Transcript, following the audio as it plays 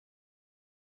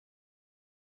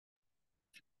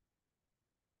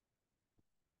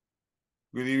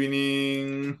Good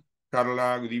evening,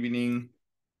 Carla. Good evening.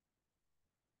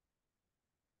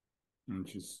 And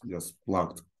she's just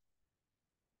plugged.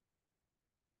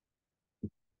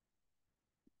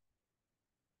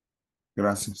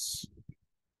 Gracias.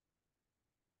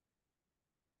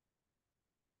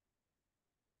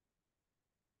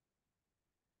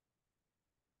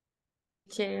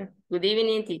 Teacher. Good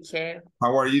evening, teacher.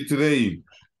 How are you today?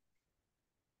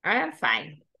 I am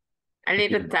fine. A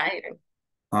little tired.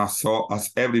 So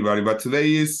as everybody, but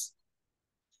today is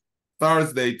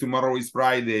Thursday. Tomorrow is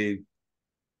Friday.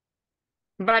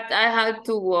 But I have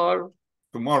to work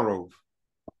Tomorrow.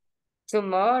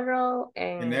 tomorrow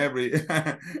And and, every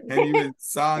and even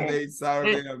Sunday,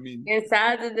 Saturday. I mean, and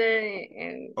Saturday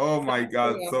and oh my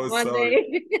God, Sunday and so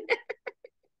sorry.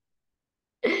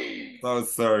 Monday. So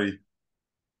sorry.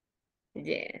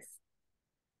 Yes.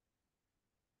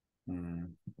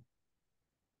 Hmm.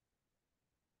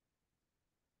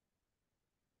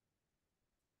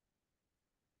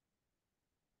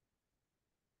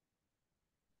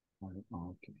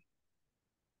 Okay.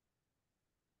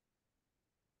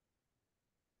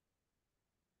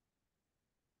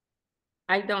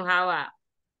 I don't have a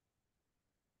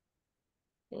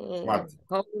What?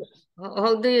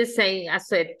 how do you say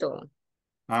asueto?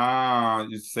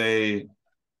 You say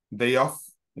day off?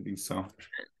 I think so.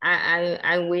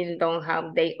 I will don't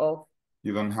have day off.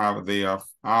 You don't have a day off.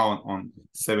 On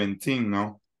 17,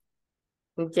 no?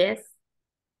 Yes.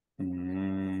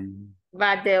 Mm.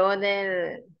 But the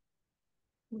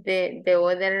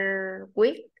other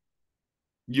week,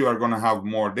 You are gonna have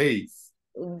more days.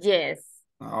 yes.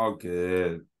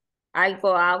 Okay. I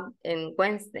go out on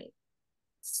Wednesday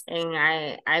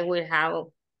and I will have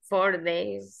 4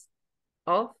 days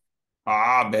off.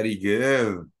 Very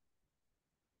good.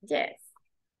 Yes,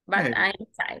 but Hey, I'm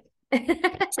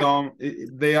tired. so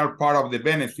they are part of the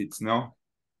benefits, no?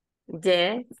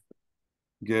 Yes,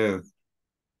 Good.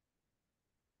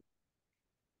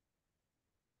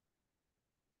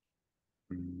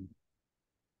 Mm.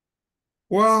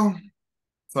 Well,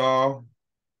 so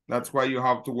that's why you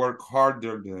have to work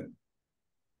harder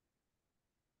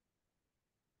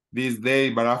this day,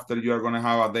 but after you are gonna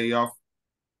have a day off.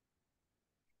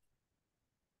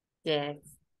 yes.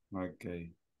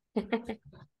 Okay.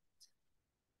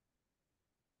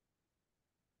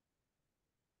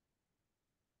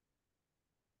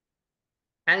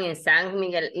 And in San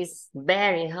Miguel it's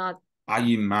very hot. I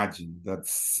imagine that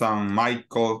San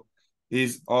Michael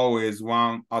is always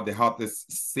one of the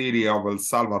hottest city of El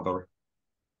Salvador.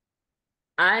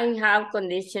 I have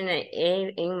conditioner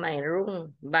air in my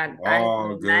room, but I Oh,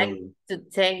 don't like good. to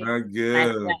take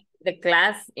Good. the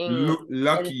class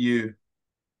Lucky you,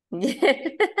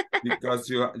 in because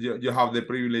you have the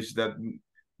privilege that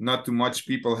not too much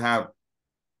people have.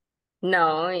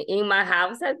 No, in my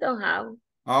house I don't have.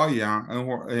 Oh yeah,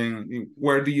 and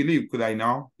where do you live? Could I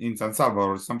know? In San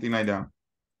Salvador, something like that.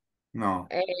 No.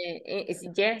 It's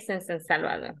yes in San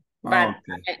Salvador, but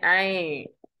Okay.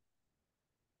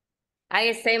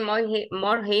 I stay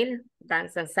more here than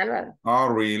San Salvador. Oh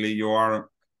really? You are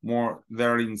more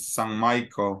there in San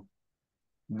Michael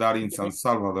than in San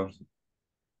Salvador.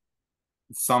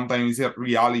 Sometimes it's a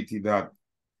reality that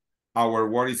our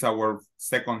work is our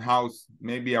second house,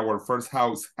 maybe our first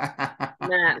house.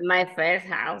 My first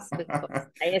house because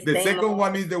I The stay second more.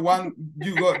 one is the one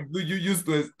you use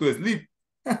to sleep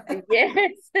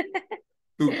Yes,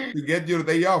 to get your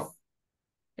day off.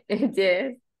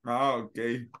 yes.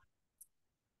 Okay,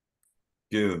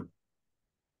 good.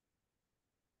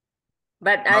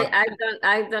 But But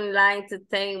I don't like to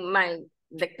take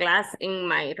the class in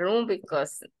my room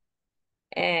because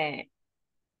uh,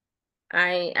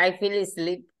 I feel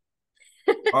asleep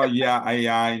oh yeah,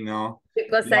 I know.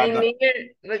 because Yeah,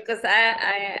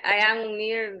 I am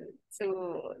near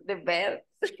to the bed.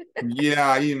 yeah,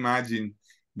 I imagine.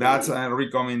 That's a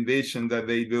recommendation that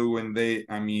they do when they,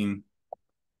 I mean,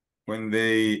 when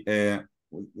they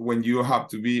when you have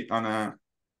to be on a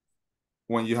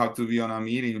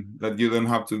meeting, that you don't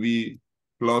have to be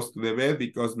close to the bed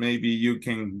because maybe you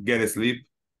can get asleep.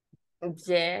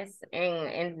 Yes,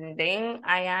 and then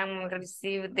I am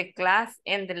receive the class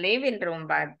in the living room,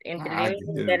 but in the living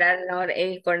room Good. there are no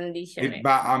air conditioning.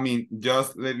 But I mean,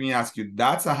 just let me ask you,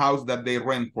 that's a house that they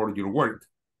rent for your work.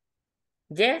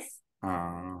 Yes,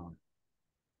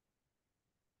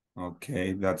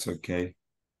 Okay, that's okay.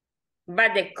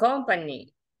 but the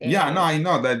company, Yeah, no, I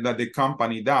know that the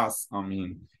company does. I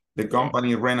mean, the yes,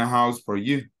 company rent a house for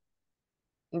you.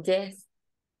 yes.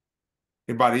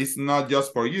 But it's not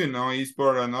just for you, no, it's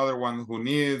for another one who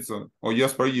needs, or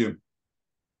just for you.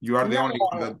 You are the No, only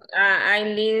one that. I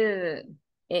live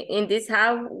in this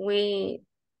house.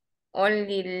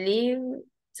 only live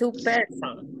 2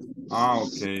 persons. Ah,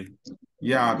 okay.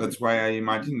 Yeah, that's why I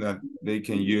imagine that they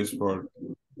can use for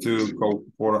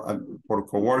for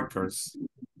coworkers.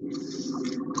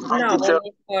 Hi, No, teacher.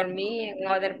 only for me and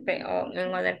other Ah,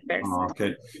 person.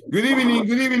 okay. Good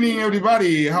evening,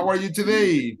 everybody. How are you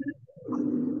today?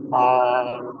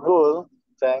 Good,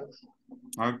 thanks.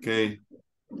 Okay.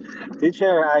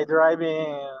 Teacher, I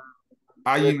driving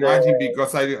I with the, imagine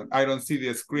because I don't see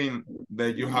the screen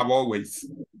that you have always.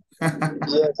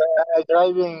 yes, I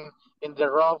driving in the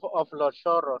road of Los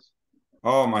Chorros.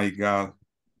 Oh my God.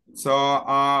 So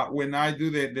when I do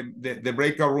the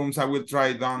breakout rooms, I will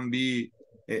try don't be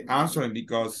answering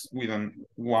because we don't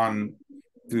want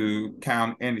to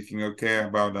count anything, okay,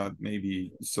 about that,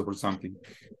 maybe super something.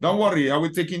 Don't worry, I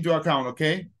will take into account,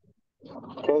 okay?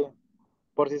 Okay.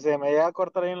 Por si se me llega a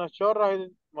cortar ahí en Los Chorros,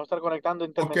 vamos a estar conectando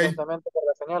Okay, intermitentemente por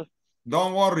la señal.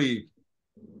 don't worry.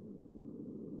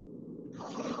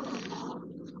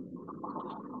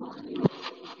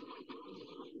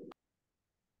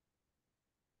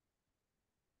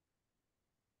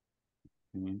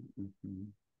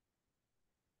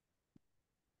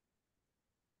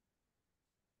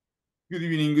 Good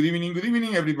evening, good evening, good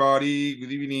evening, everybody.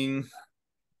 Good evening.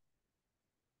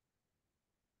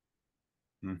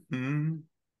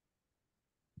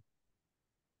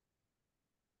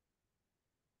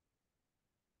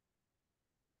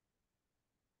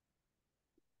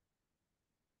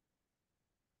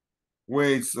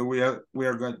 Wait, so we are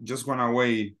just gonna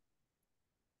wait.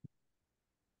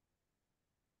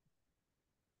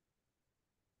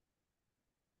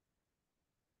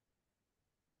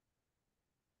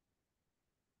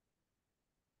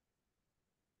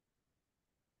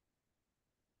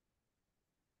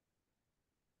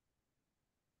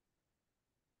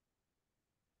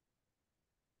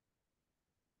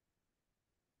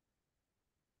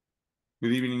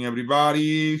 Good evening,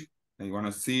 everybody. I want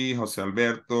to see Jose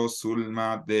Alberto,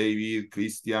 Zulma, David,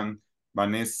 Christian,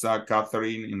 Vanessa,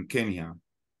 Catherine in Kenya.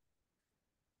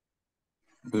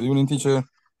 Good evening, teacher.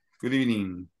 Good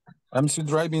evening. I'm still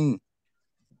driving.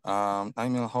 I'm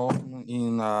at home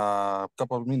in a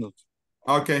couple of minutes.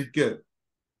 Okay, good.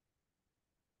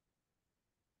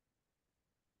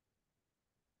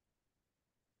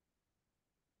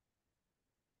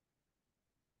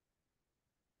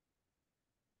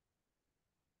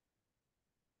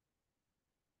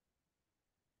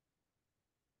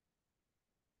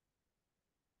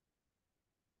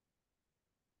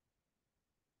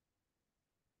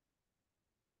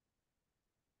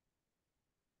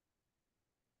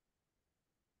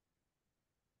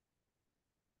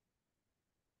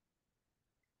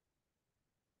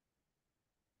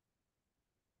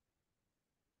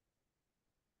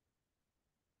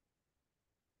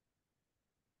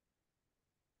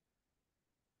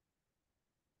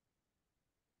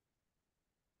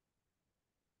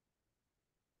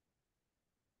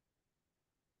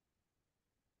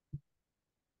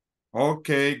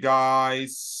 Okay,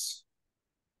 guys.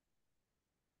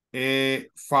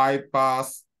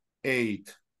 8:05.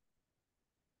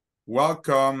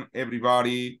 Welcome,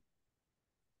 everybody.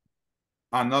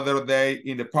 Another day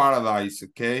in the paradise,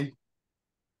 okay?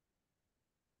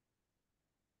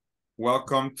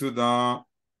 Welcome to the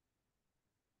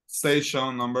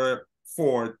session number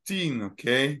 14,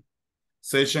 okay?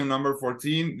 Session number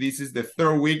 14. This is the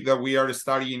third week that we are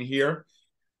studying here.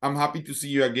 I'm happy to see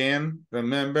you again.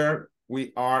 Remember,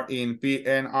 we are in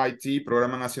PNIT,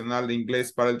 Programa Nacional de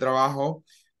Inglés para el Trabajo,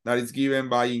 that is given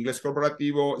by Inglés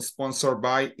Corporativo, sponsored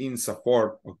by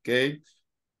ISSSS, okay?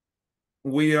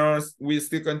 We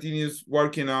still continues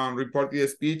working on reported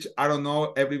speech. I don't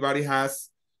know, everybody has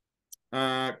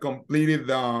completed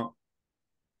the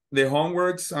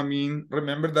homeworks. I mean,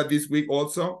 remember that this week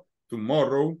also,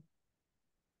 tomorrow,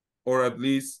 or at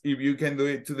least if you can do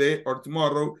it today or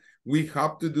tomorrow, we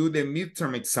have to do the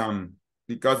midterm exam,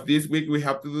 because this week we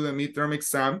have to do the midterm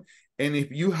exam. And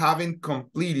if you haven't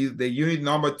completed the unit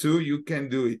number 2, you can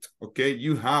do it, okay?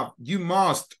 You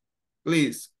must,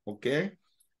 please, okay?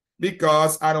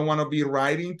 Because I don't want to be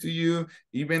writing to you.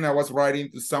 Even I was writing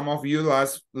to some of you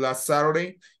last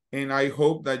Saturday, and I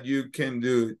hope that you can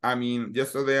do it. I mean,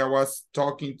 yesterday I was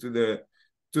talking to the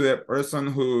person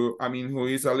who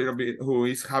is a little bit, who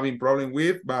is having problem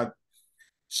with, but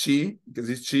because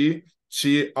it's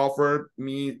she offered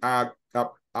me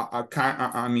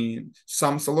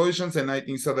some solutions, and I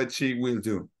think so that she will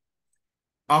do.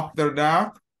 After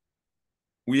that,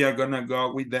 we are gonna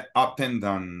go with the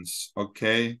attendance,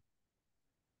 okay?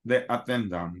 The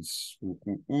attendance.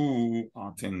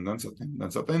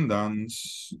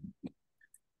 Attendance.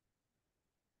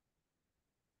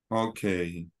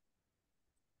 Okay.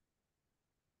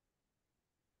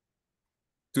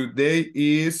 Today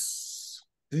is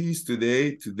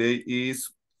Thursday.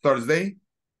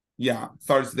 Yeah,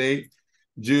 Thursday,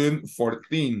 June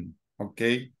 14.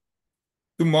 Okay.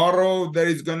 Tomorrow there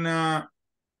is gonna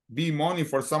be money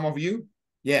for some of you.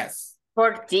 Yes.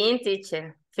 14,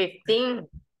 teacher. 15.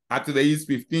 Today is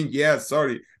 15. Yes,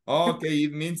 sorry. Okay,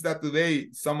 it means that today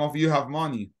some of you have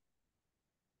money.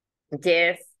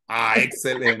 Yes.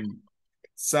 Excellent.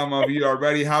 Some of you are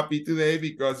very happy today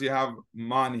because you have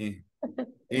money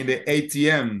in the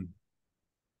ATM.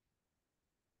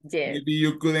 Yes. Maybe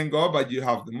you couldn't go, but you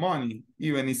have the money,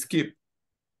 even if skip.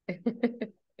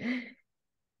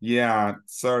 Yeah,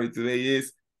 sorry, today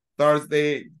is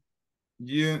Thursday,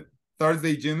 June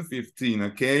 15,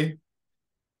 okay?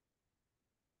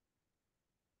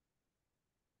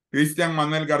 Cristian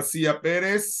Manuel García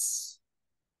Pérez.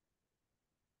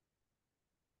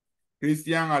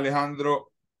 Cristian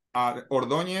Alejandro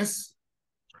Ordóñez.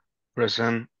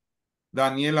 Present.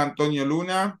 Daniel Antonio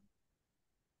Luna.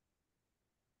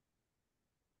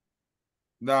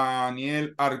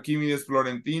 Daniel Arquímedes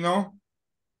Florentino.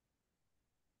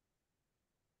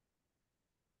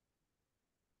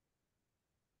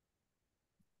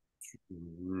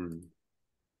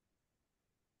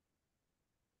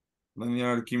 Daniel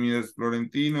Arquímedes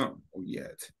Florentino. Oh,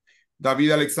 yet.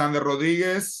 David Alexander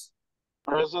Rodríguez.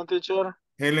 Present, teacher.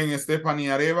 Helen Stephanie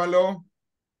Arevalo.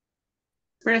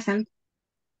 Present.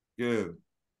 Good.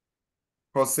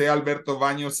 José Alberto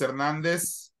Baños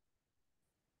Hernández.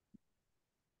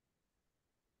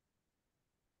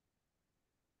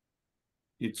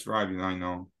 It's driving, I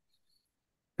know.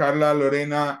 Carla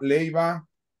Lorena Leiva.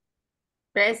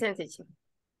 Present, teacher.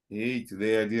 Hey,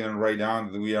 today I didn't write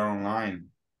down that we are online.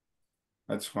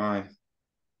 That's fine.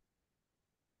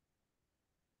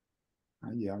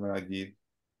 Yeah, but I did.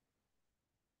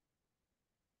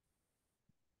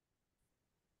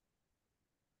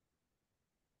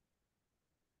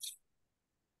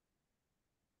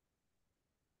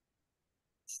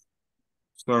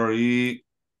 Sorry.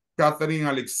 Catherine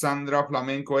Alexandra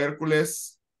Flamenco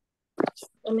Hércules.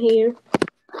 I'm here.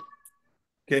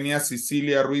 Kenia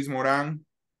Cecilia Ruiz Morán.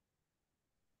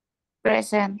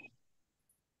 Present.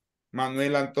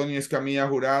 Manuel Antonio Escamilla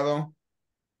Jurado.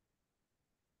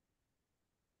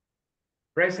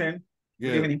 Present.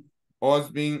 Good. Good evening.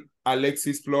 Osbin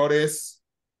Alexis Flores.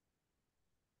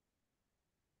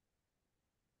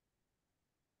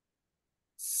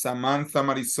 Samantha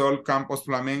Marisol Campos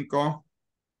Flamenco.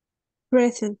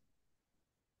 Present.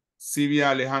 Silvia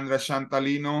Alejandra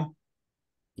Chantalino.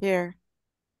 Here.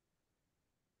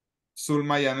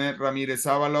 Zulma Yanet Ramírez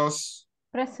Ábalos.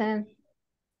 Present.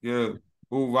 Good.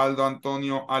 Ubaldo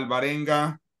Antonio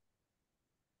Alvarenga.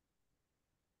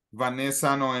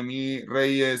 Vanessa Noemí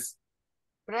Reyes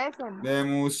Present.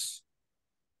 Lemus.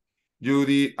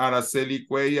 Judy Araceli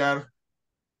Cuellar.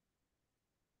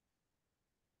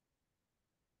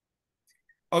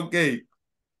 Okay.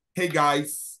 Hey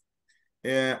guys.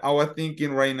 I was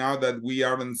thinking right now that we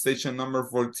are in session number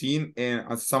 14,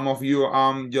 and some of you,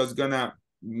 I'm just gonna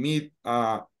meet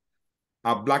a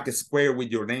black square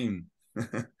with your name.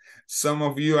 Some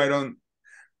of you, I don't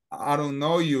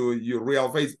know your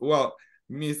real face. Well,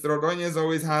 Mr. Ordóñez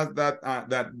always has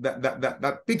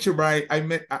that picture, but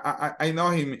I know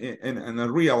him in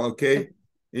a real, okay?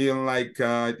 Even like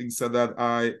I think so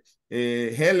that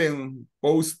Helen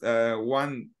post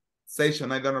one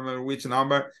session, I don't remember which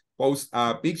number, post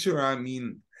a picture. I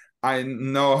mean, I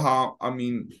know how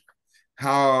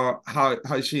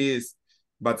she is,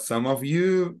 but some of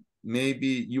you,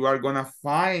 maybe you are gonna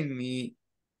find me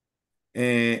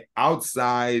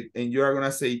outside and you are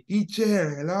gonna say,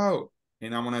 teacher, hello,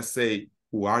 and I'm gonna say,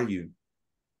 who are you?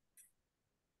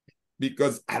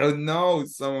 Because I don't know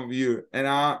some of you, and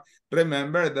I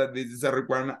remember that this is a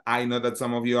requirement. I know that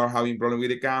some of you are having problem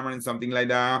with the camera and something like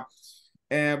that.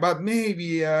 But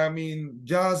maybe,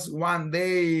 just one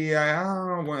day,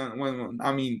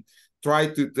 try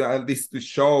to at least to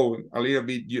show a little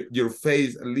bit your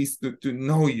face, at least to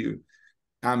know you.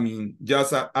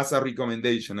 Just as a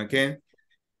recommendation, okay?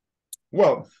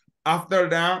 Well, after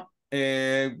that,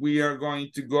 we are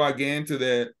going to go again to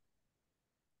the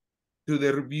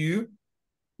review.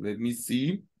 Let me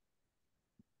see.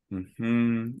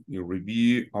 Your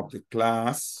review of the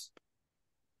class.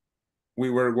 We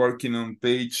were working on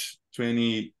page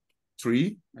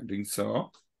 23, I think so.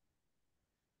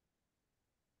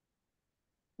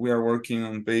 We are working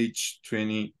on page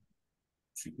 20,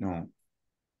 no.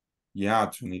 Yeah,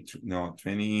 23, no,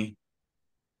 20,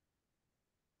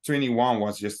 21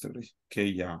 was yesterday. Okay,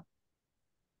 yeah.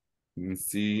 Let me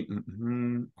see,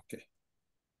 okay.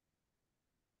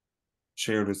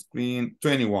 Share the screen,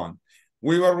 21.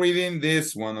 We were reading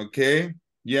this one, okay?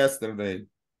 yesterday.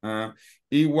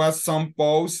 It was some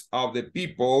posts of the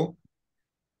people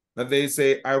that they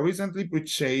say, I recently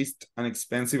purchased an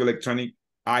expensive electronic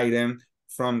item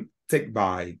from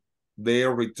TechBuy.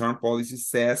 Their return policy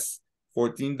says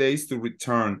 14 days to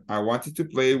return. I wanted to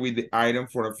play with the item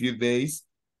for a few days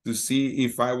to see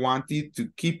if I wanted to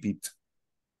keep it.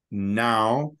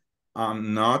 Now,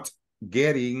 I'm not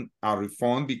getting a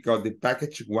refund because the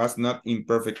package was not in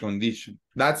perfect condition.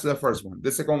 That's the first one.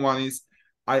 The second one is,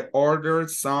 I ordered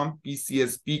some PC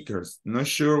speakers, not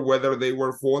sure whether they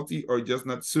were faulty or just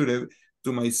not suited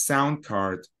to my sound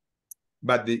card,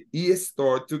 but the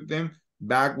e-store took them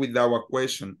back without a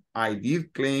question. I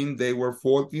did claim they were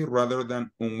faulty rather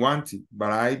than unwanted,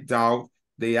 but I doubt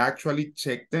they actually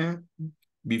checked them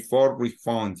before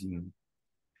refunding.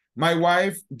 My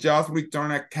wife just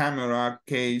returned a camera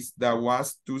case that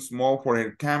was too small for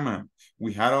her camera.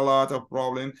 We had a lot of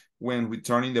problems when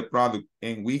returning the product,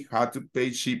 and we had to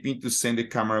pay shipping to send the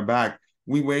camera back.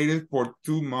 We waited for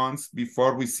 2 months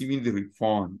before receiving the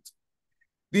refund.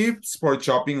 Tips for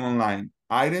shopping online.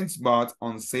 Items bought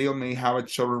on sale may have a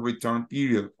shorter return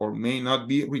period or may not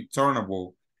be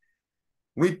returnable.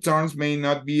 Returns may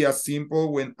not be as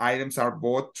simple when items are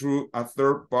bought through a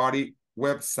third-party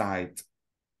website.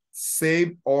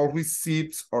 Save all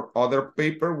receipts or other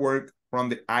paperwork from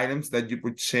the items that you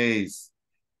purchase.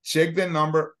 Check the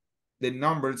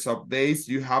numbers of days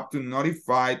you have to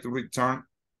notify to return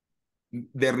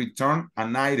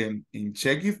an item, and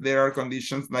check if there are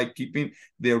conditions like keeping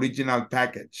the original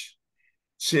package.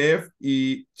 Check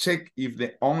if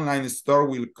the online store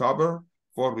will cover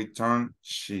for return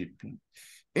shipping.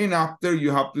 And after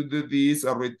you have to do this,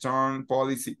 a return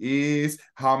policy is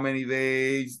how many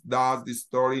days does the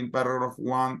store in paragraph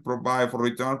 1 provide for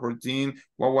return 14?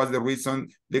 What was the reason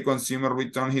the consumer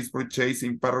returned his purchase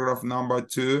in paragraph number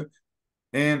 2?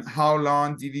 And how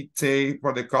long did it take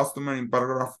for the customer in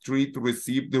paragraph 3 to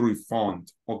receive the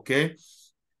refund? Okay.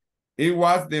 It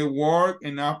was the work,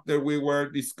 and after we were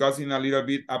discussing a little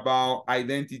bit about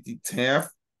identity theft,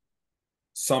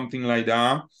 something like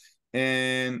that.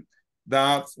 And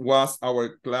that was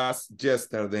our class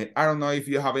yesterday. I don't know if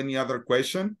you have any other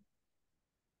question.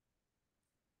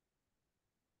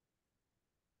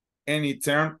 Any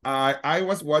term. I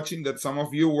was watching that some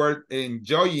of you were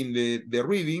enjoying the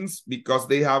readings because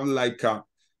they have like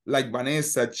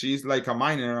Vanessa, she's like a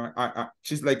minor.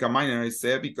 She's like a minor, I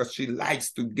said, because she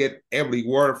likes to get every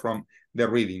word from the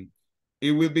reading.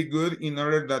 It will be good in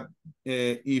order that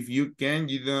if you can,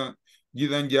 you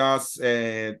don't just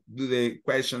do the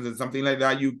questions and something like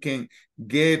that. You can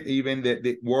get even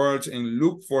the words and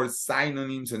look for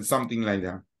synonyms and something like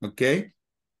that, okay?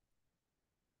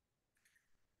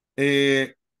 I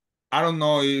don't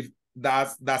know if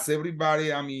does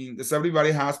everybody, I mean, does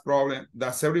everybody have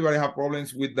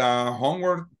problems with the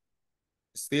homework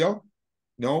still?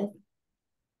 No?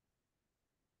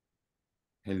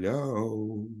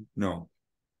 Hello? No.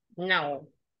 No.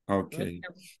 Okay.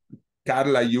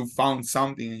 Carla, you found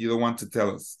something and you don't want to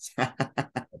tell us.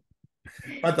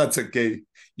 But that's okay.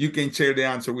 You can share the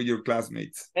answer with your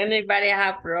classmates. Anybody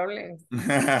have problems?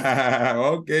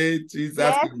 Okay, she's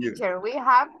asking you. Teacher, we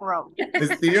have problems.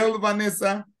 Still,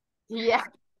 Vanessa? Yeah.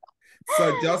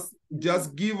 So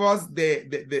just give us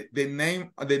the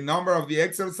name, the number of the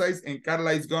exercise, and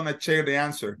Carla is gonna share the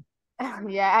answer.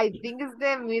 Yeah, I think it's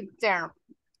the midterm.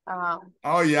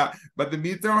 Oh yeah, but the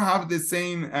midterm have the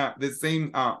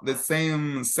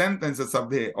same sentences of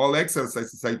the all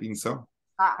exercises, I think so.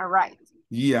 Right.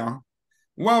 Yeah.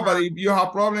 Well, but if you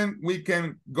have problem, we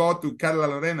can go to Carla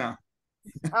Lorena.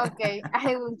 Okay,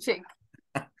 I will check.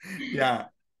 Yeah.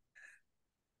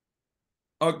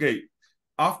 Okay.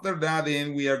 After that,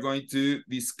 then we are going to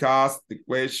discuss the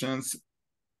questions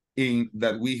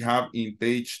that we have in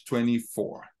page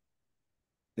 24.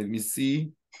 Let me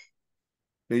see.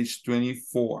 Page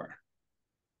 24.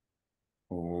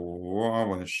 Oh, I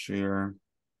want to share.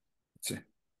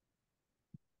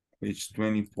 Page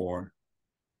 24.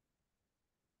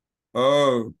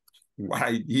 Oh,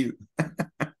 why you?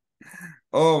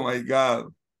 Oh my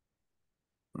God.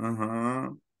 I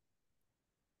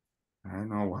don't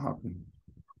know what happened.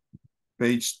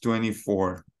 Page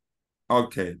 24.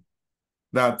 Okay.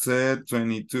 That's it.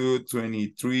 22,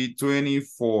 23,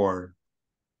 24.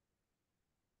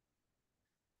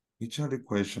 Which are the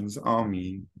questions? I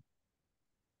mean,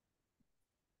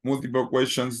 multiple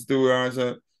questions to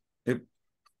answer.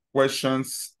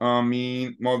 Questions,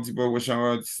 multiple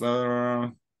questions.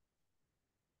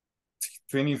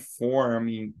 24, I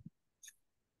mean,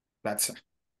 that's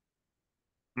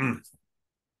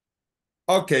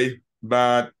okay,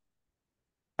 but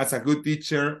as a good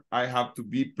teacher, I have to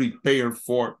be prepared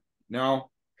for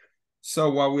No. So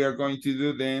what we are going to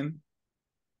do then,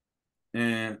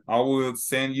 and I will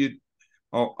send you,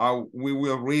 we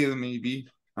will read maybe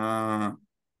a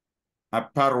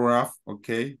paragraph,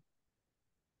 okay?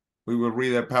 We will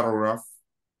read a paragraph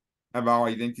about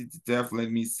identity theft.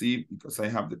 Let me see, because I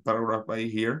have the paragraph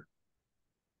right here.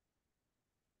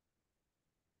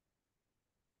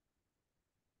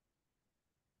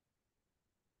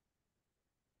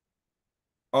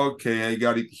 Okay, I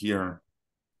got it here.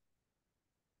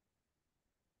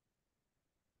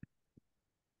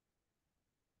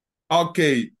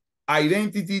 Okay,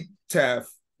 identity theft.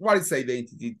 What is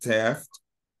identity theft?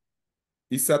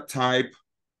 It's a type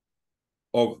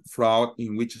of fraud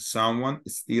in which someone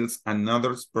steals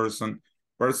another person's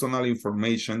personal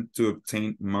information to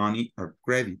obtain money or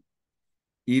credit.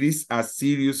 It is a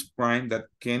serious crime that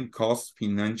can cause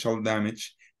financial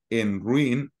damage and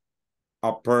ruin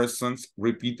a person's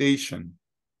reputation.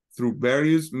 Through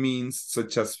various means,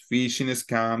 such as phishing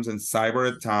scams and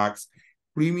cyber attacks,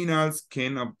 criminals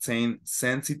can obtain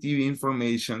sensitive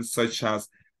information such as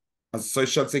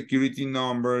social security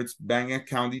numbers, bank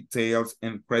account details,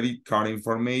 and credit card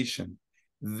information.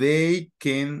 They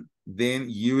can then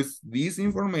use this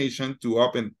information to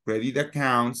open credit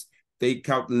accounts, take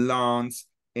out loans,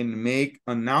 and make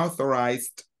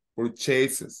unauthorized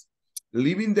purchases,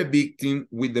 leaving the victim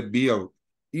with the bill.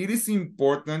 It is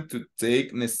important to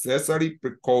take necessary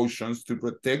precautions to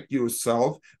protect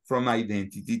yourself from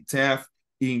identity theft,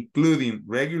 including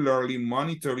regularly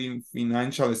monitoring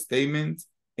financial statements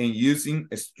and using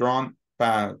a strong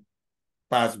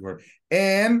password.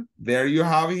 And there you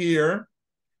have here.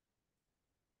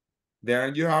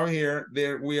 There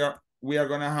we are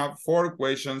gonna have 4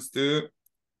 questions to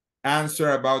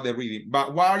answer about the reading.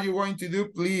 But what are you going to do?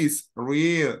 Please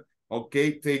read.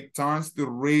 Okay, take turns to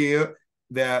read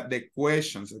the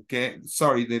questions. Okay,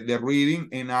 sorry, the reading,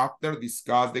 and after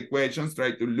discuss the questions,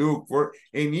 try to look for,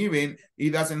 and even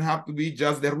it doesn't have to be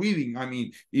just the reading. I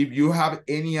mean, if you have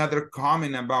any other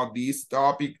comment about this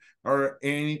topic or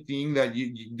anything that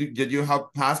you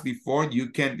have passed before, you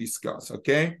can discuss.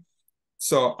 Okay,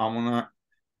 so I'm gonna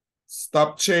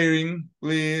stop sharing,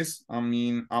 please.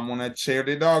 I'm gonna share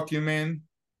the document.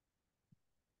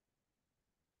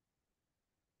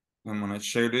 I'm gonna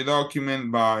share the document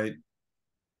by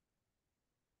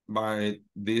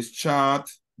this chat.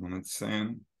 I'm gonna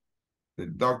send the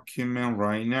document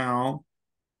right now.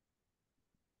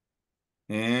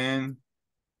 And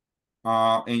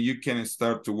you can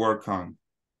start to work on.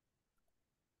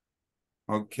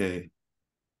 Okay.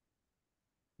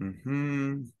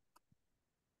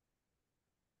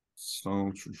 So,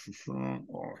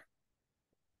 oh,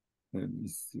 let me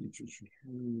see.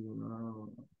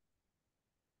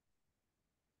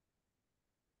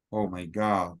 Oh my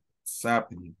God, what's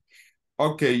happening?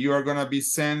 Okay, you are gonna be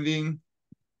sending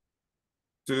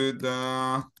to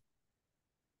the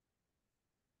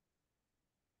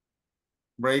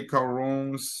breakout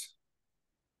rooms.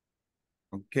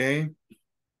 Okay.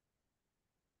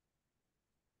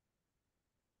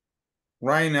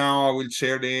 Right now, I will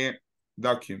share the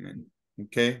document.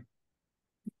 Okay.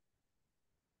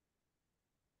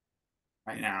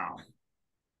 Right now.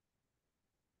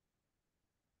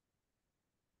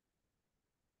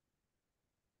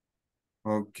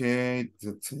 Okay,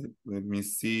 that's it. Let me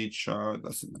see. Chat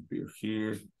doesn't appear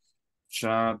here.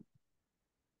 Chat.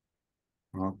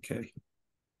 Okay.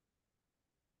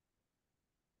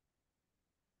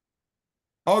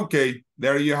 Okay,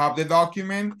 there you have the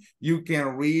document. You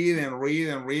can read and read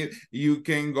and read. You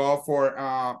can go for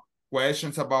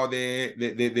questions about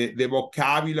the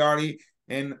vocabulary,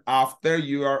 and after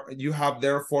you have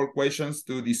there 4 questions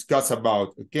to discuss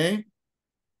about. Okay.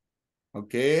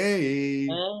 Okay.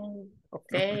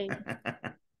 Okay.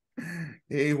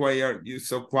 Hey, why are you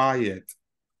so quiet?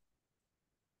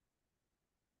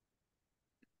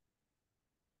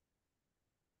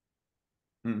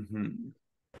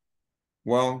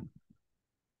 Well,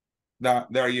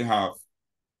 there you have.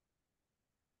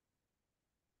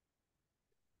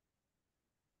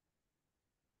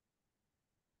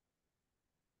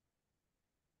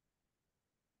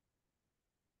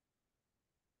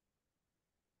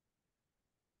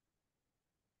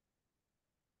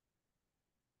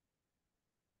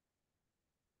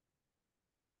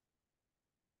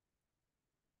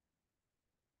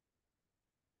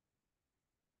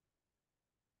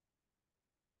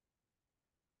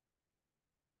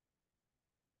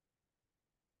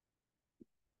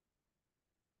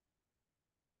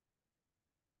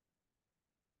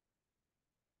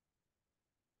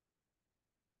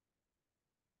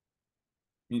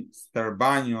 Mr.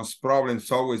 Baños, problems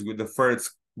always with the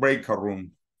first breakout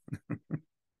room.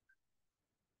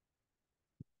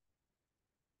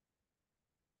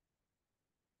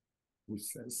 Who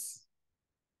says?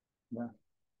 Yeah.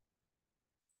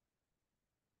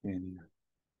 And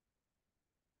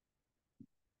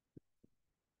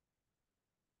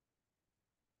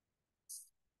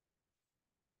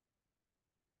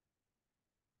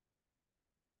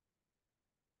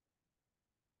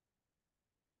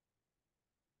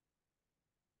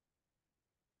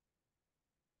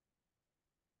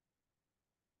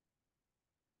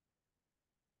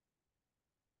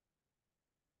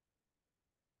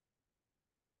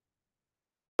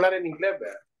Hablar en inglés,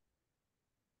 ¿verdad?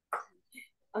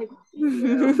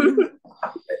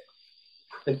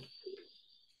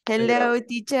 Hello,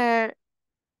 teacher.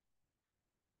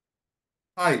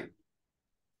 hi.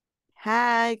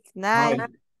 Hi, good Hi. night.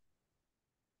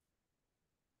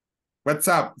 What's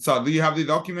up? So do you have the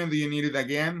document? Do you need it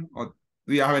again? Or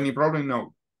do you have any problem?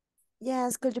 No.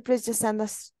 Yes, could you please just send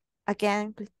us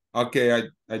again, please? Okay,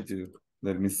 I do.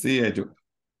 Let me see. I do.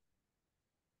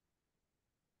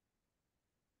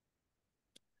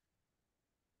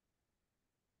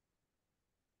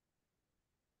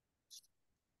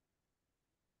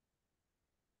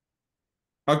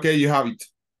 Okay, you have it.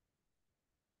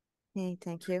 Okay,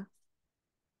 thank you.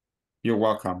 You're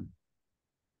welcome.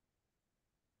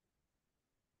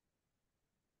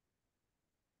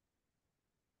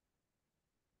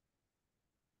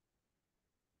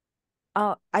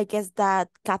 Oh, I guess that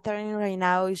Catherine right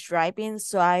now is driving,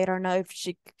 so I don't know if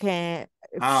she can,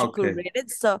 if she could Okay. read it.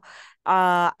 So,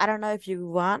 I don't know if you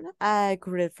want, I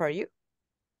could read it for you.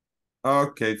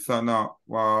 Okay, so no,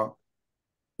 well,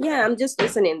 Yeah, I'm just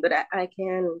listening, but I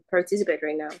can participate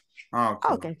right now. okay.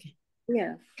 Okay, okay.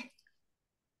 Yeah.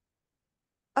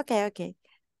 Okay.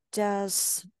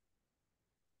 Just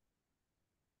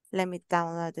let me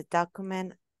download the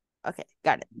document. Okay,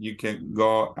 got it. You can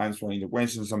go answering the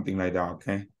question, something like that,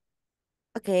 okay?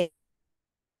 Okay.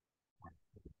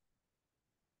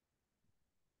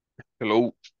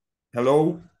 Hello.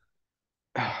 Hello?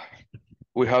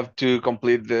 We have to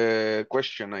complete the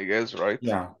question, I guess, right?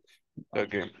 Yeah.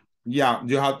 Okay. Yeah,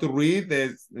 you have to read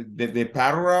the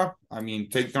paragraph. I mean,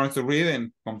 take turns to read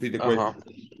and complete the question.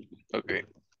 Okay.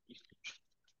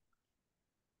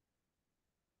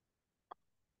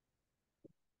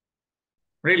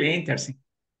 Really interesting.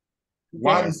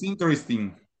 What is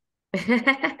interesting?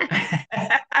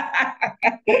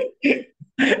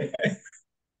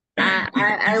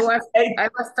 I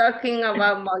was talking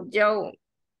about Mojo.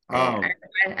 Oh. I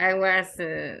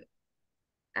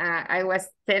was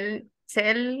telling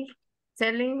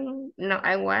no,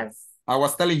 I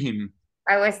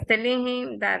was telling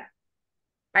him that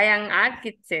I am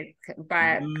architect,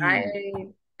 but I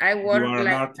You work are an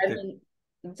like architect.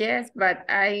 yes, but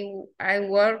I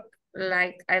work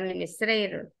like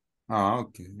administrator. Oh,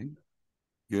 okay.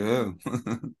 Good.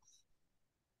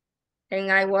 And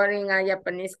I work in a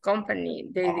Japanese company.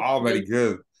 Oh, very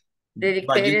good. But you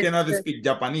Dedicated cannot to, speak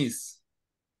Japanese.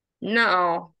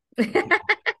 no.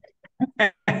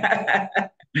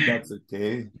 That's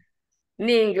okay.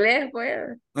 Ni inglés,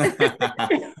 pues.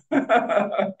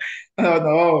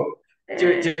 No.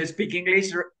 You speak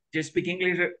English. You speak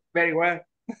English very well.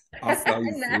 Also,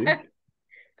 you see.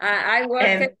 I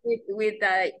work with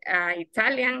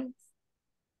Italians.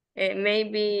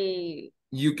 Maybe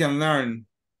You can learn.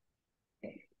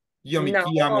 Io mi no.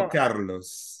 chiamo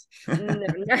Carlos.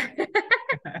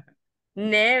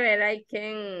 Never I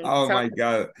can Oh talk my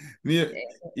God.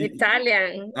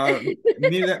 Italian.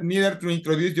 Neither to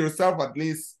introduce yourself, at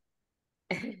least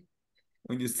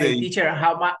when you say, Hey, teacher,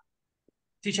 how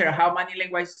many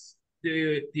languages do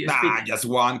you nah, speak? just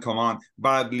one, come on.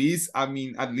 But at least, I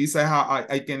mean, at least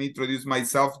I can introduce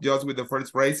myself just with the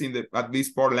first phrase in the at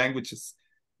least 4 languages,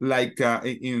 like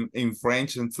in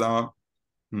French and so.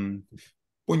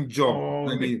 Bonjour,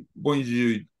 I mean,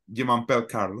 bonjour, je m'appelle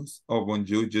Carlos, or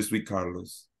bonjour, je suis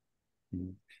Carlos.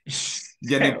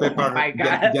 Je ne peux Oh my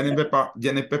God. je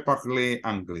ne peux parler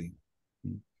anglais.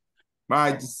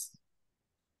 I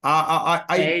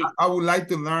would like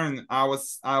to learn. I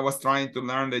was trying to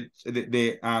learn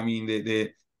the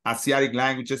Asiatic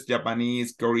languages,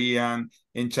 Japanese, Korean,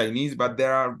 and Chinese, but they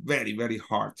are very, very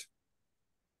hard.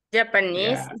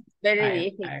 Japanese is very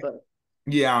difficult.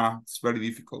 Yeah, it's very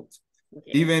difficult.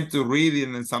 Yes. Even to read it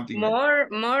and something. More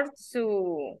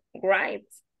to write.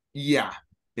 Yeah.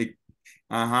 El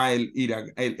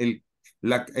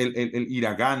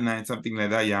hiragana and something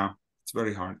like that. Yeah, it's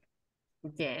very hard.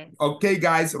 Yes. Okay,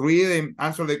 guys, read and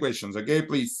answer the questions. Okay,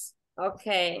 please.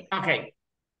 Okay.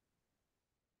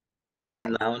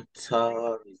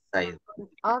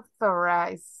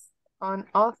 Authorize.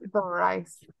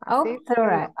 Unauthorized.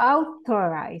 Authorize.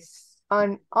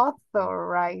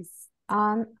 Unauthorized.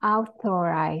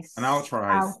 Unauthorized.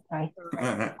 Unauthorized.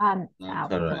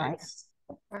 Unauthorized.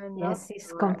 Yes,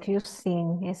 it's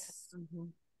confusing. It's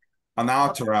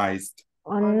Unauthorized.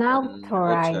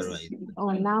 unauthorized.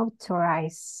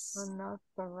 Unauthorized.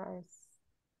 Unauthorized.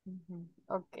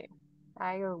 Okay,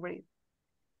 I agree.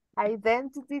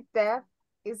 Identity theft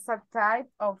is a type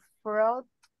of fraud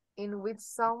in which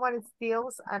someone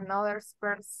steals another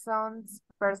person's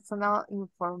personal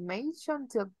information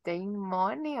to obtain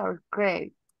money or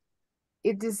credit.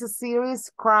 It is a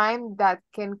serious crime that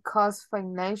can cause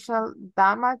financial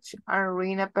damage and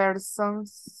ruin a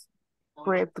person's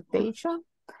reputation.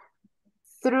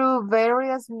 Through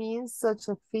various means such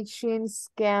as phishing,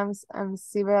 scams, and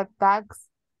cyber attacks,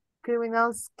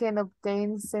 criminals can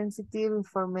obtain sensitive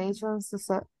information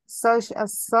such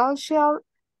as social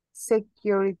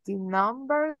security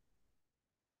number.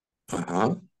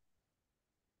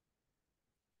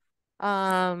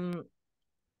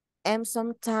 And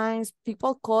sometimes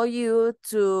people call you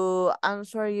to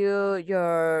answer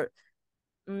your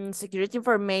security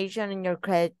information in your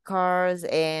credit cards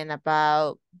and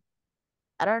about,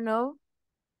 I don't know,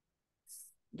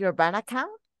 your bank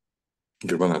account.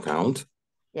 Your bank account?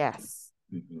 Yes.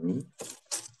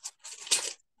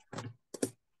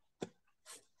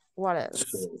 What else?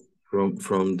 So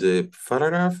from the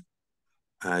paragraph,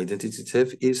 identity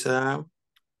theft is a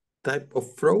type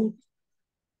of fraud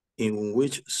in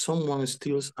which someone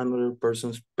steals another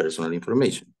person's personal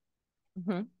information.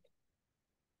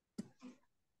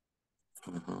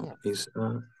 It's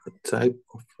a type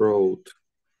of fraud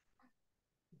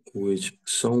which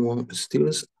someone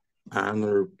steals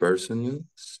another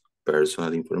person's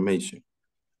personal information.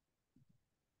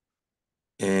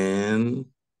 And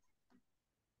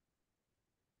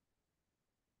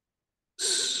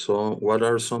so what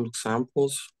are some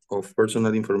examples of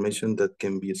personal information that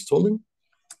can be stolen?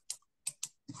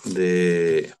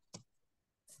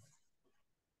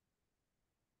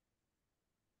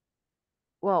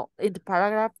 Well, in the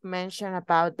paragraph mentioned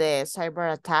about the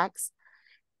cyber attacks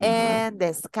and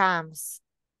the scams.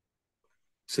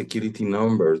 Security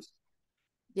numbers.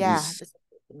 Yeah, the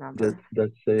security number.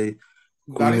 That's a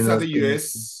that is at the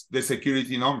US, the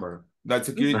security number. That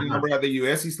security number at the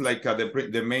US is like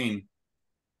the main.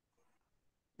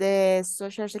 The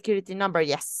social security number,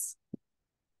 yes.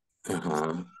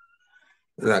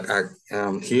 Like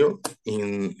here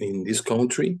in this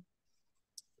country,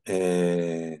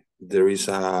 there is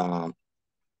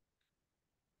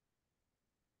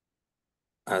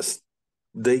as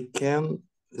they can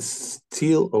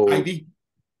steal or ID,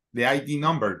 the ID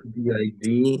number, the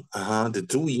ID, the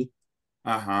TUI,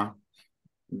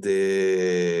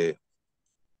 the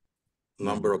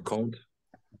number account.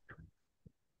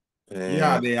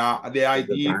 Yeah, the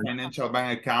ID, financial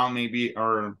bank account, maybe,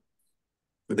 or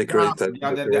the credit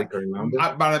card number.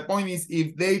 But the point is,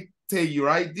 if they take your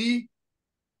ID,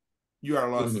 you are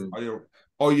lost,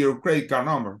 or your credit card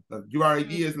number. Your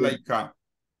ID is like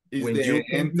is when the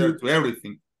enter to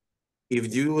everything.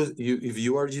 If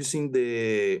you are using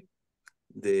the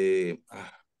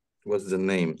what's the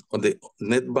name on the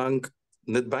net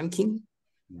banking,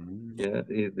 yeah,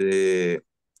 is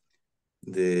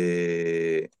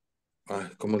the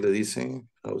 ¿cómo le dicen?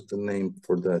 How's the name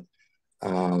for that?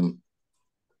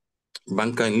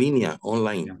 Banca en línea,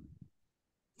 online.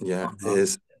 Yeah,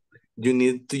 is you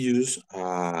need to use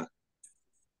a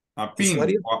PIN.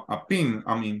 Usuario? A PIN,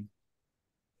 I mean.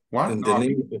 What? And the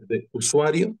name of the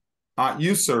usuario.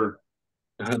 User.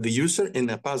 The user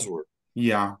and a password.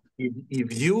 Yeah.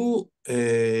 If you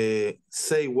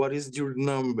say what is your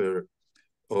number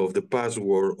of the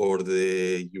password or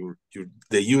the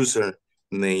user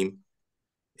name,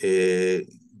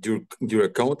 your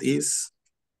account is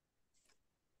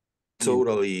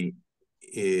totally.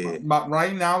 But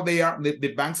right now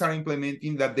the banks are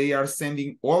implementing that they are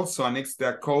sending also an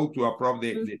extra code to approve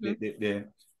the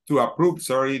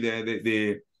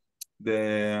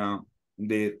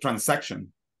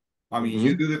transaction. I mean,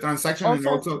 you do the transaction also, and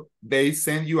also they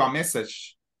send you a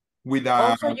message with a.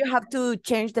 Also, you have to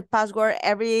change the password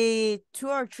every 2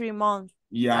 or 3 months.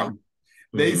 Yeah. Right?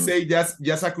 They say just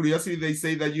a curiosity. They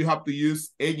say that you have to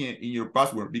use ñ in your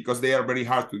password because they are very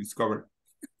hard to discover.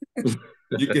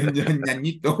 You can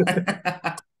ñañito.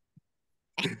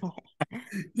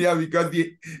 Yeah, because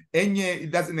the ñ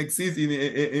it doesn't exist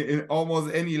in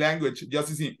almost any language,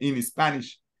 just in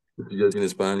Spanish. Just in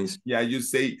Spanish. Yeah, you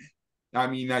say. I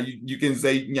mean, you can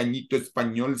say ñañito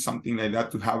español, something like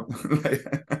that, to have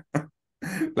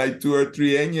like 2 or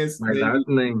 3 ñes. My last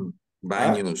name,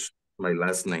 Baños. My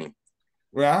last name.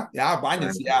 Well, yeah,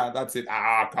 Baños. Yeah, that's it.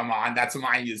 Come on, that's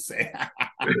mine. You say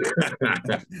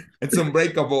it's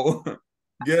unbreakable.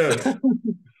 Good.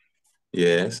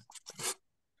 Yes.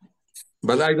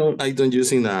 But I don't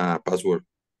using a password.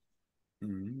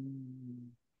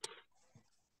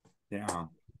 Yeah.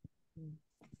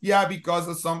 Yeah,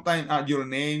 because sometimes your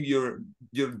name, your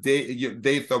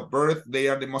date of birth, they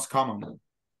are the most common.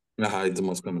 It's the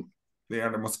most common. They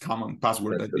are the most common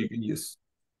password that you can use.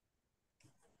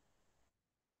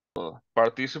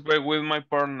 Participate with my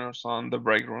partners on the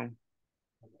break room.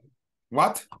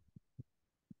 What?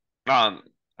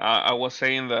 I was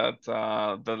saying that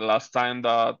the last time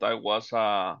that I was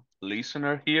a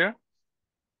listener here,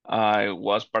 I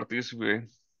was participating.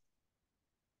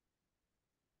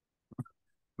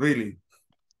 Really?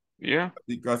 Yeah.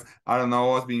 Because I don't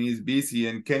know, Osbin is busy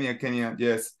and Kenya,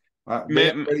 yes. They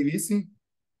are very busy.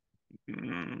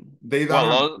 They don't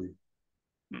Well,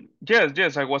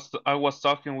 yes, I was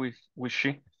talking with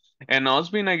she, and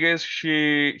Osbin, I guess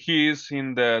he is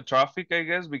in the traffic, I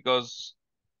guess, because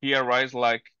he arrives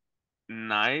like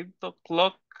 9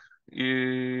 o'clock,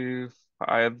 if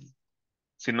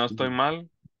si no estoy mal.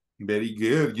 Very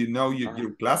good. You know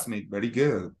your classmate. Very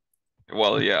good.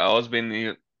 Well, yeah,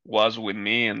 Osbin was with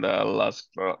me in the last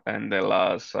group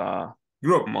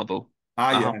model.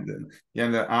 Yeah,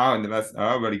 in the last.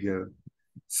 Very good.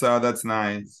 So that's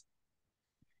nice.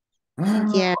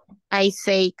 Yeah, I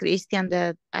say, Christian,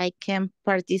 that I can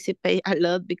participate a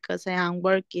lot because I am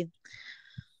working.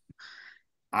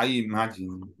 I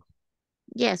imagine.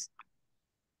 Yes.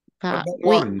 But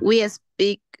we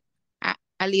speak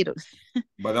a little.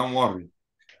 But don't worry.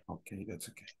 Okay, that's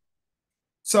okay.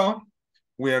 So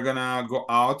we are gonna go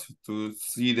out to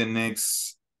see the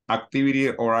next activity,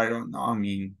 or I don't know. I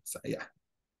mean, so yeah,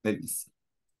 let me see.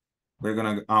 We're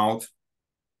gonna go out.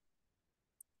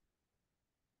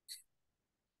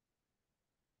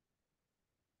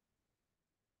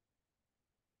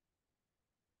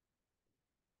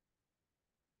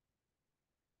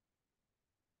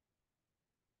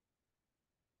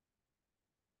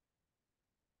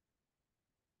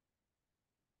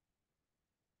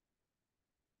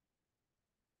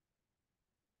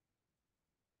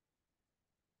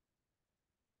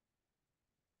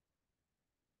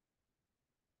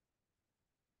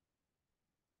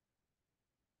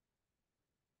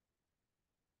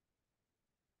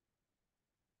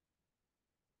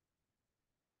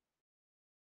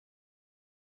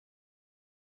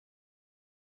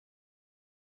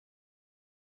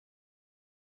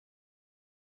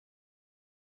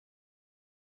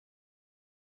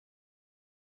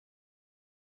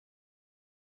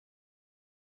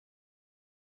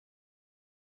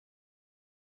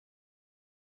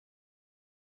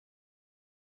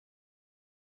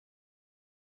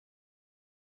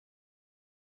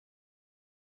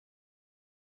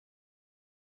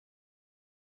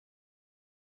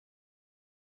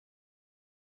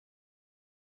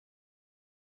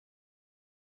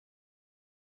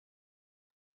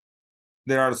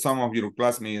 There are some of your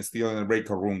classmates still in the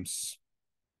breakout rooms.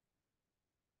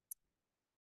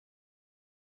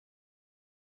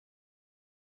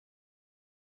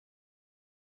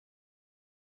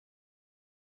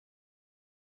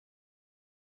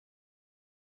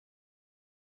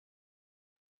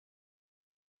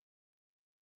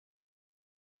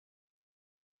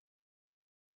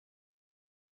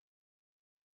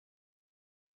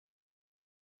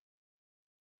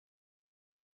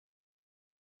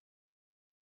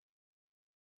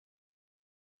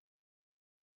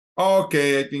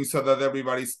 Okay, I think so that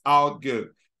everybody's out. Good.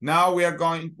 Now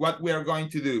what we are going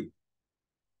to do.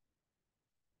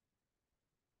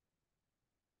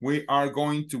 We are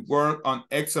going to work on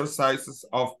exercises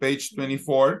of page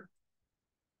 24.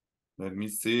 Let me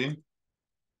see.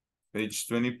 Page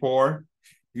 24.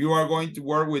 You are going to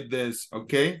work with this,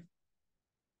 okay?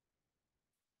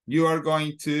 You are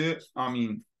going to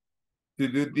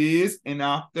do this, and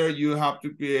after you have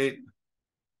to create.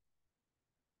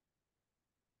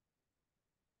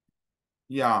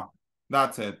 Yeah,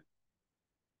 that's it.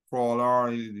 For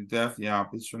def, yeah,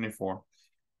 page 24.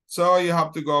 So you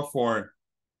have to go for,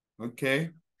 okay?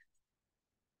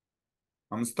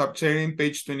 I'm stop sharing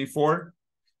page 24,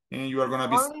 and you are gonna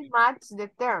be only match the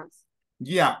terms.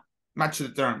 Yeah, match the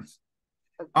terms.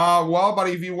 Okay. Well, but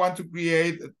if you want to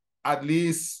create at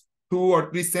least 2 or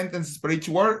 3 sentences per each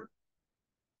word,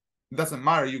 it doesn't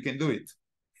matter, you can do it.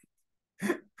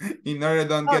 In order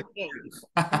don't get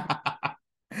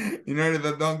in order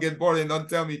that don't get bored and don't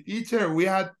tell me, teacher, we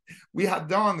had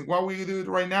done what we do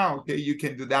right now. Okay, you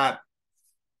can do that.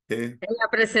 Okay. And a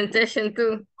presentation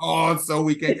too. Oh, so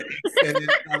we can extend it,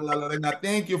 Carla Lorena.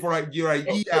 Thank you for your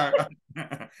idea.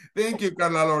 Thank you,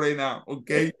 Carla Lorena.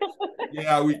 Okay.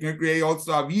 Yeah, we can create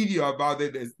also a video about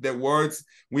the words.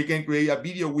 We can create a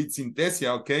video with synthesia,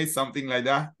 okay? Something like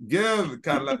that. Good,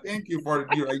 Carla. Thank you for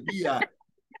your idea.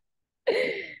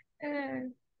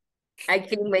 I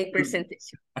can make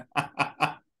presentation.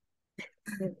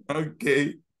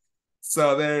 Okay.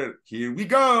 So here we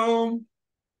go.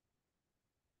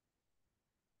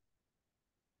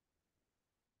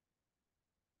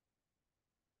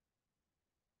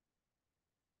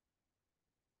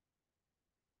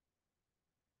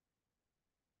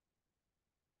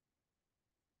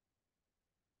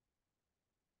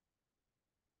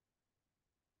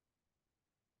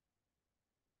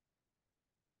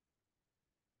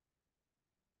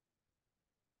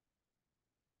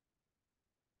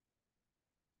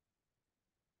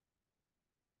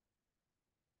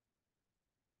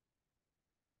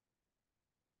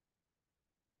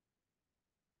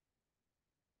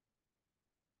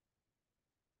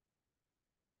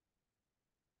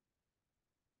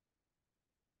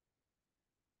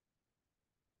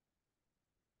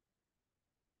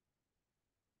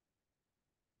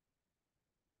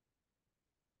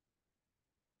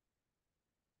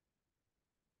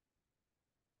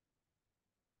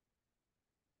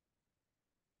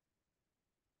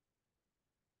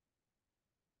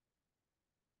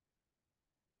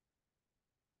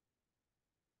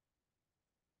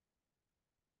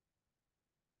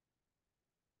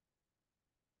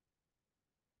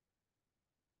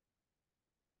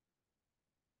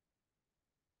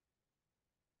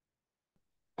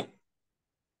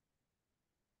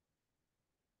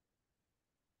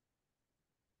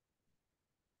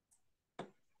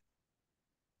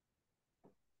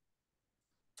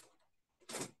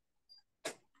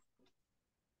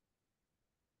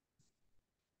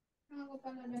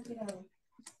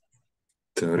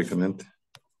 Teóricamente.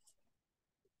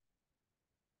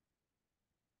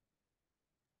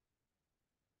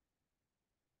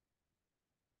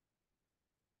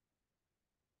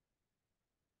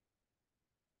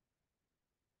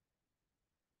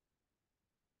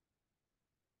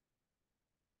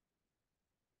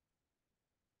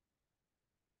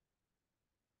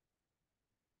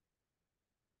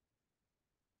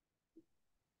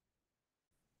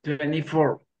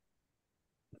 Twenty-four.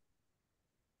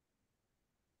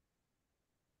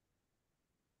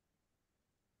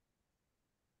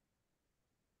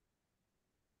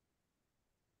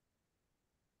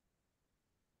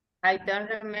 I don't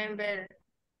remember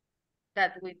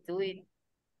that we do it.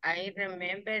 I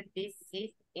remember this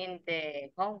is in the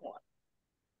homework.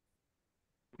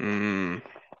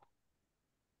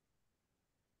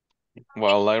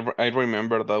 Well, I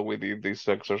remember that we did this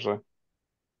exercise.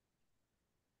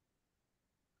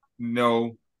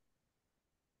 No,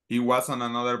 it was on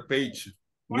another page.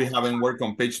 We haven't worked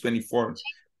on page 24.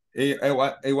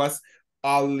 It was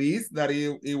at least that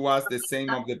it was the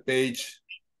same of the page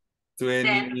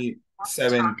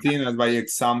 2017 as by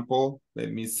example.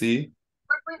 Let me see.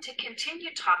 We're going to continue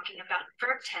talking about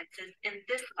verb tenses in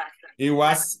this lesson. It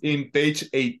was in page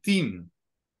 18,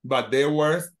 but there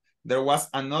was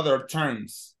another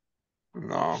terms.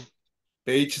 No.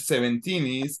 Page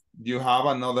 17 is you have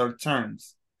another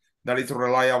terms. That is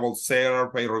reliable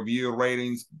seller, pay review,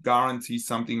 ratings, guarantee,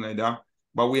 something like that.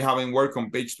 But we haven't worked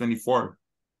on page 24.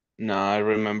 No, I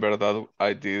remember that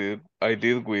I did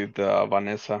with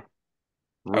Vanessa.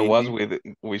 Really? I was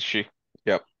with she.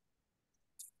 Yep.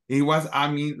 It was,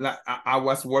 I mean, like I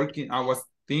was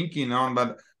thinking on,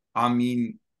 but I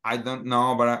mean, I don't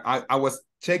know, but I was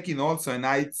checking also, and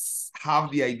I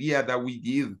have the idea that we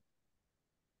did.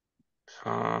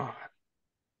 But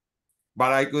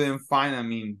I couldn't find, I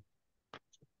mean.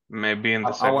 Maybe in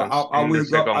the second week.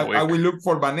 I will look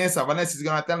for Vanessa. Vanessa is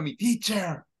gonna tell me,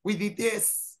 teacher, we did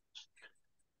this.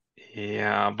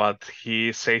 Yeah, but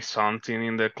he says something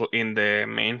in the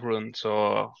main room,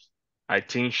 so I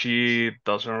think she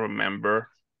doesn't remember.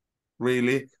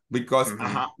 Really? Because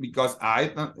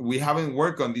we haven't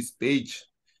worked on this page,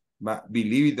 but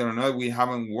believe it or not, we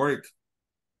haven't worked.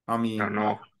 I mean, I don't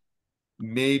know.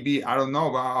 Maybe I don't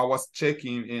know, but I was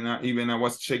checking, and even I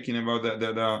was checking about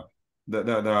the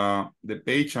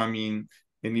page. I mean,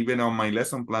 and even on my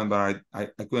lesson plan, but I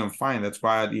couldn't find. That's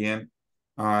why at the end,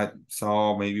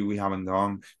 so maybe we haven't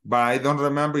done. But I don't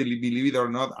remember. Believe it or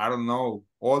not, I don't know.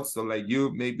 Also, like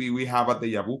you, maybe we have a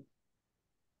deja vu.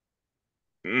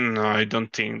 No, I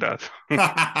don't think that.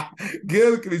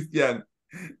 Good, Christian.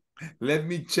 Let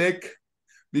me check,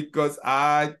 because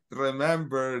I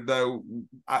remember that,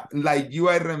 like you,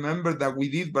 I remember that we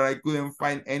did, but I couldn't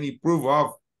find any proof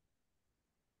of.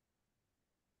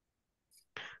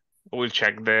 We'll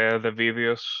check the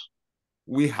videos.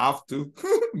 We have to.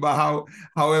 But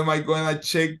how am I gonna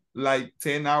check like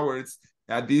 10 hours?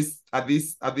 At this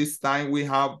time we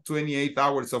have 28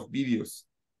 hours of videos.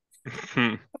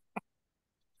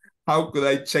 How could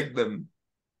I check them?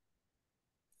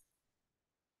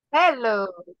 Hello.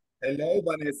 Hello,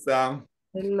 Vanessa.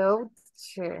 Hello,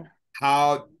 teacher.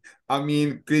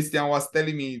 Christian was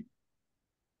telling me,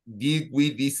 did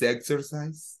we this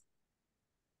exercise?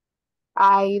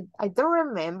 I don't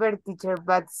remember, teacher,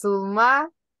 but Sulma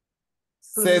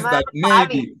Says that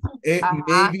maybe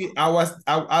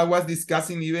I was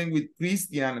discussing even with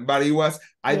Christian, but it was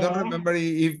I don't remember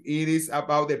if it is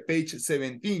about the page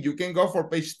 17. You can go for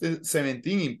page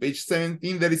 17. In page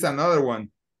 17 there is another one.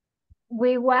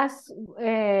 We was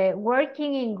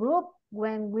working in group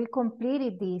when we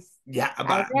completed this. Yeah,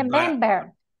 I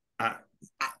remember.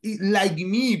 Like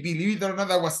me, believe it or not,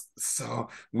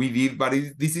 we did, but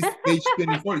this is page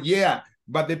 24. Yeah,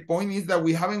 but the point is that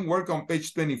we haven't worked on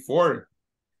page 24.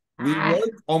 We work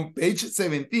on page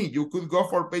 17. You could go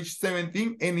for page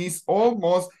 17 and it's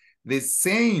almost the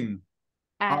same.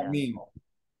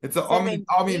 It's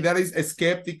there is a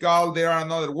skeptical, there are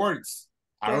another words.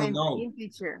 I don't know.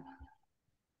 Teacher.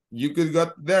 You could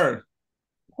go there.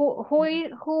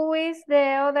 Who is the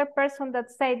other person that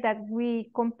said that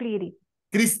we completed?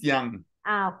 Christian.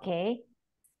 Okay.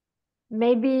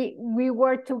 Maybe we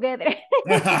were together.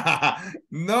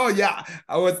 No, yeah,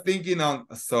 I was thinking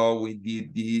so we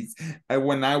did this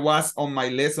when I was on my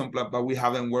lesson plan, but we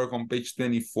haven't worked on page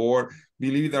 24.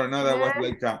 Believe it or not, I was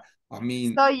like, So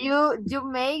you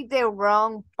made the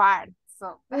wrong part.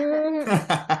 So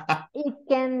it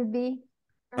can be.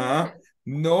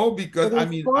 No, because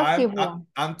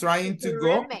I'm trying to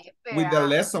go with the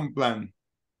lesson plan.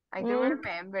 I don't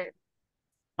remember.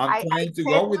 I'm trying to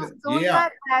go with it. Yeah.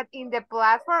 That in the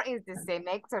platform is the same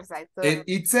exercise. So They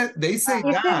say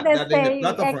that in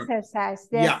the platform. Exercise,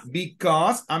 yes. Yeah,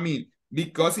 because if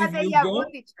you go,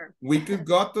 we could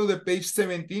go to the page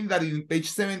 17. That in page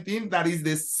 17, that is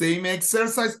the same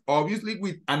exercise, obviously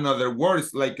with another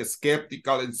words like a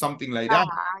skeptical and something like that.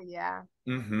 Yeah.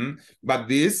 But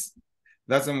this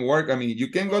doesn't work. You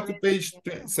can go to page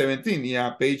 17. Yeah,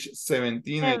 page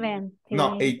 17.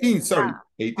 No, 18. Sorry,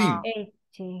 18.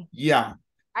 Yeah.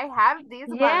 I have this.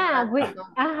 Yeah,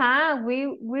 we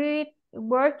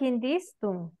work in this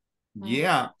too.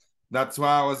 Yeah, that's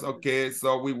why I was okay.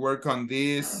 So we work on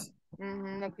this.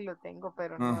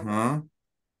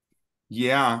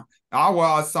 Yeah.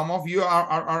 Well, some of you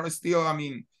are still.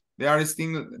 You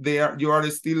are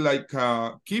still like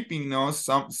keeping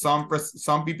some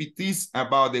PPTs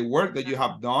about the work that you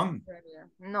have done.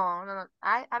 No,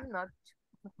 I'm not.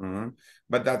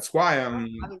 But that's why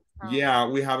yeah,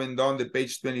 we haven't done the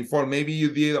page 24. Maybe you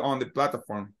did on the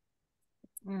platform.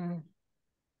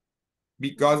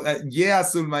 Because yeah,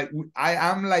 so I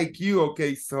am like you.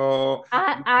 Okay, so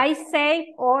I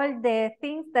save all the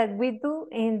things that we do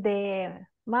in the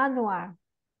manual,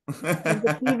 in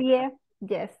the PDF.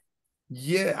 Yes.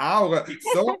 Yeah.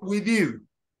 So we did.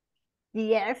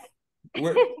 Yes.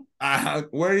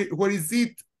 Where is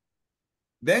it?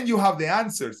 Then you have the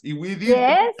answers. If we did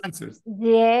the answers.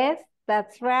 Yes,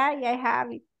 that's right. I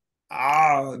have it.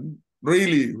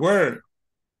 Really? Where?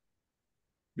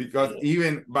 Because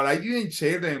but I didn't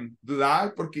share them. Do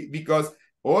I? Because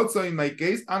also in my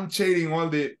case, I'm sharing all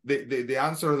the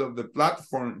answers of the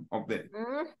platform of the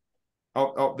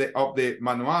of the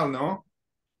manual, no?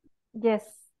 Yes.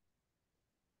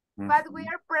 But we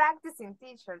are practicing,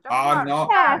 teacher. No.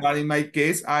 But in my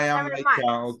case, I am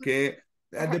okay.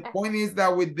 The point is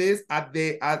that with this, at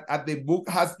the book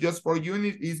has just 4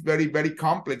 units, is very, very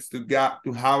complex to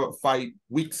have 5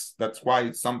 weeks. That's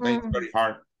why sometimes it's very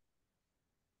hard.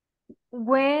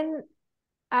 When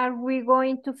are we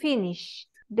going to finish?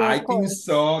 I think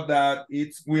so that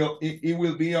it will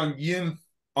be on June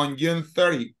 30. June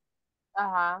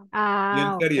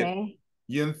 30th. Okay.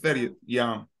 June 30th.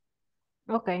 Yeah.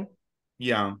 Okay.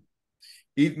 Yeah.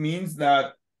 It means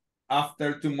that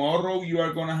after tomorrow, you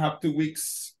are going to have 2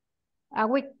 weeks. A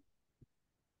week.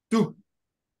 2.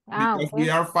 Because we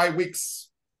are 5 weeks.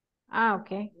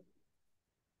 Okay.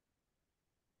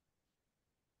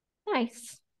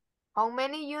 Nice. How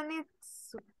many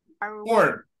units are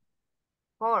 4.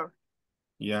 4.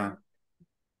 Yeah.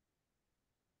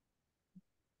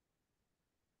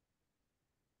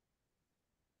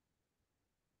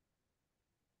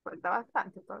 Falta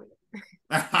bastante todavía.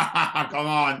 Come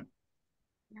on.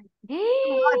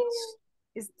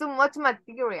 It's too much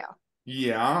material.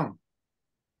 Yeah.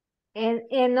 And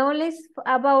only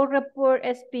about report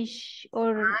speech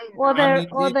or other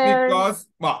because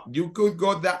you could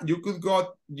go up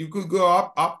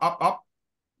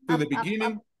to the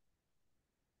beginning.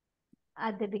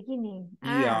 At the beginning.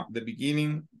 Yeah, the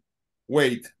beginning.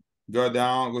 Wait, go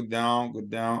down, go down, go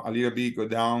down, a little bit, go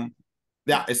down.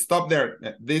 Yeah, stop there.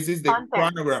 This is the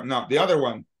chronogram. No, the other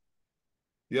one.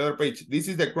 The other page. This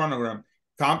is the chronogram.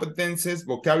 Competences,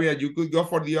 vocabulary. You could go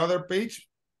for the other page.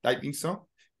 I think so.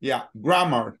 Yeah,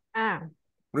 grammar.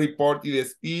 Reported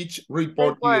speech,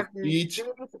 reported speech,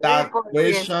 task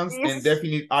questions, and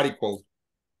definite article.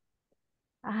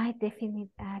 Definite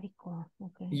article.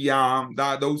 Okay. Yeah,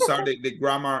 those are the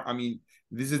grammar. I mean,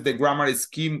 this is the grammar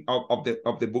scheme of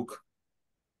the book.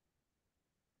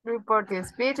 Reported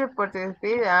speech.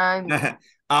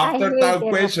 After task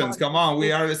questions, come on,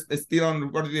 we are still on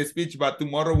reported speech, but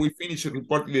tomorrow we finish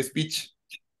reported speech.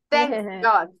 Thank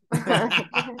God.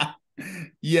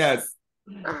 Yes.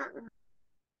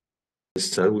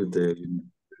 Start with the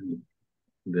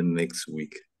next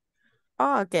week.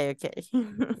 Oh, okay.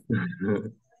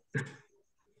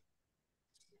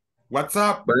 What's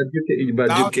up? But you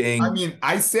can. I mean,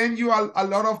 I send you a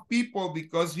lot of people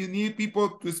because you need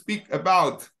people to speak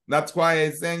about. That's why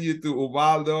I send you to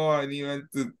Ubaldo and even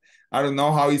to, I don't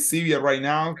know how is Sylvia right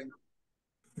now.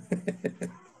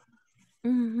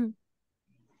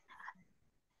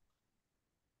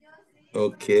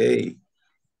 Okay.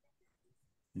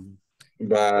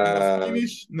 But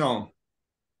finish? No.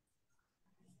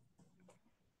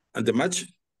 And the match?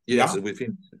 Yes, we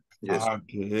finished. Yes.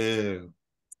 Okay.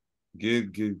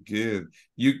 Good.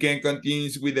 You can continue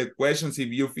with the questions if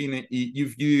you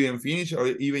didn't finish, or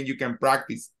even you can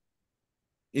practice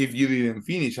if you didn't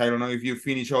finish. I don't know if you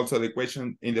finish also the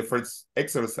question in the first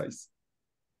exercise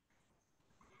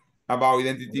about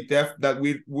identity theft that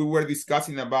we were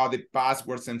discussing about the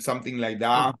passwords and something like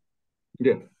that.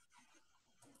 Yeah.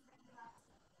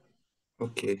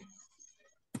 Okay.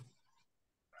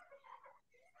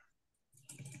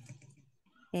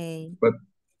 Hey. But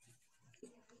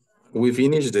we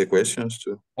finished the questions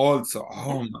too. Also,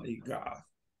 oh my God.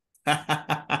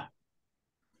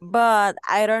 But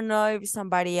I don't know if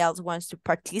somebody else wants to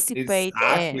participate.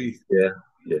 Exactly.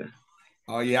 Yeah.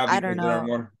 Oh yeah, because I don't know. there are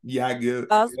more. Yeah,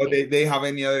 good. Okay. So they have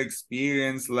any other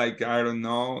experience, like I don't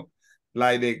know,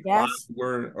 like the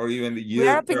password or even the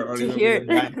user or even with the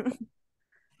bank.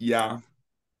 Yeah.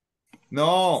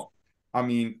 No, I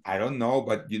mean, I don't know,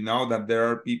 but you know that there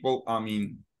are people, I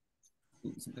mean,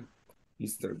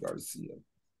 Mr. Garcia.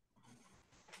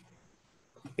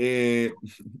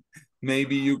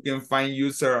 Maybe you can find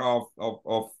user of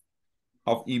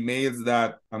emails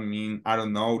that, I mean, I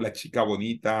don't know, la chica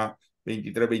bonita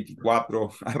 2324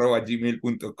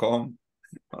 @gmail.com.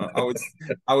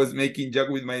 I was making joke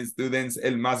with my students,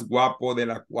 el más guapo de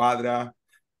la cuadra.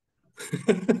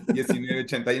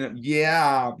 1981.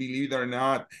 Yeah, believe it or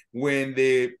not, when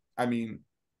the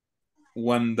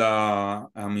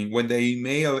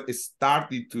email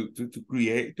started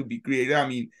to be created, I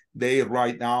mean, they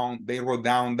wrote down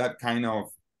that kind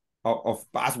of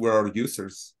password or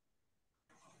users.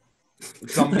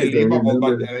 It's unbelievable,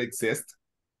 but they exist.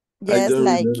 Yes, I don't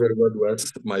like remember what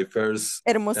was my first.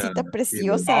 Hermosita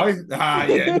preciosa.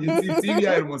 Yeah, you see,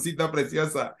 Silvia, hermosita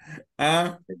preciosa.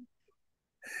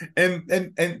 And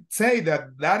say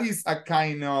that is a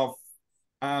kind of,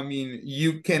 I mean,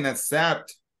 you can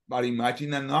accept, but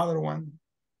imagine another one.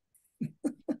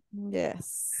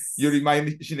 Yes. Your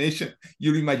imagination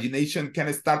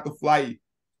can start to fly.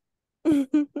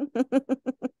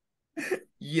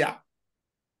 Yeah.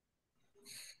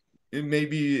 And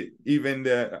maybe even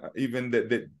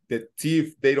the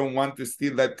thief, they don't want to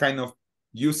steal that kind of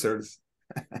users.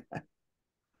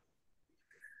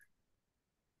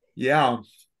 Yeah.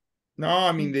 No,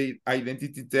 I mean, the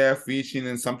identity theft, phishing,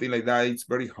 and something like that, it's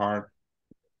very hard.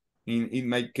 In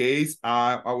my case,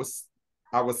 I was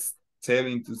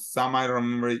telling to some, I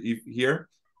remember if here,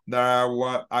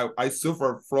 that I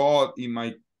suffered fraud in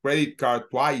my credit card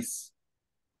twice.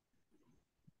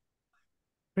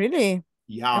 Really?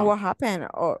 Yeah. And what happened?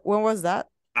 Or when was that?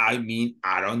 I mean,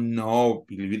 I don't know,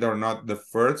 believe it or not. The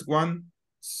first one,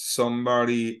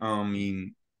 somebody, I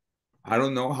mean, I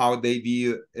don't know how they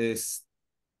did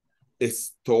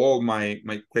stole my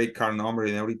credit card number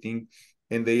and everything,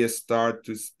 and they start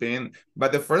to spend.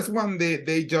 But the first one,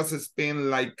 they just spend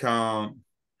like how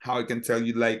I can tell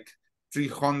you, like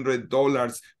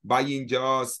 $300 buying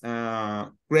just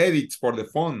credits for the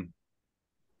phone.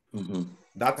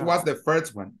 That was the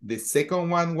first one. The second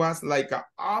one was like,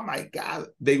 oh my God,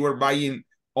 they were buying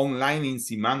online in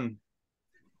Siman.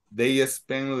 They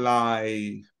spent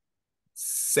like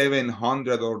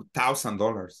 $700 or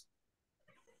 $1,000.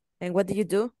 And what did you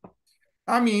do?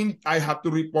 I mean, I have to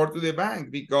report to the bank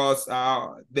because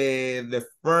the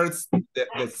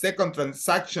second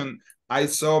transaction, I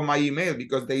saw my email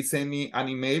because they send me an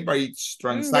email by each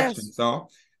transaction. Yes.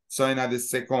 So and at the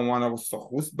second one, I was, so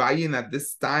who's buying at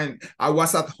this time? I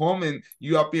was at home and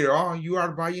you appear, oh, you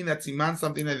are buying at Siman,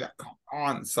 something like that. Come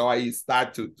on. So I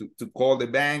start to call the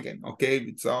bank and okay,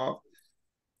 it's all.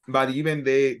 But even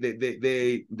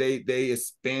they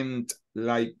spent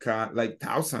like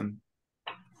 1,000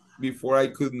 before I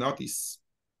could notice.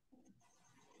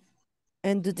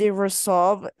 And do they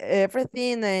resolve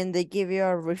everything and they give you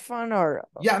a refund or?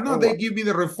 Yeah, no, or they what? give me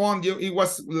the refund. It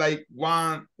was like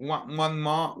one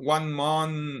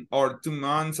month or 2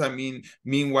 months. I mean,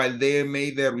 meanwhile they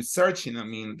made the researching. I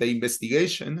mean, the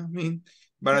investigation. I mean,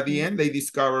 but at the end they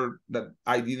discovered that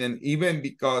I didn't, even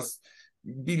because,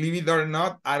 believe it or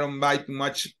not, I don't buy too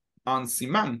much on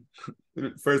Siman.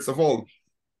 First of all,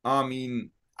 I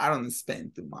mean, I don't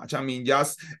spend too much. I mean,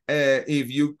 just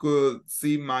if you could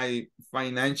see my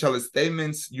financial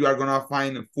statements, you are gonna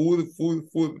find food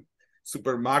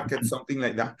supermarket, something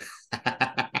like that.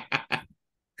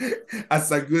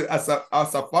 as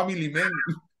a family man.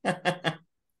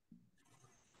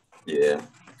 Yeah.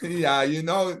 Yeah, you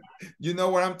know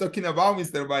what I'm talking about,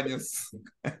 Mr. Baños.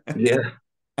 Yeah.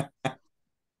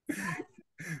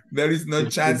 There is no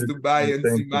chance to buy in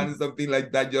Siman something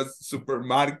like that, just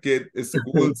supermarket,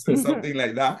 schools, and something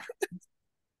like that.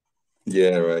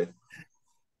 Yeah, right.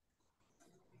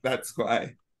 That's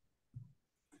why.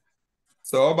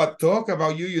 So, but talk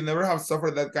about you. You never have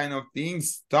suffered that kind of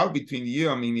things. Talk between you.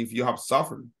 I mean, if you have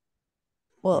suffered.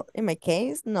 Well, in my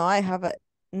case, no, I haven't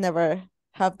never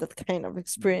have that kind of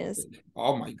experience.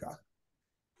 Oh my God.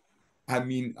 I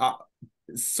mean,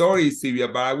 sorry, Silvia,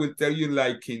 but I will tell you,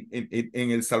 like in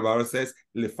El Salvador says,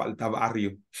 le falta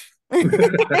barrio.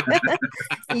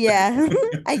 Yeah,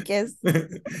 I guess.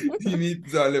 You need,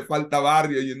 so le falta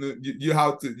barrio. You know, you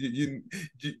have to,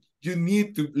 you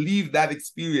need to live that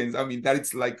experience. I mean, that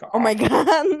it's like, oh my God.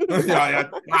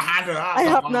 I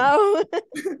have now.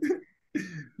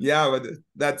 Yeah, but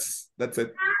that's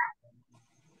it.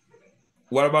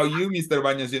 What about you, Mr.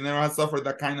 Baños? You never have suffered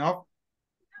that kind of?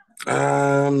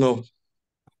 No.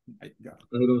 Oh my God.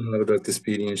 I don't have that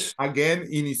experience. Again,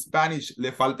 in Spanish,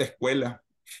 le falta escuela.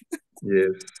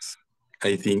 Yes,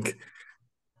 I think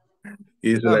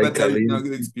it's No, like but that is not a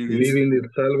good experience. live in El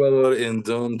Salvador and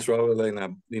don't travel in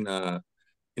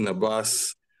a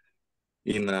bus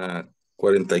in a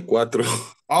 44.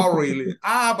 Oh, really?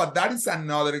 But that is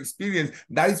another experience.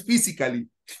 That is physically.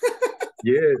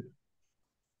 Yes.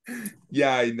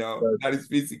 Yeah, I know. That is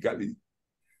physically.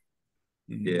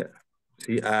 Yeah.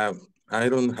 See, I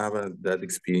don't have that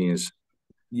experience.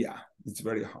 Yeah, it's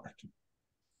very hard.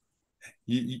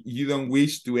 You don't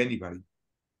wish to anybody.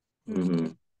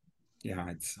 Yeah,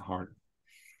 it's hard.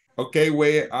 Okay,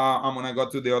 I'm gonna go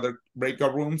to the other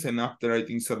breakout rooms, and after I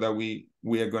think so that we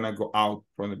are gonna go out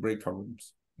from the breakout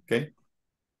rooms. Okay.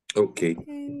 Okay.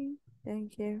 Okay,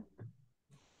 thank you.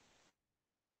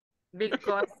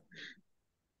 Because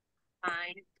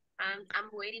I'm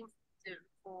waiting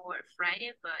for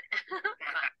Friday, but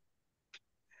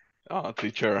Oh,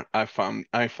 teacher, I find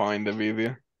the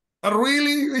video.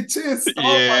 Really? Which is?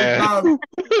 Yeah. Oh my God.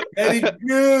 Very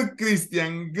good,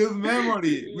 Christian. Good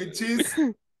memory. Which is?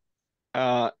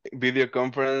 Video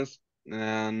conference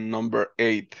number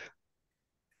 8.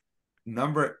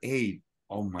 Number 8.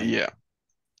 Oh my. Yeah. God.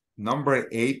 Number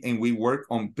 8, and we work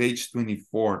on page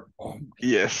 24. Oh my.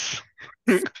 Yes.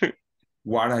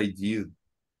 What I did.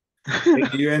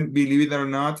 Even believe it or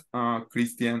not,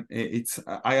 Christian,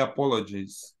 I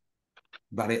apologize,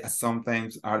 but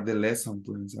sometimes are the lesson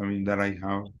plans. I mean, that I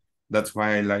have. That's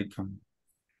why I like them.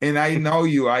 And I know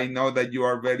you. I know that you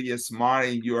are very smart,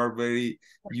 and you are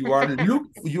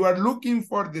looking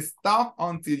for the stuff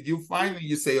until you find it.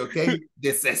 You say, okay,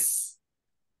 this is.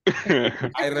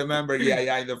 I remember, in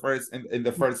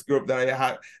the first group that I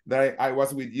had, that I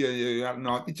was with you. You are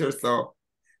no teacher, so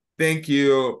thank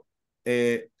you.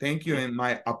 Thank you, and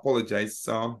I apologize.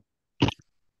 So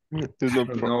no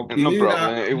problem.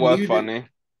 It was funny.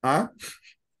 Huh?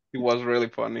 It was really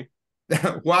funny.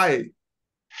 Why?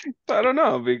 I don't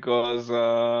know, because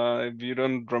if you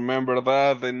don't remember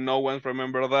that, then no one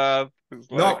remember that.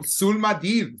 It's No, like... Sulma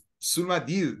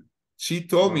did. She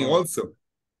told me also.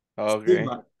 Okay.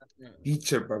 Sulma,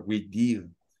 teacher, but we did.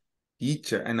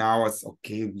 Teacher, and I was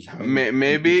okay.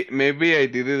 Maybe I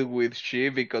did it with she,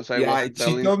 because I was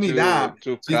telling she told me that.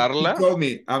 to She Carla. told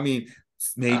me, I mean,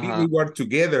 maybe we were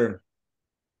together.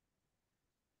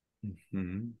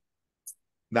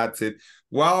 That's it.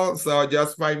 Well, so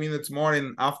just 5 minutes more,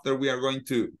 and after we are going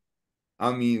to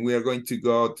go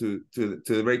to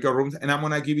the breakout rooms, and I'm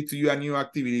gonna give it to you a new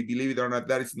activity. Believe it or not,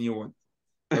 that is new one.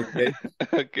 Okay.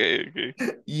 Okay.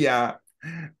 Yeah.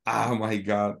 Oh my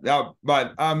God. Yeah,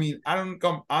 but I mean, I'm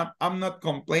not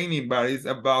complaining, but it's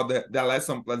about the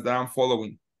lesson plans that I'm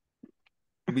following.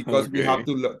 Because we have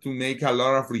to make a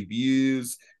lot of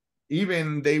reviews.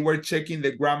 Even they were checking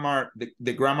the grammar,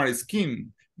 the grammar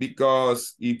scheme,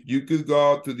 because if you could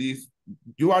go to this,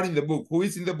 you are in the book. Who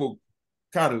is in the book?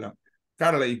 Carla.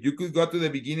 Carla, if you could go to the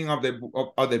beginning of the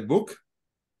book,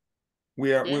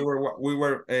 we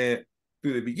were to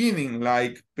the beginning,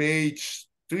 like page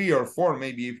 3 or 4,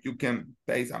 maybe, if you can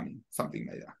say something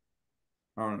like that.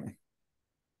 I don't know.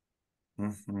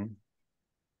 Mm-hmm.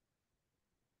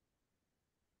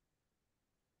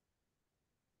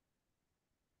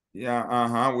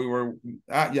 Yeah, we were,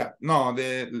 yeah, no,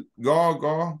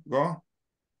 go.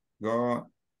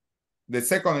 The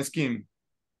second scheme,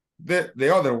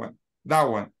 the other one, that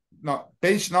one. No,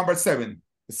 page number 7,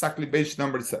 exactly page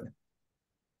number 7.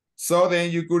 So then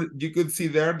you could see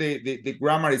there the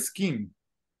grammar scheme.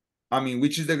 I mean,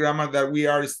 which is the grammar that we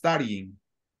are studying.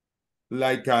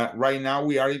 Like right now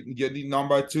we are in unit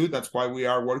number 2. That's why we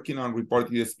are working on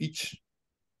reported speech.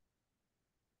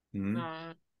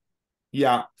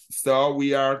 Yeah, so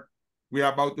we are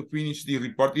about to finish the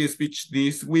reported speech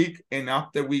this week, and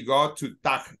after we go to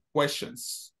tag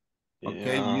questions.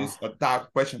 Okay, use a tag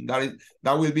question.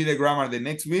 That will be the grammar the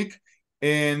next week,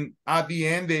 and at the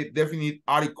end the definite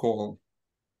article.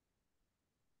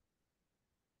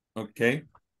 Okay,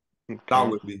 that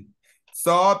will be.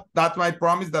 So that's my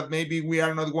promise that maybe we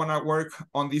are not gonna work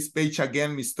on this page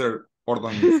again, Mr.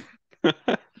 Ordonez.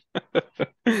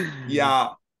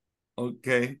 Yeah.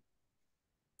 Okay.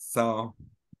 So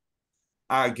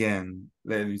again,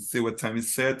 let me see what time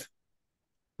is set.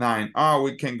 9. Oh,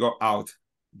 we can go out.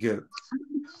 Good.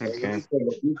 Okay.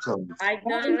 I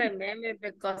don't remember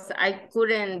because I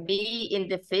couldn't be in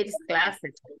the first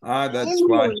classes. That's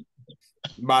why.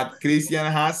 But Christian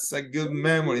has a good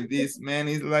memory. This man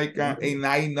is like, and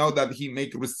I know that he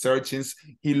make researches.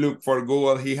 He look for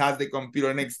Google. He has the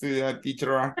computer next to the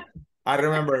teacher. I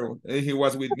remember he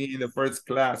was with me in the first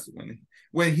class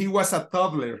when he was a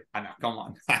toddler. Oh, no, come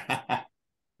on.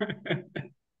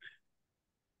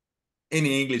 In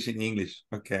English.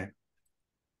 Okay.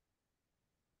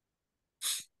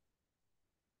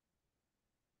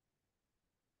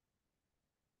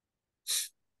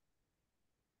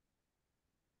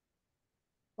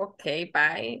 Okay,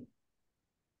 bye.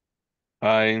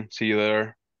 Bye. See you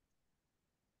there.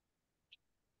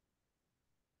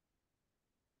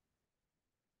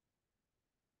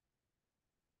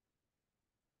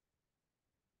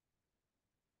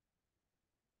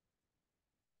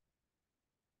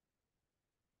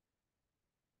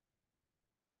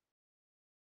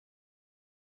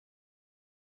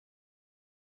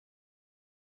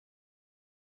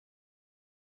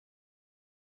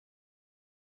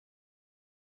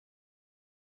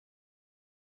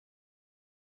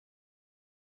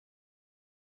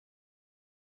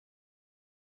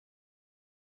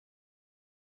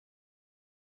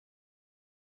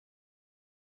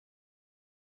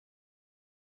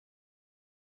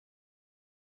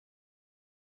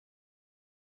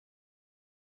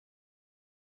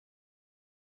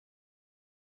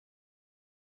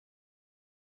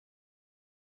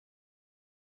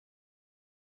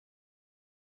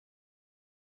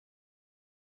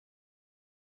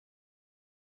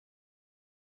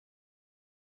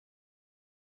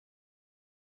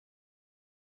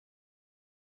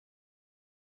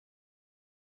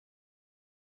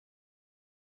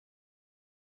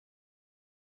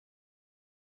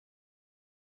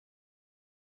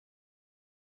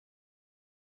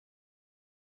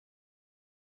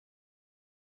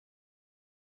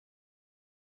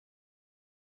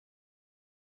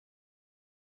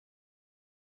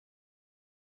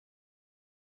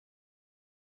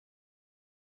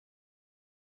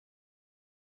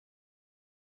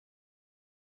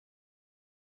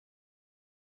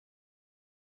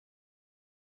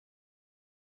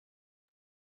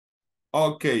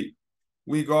 Okay,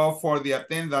 we go for the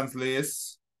attendance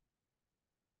list.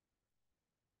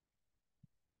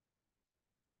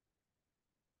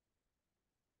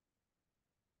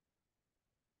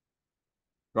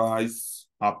 Guys,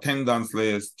 attendance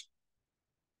list.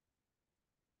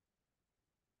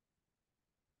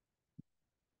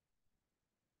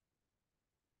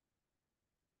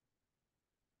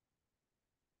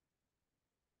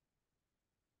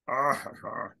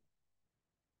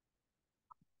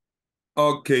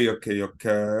 Okay.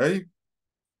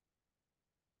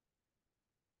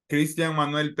 Cristian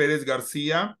Manuel Pérez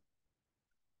García.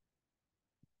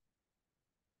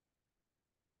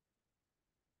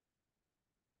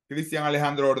 Cristian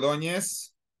Alejandro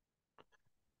Ordóñez.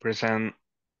 Present.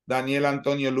 Daniel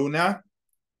Antonio Luna.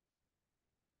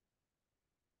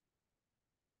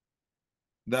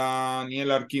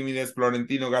 Daniel Arquímedes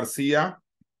Florentino García.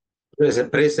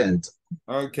 Present.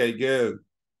 Okay, good.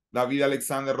 David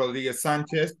Alexander Rodríguez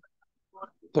Sánchez.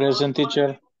 Present,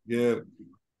 teacher. Good.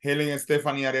 Helen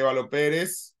Stephanie Arevalo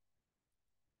Pérez.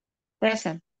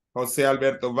 Present. José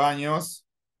Alberto Baños.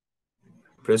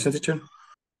 Present, teacher.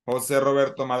 José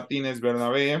Roberto Martínez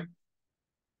Bernabé.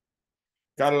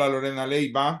 Carla Lorena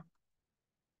Leiva.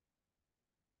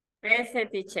 Present,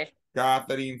 teacher.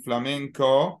 Catherine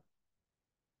Flamenco.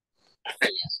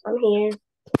 I'm here.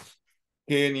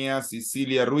 Kenia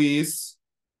Cecilia Ruiz.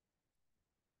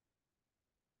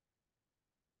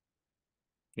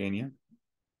 Kenia.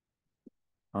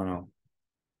 Oh, no.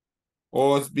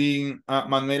 Osbin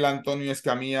Manuel Antonio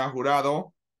Escamilla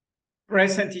Jurado.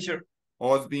 Present, teacher.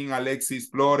 Osbin Alexis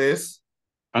Flores.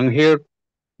 I'm here.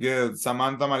 Good.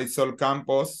 Samantha Marisol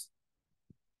Campos.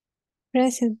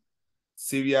 Present.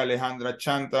 Silvia Alejandra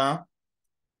Chanta.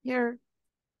 Here.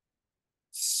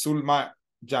 Zulma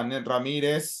Janet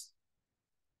Ramírez.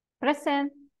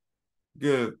 Present.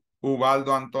 Good.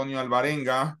 Ubaldo Antonio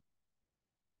Alvarenga.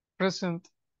 Present.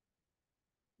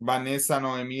 Vanessa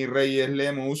Noemí Reyes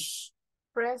Lemus.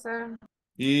 Present.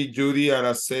 Y Judy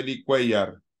Araceli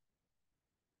Cuellar.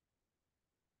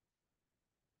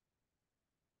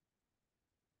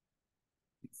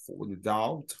 For the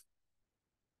doubt.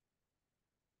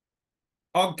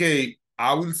 Okay,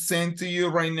 I will send to you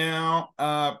right now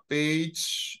a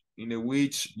page in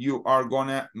which you are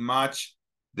gonna match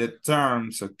the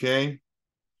terms, okay?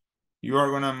 You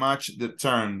are gonna match the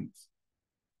terms.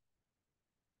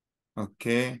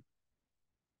 Okay.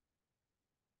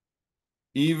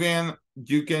 Even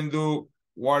you can do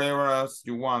whatever else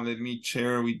you want. Let me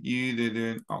share with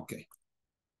you okay.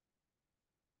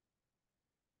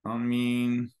 I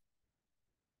mean,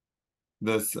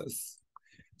 this is,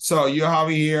 so you have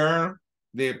here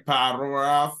the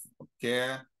paragraph,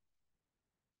 okay,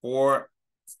 4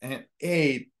 and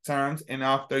 8 terms, and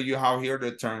after you have here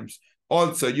the terms.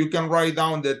 Also, you can write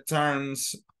down the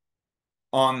terms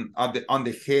on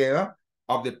the head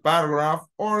of the paragraph,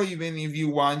 or even if you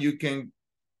want, you can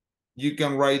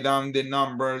write down the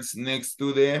numbers next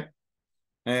to the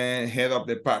head of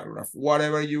the paragraph.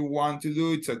 Whatever you want to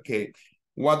do, it's okay.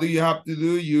 What do you have to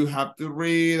do? You have to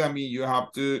read. I mean, you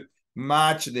have to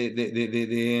match the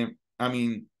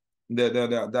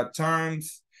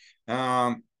terms.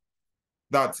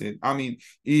 That's it. I mean,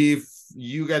 if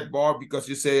you get bored because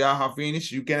you say I have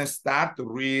finished, you can start to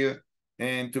read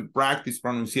and to practice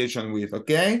pronunciation with,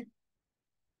 okay?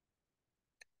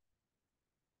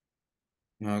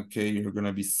 Okay, you're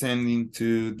gonna be sending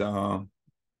to the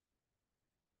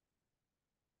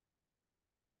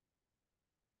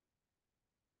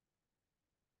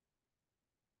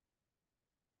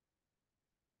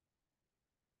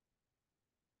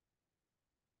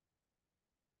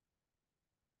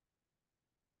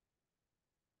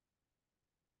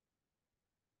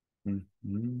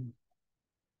Mhm.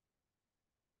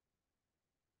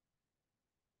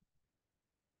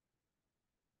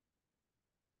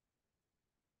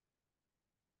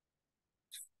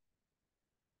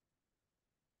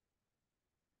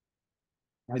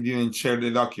 I didn't share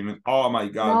the document. Oh my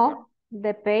God. No,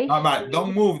 the page. But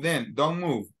don't move then. Don't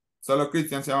move. Solo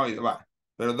Cristian se ha oído. Va.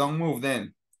 Pero don't move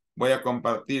then. Voy a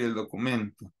compartir el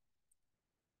documento.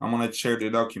 I'm gonna share the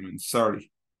document.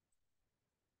 Sorry.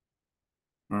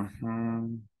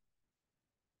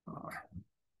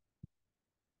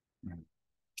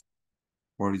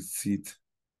 Where is it?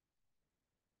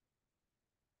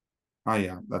 Ah,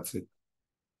 yeah, that's it.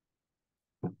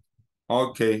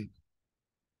 Okay.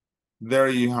 There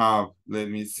you have. Let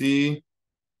me see.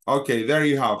 Okay, there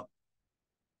you have.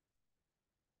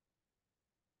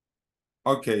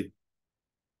 Okay.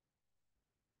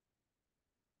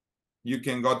 You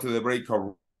can go to the breakout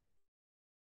room.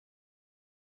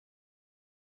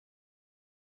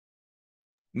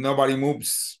 Nobody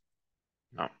moves.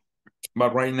 No.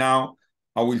 But right now,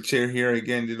 I will share here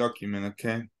again the document,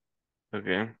 okay?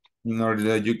 Okay. In order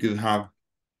that you could have,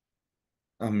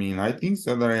 I mean, I think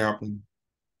so that happened.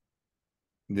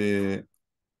 The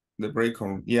breakout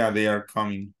room. Yeah, they are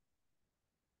coming.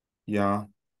 Yeah.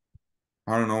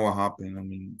 I don't know what happened. I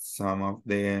mean, some of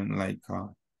them like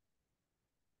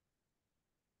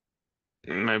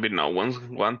Maybe no one's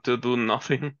want to do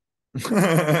nothing.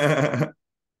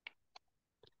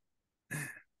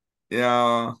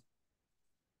 Yeah.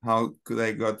 How could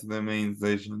I go to the main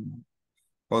station?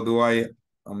 Or do I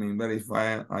mean,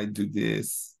 verify I do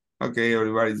this. Okay,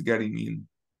 everybody's getting in.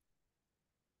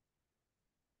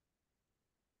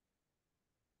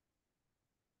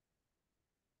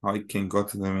 I can go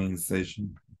to the main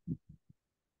station.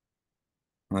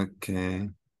 Okay.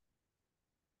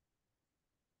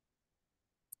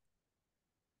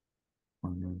 I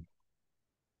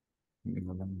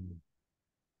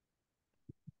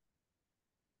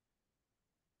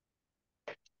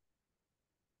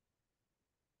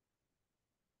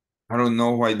don't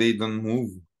know why they don't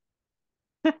move.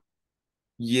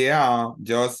 Yeah,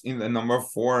 just in the number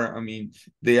 4, I mean,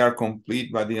 they are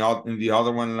complete, but in the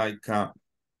other one, like,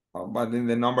 but in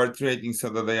the number 3, I think so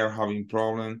that they are having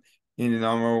problem. In the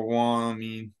number 1, I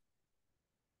mean,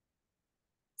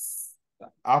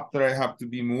 after I have to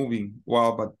be moving.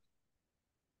 Well, but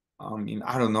I mean,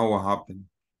 I don't know what happened.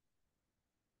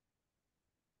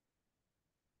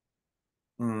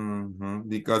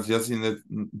 Because just in the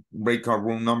breakout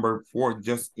room number 4,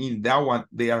 just in that one,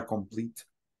 they are complete.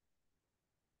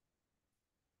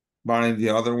 But in the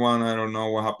other one, I don't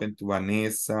know what happened to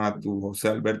Vanessa, to Jose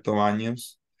Alberto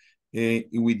Baños.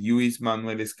 With you is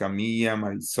Manuel Escamilla,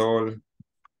 Marisol.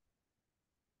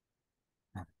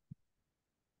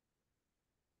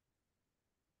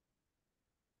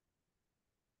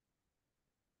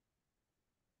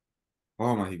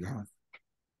 Oh my God.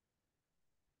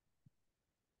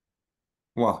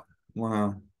 Well,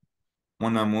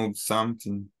 wanna move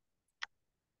something.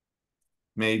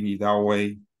 Maybe that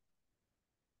way.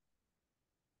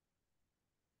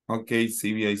 Okay,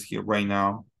 Sylvia is here right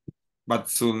now. But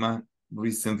Sulma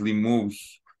recently moved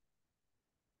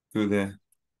to the,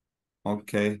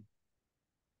 okay.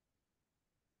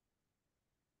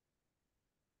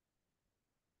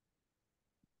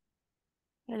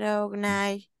 Hello, good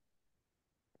night.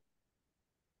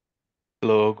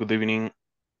 Hello, good evening.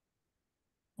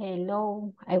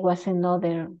 Hello, I was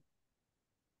another.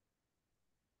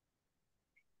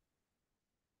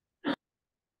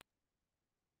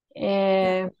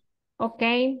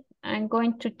 Okay, I'm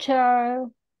going to share.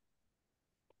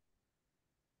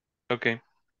 Okay.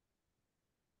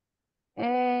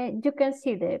 You can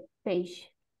see the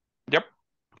page. Yep.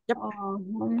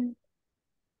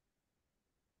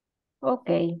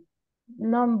 Okay,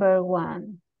 number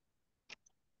 1.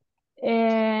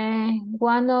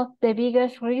 One of the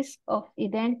biggest risks of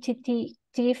identity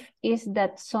theft is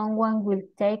that someone will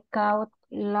take out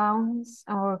loans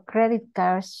or credit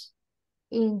cards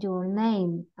in your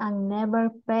name and never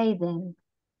pay them.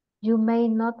 You may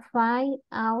not find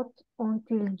out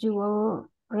until you're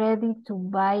ready to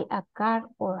buy a car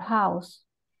or house,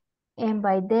 and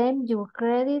by then your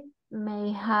credit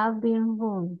may have been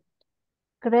ruined.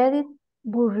 Credit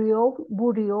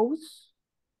bureaus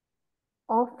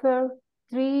offer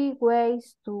 3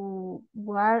 ways to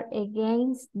guard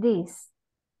against this.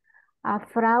 A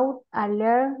fraud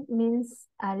alert means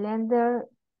a lender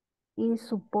is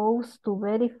supposed to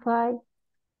verify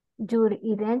your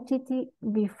identity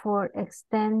before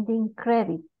extending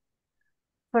credit.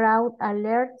 Fraud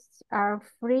alerts are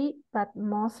free but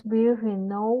must be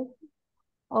renewed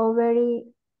every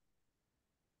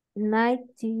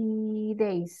 90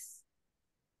 days.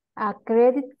 A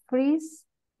credit freeze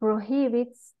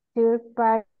prohibits third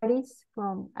parties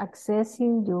from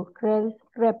accessing your credit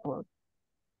report.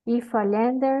 If a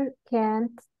lender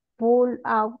can't pull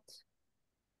out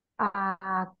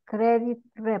a credit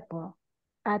report,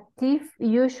 a thief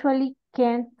usually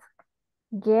can't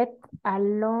get a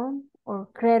loan or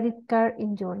credit card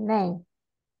in your name.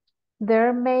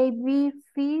 There may be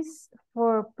fees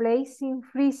for placing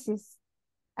freezes,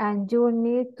 and you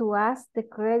need to ask the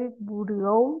credit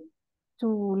bureau to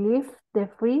lift the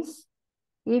freeze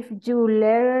if you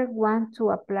later want to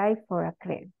apply for a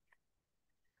credit.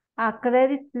 A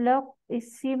credit lock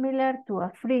is similar to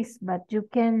a freeze, but you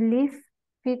can lift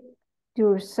it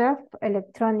yourself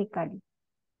electronically.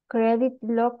 Credit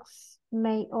locks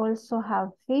may also have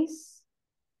fees.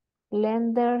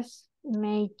 Lenders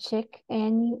may check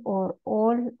any or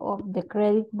all of the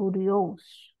credit bureaus.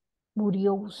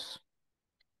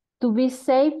 To be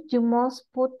safe, you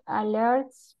must put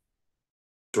alerts.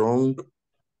 Strong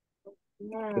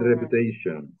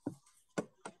reputation.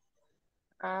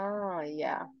 Oh,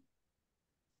 yeah.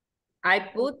 I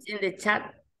put in the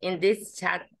chat, in this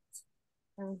chat.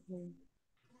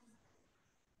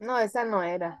 No, esa no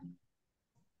era.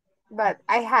 But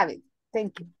I have it.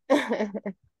 Thank you.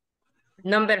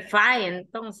 Number 5,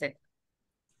 entonces.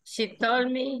 She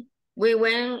told me, we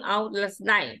went out last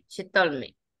night. She told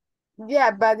me.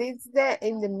 Yeah, but it's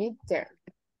in the midterm.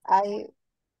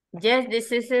 Yes,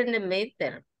 this is in the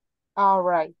midterm. All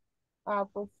right.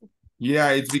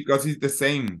 Yeah, it's because it's the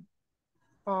same.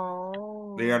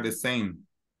 Oh. They are the same.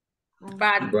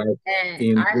 But I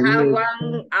have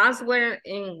one answer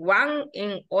in one,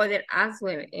 in other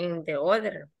answer in the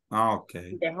other.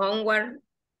 Okay. The homework.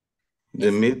 The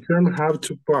midterm have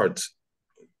 2 parts.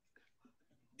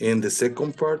 And the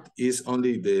second part is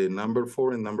only the number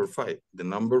 4 and number 5. The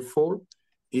number 4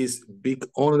 is big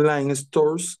online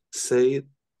stores say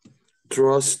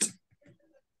trust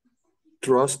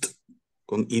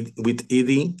with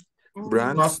ed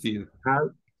brands Trusted.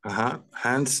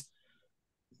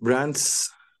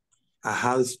 brands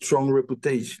have strong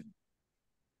reputation.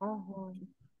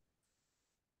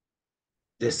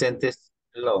 The sentence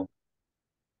below.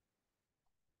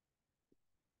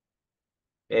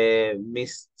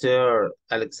 Mr.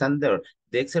 Alexander,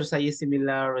 the exercise is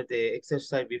similar to the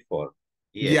exercise before.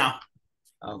 Yes. Yeah.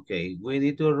 Okay, we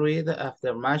need to read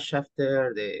after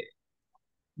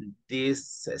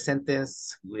this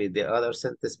sentence with the other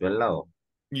sentence below.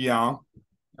 Yeah.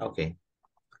 Okay.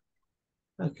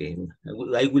 Okay,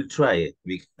 I will try it.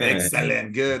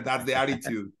 Excellent, good, that's the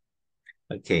attitude.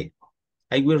 Okay,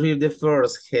 I will read the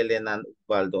first, Helen and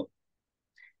Waldo.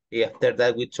 After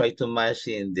that, we try to match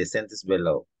in the sentence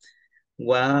below.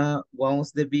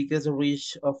 Once the biggest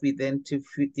reach of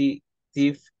identity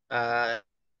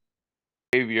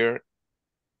behavior.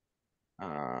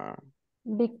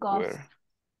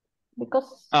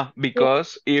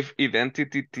 Because if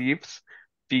identity thieves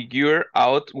figure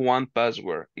out one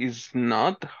password, it's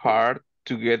not hard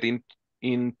to get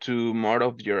into more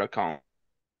of your account.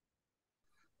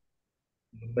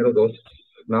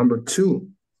 Number 2.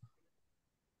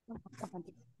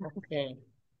 Okay.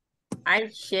 I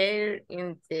share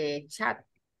in the chat.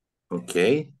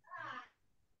 Okay.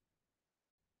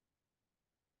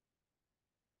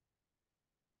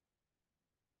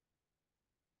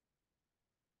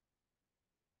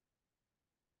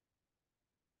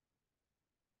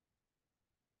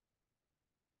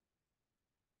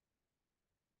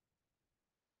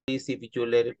 If you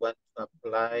later want to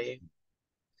apply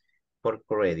for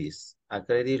credits. A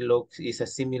credit look is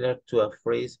similar to a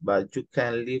phrase, but you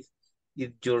can leave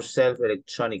it yourself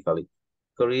electronically.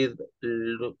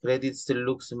 Credits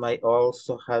looks might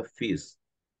also have fees.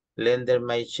 Lender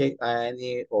might check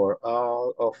any or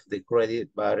all of the credit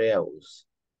variables.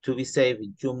 To be safe,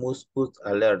 you must put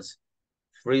alerts,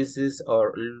 freezes,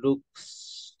 or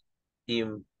looks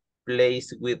in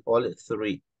place with all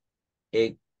three.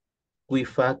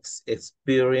 Equifax,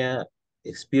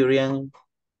 Experian,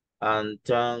 and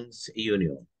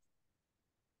TransUnion.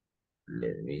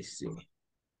 Let me see.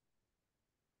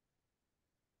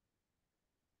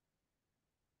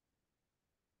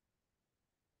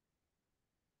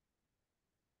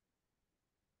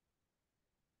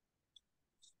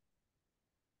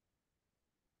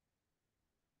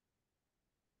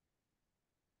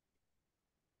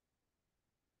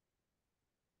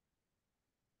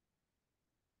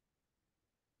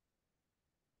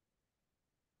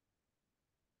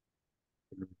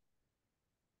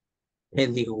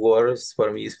 Any words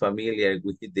for me is familiar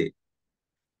with the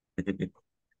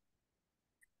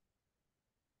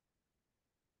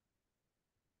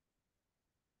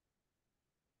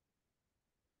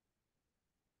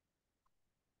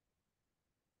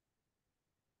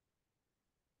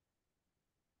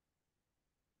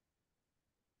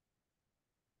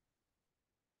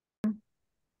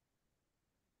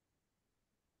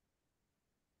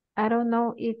I don't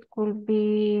know, it could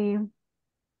be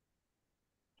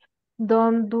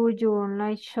don't do your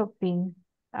online shopping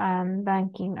and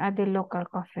banking at the local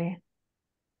cafe.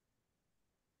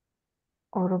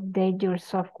 Or update your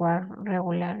software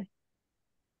regularly.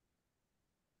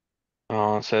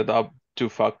 Set up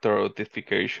two-factor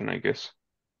authentication, I guess.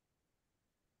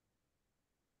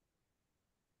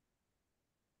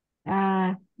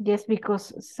 Just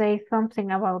because say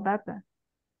something about that.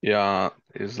 Yeah,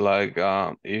 it's like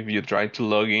if you try to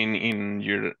log in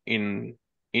your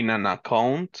in an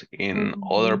account in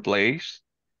other place,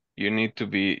 you need to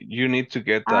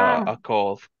get a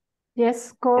code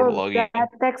Just for call logging. that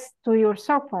text to your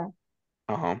cell phone.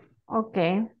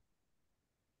 Okay.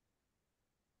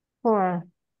 Four.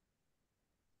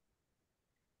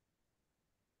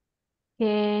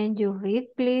 Can you read,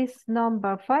 please,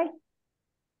 number 5?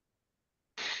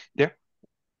 Yeah.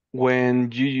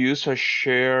 When you use a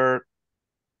shared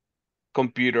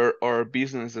computer or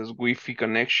business's Wi-Fi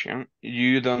connection,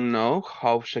 you don't know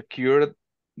how secure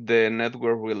the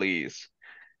network really is.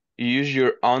 You use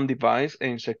your own device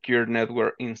and secure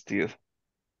network instead.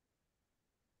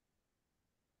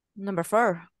 Number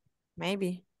 4,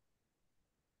 maybe.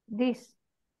 This.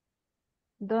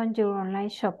 Don't your online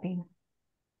shopping.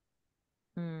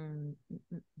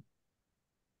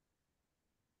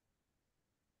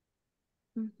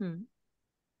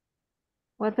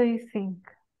 What do you think?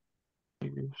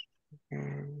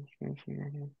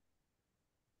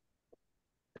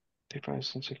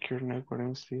 Device and secure network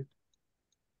instead.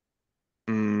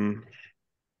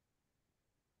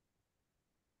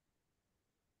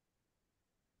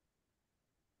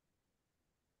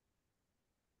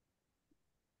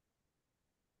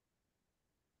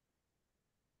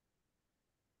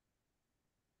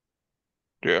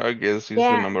 Yeah, I guess it's the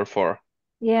Yeah. number 4.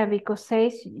 Yeah, because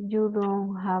says you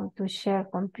don't have to share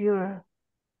computer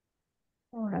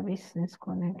or a business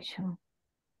connection.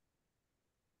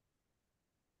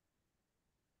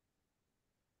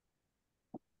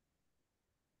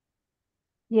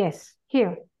 Yes,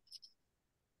 here.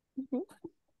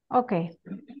 Okay.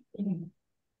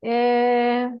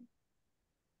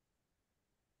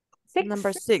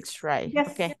 Number 6, right?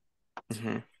 Yes. Okay.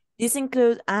 This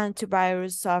includes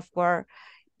antivirus software,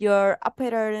 your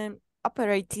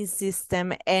operating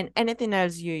system, and anything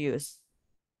else you use.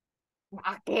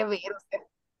 Qué ver usted.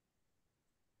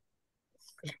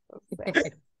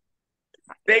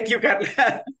 Thank you,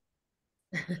 Carla.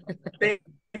 Thank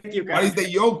you, What is the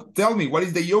yoke? Tell me, what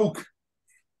is the yoke?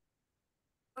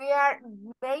 We are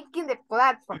making the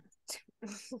platform. We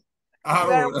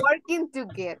are Oh, working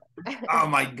together. oh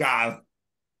my God.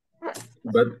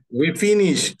 But we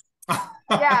finished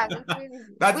Yeah, we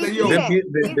finished. That's We the did yoke. it.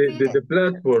 We did it. the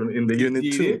platform in the We unit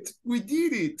did 2. it. We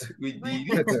did it. We did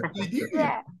it. We did it.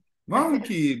 Yeah.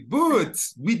 Monkey,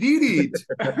 boots, we did it.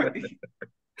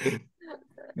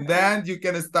 Then you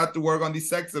can start to work on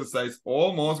this exercise.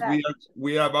 Almost,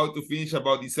 we are about to finish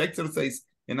about this exercise,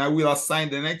 and I will assign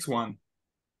the next one.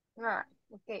 Ah,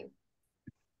 okay.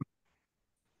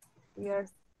 We are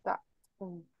stuck.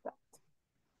 Who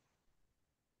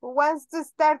wants to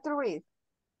start to read?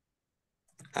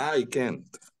 I can.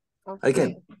 Okay. I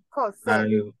can.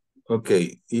 Jose.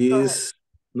 Okay, is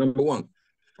number 1.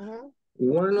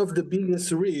 One of the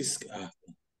biggest risks,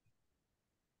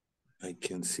 I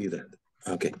can see that.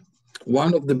 Okay.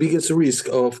 One of the biggest risks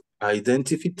of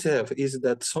identity theft is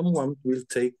that someone will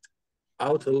take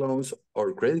out loans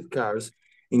or credit cards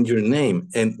in your name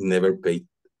and never pay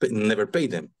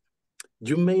them.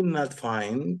 You may not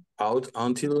find out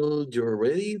until you're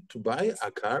ready to buy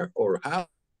a car or house.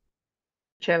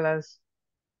 Chelas.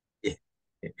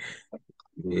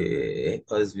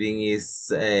 Osbin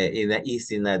is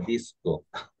in a disco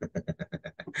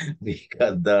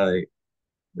because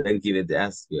don't give it the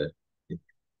answer.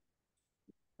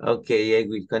 Okay, I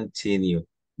will continue.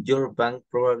 Your bank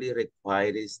probably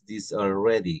requires this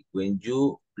already. When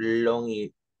you log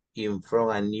in from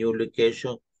a new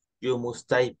location, you must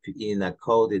type in a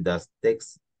code that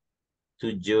takes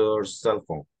to your cell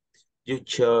phone. You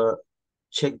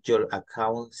check your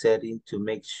account setting to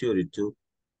make sure it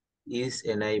is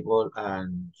enabled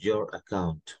on your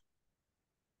account.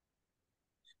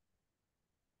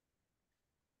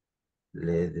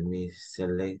 Let me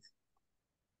select.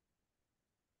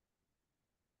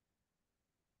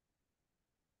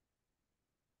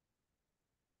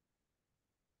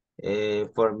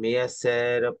 For me, I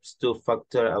set up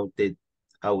two-factor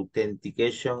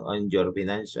authentication on your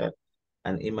financial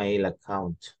and email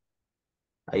account,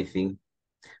 I think.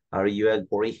 Are you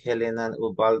agree, Helena and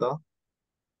Ubaldo?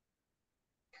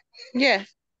 Yes.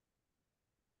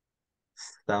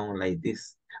 Sound like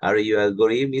this. Are you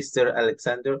agree, Mr.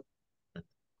 Alexander?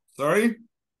 Sorry?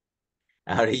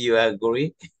 Are you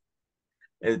agree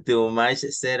to match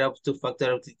set up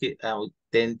two-factor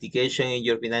authentication in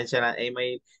your financial and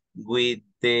email with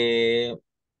the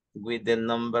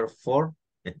number 4?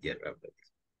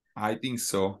 I think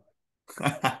so.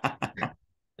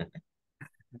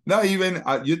 No, even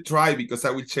you try, because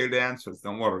I will share the answers.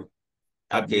 Don't worry.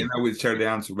 At the end, I will share the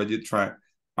answer, but you try.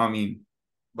 I mean,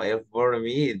 but for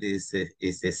me, this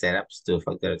is the setups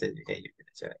two-factor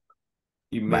authentication.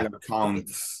 Email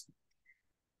accounts.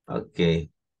 Okay.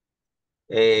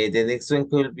 The next one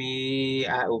could be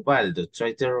Ubaldo.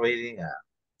 Try to reading.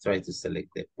 Try to select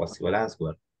the possible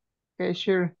answer. Okay,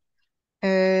 sure.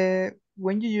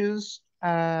 When you use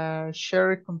a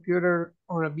shared computer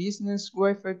or a business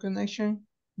Wi-Fi connection,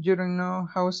 you don't know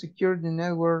how secure the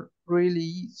network really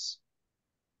is.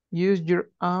 Use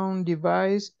your own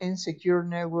device and secure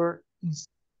network.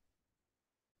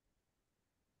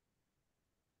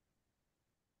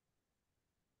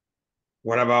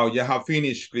 What about you have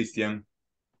finished, Christian?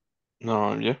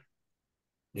 No, yeah.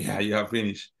 Yeah, you have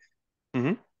finished.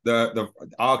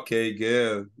 Okay,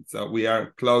 good. So we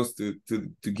are close to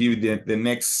give the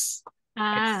next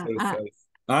exercise.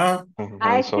 Huh?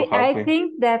 I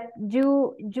think that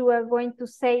you are going to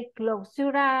say close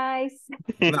your eyes.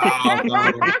 No,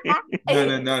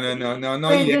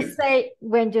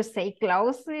 When you say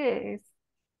close,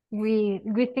 we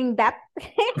think that.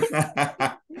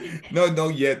 No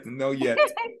yet.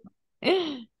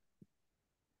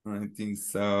 I think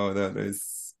so. That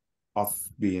is off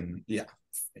being, yeah.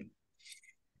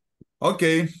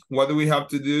 Okay, what do we have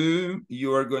to do?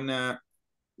 You are gonna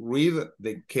read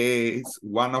the case,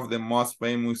 one of the most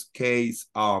famous case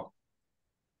of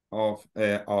of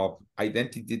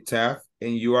identity theft,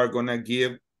 and you are gonna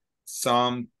give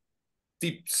some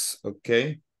tips,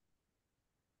 okay?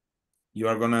 You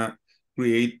are gonna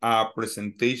create a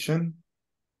presentation.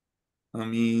 I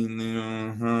mean,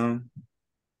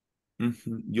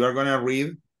 you are gonna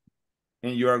read,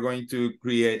 and you are going to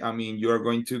create, you are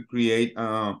going to create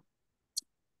a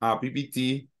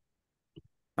PPT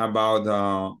about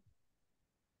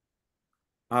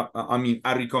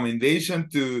a recommendation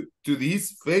to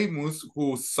these famous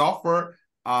who suffer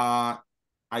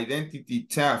identity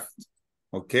theft,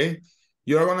 okay?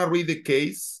 You're gonna read the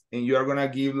case and you're gonna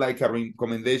give like a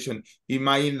recommendation.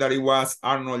 Imagine that it was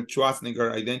Arnold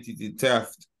Schwarzenegger identity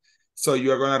theft. So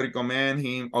you're gonna recommend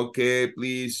him, okay,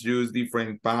 please use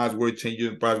different password, change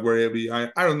your password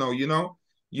I don't know, you know,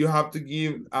 you have to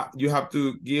give at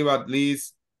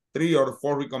least 3 or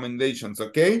 4 recommendations,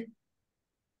 okay?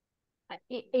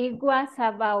 It was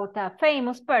about a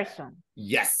famous person.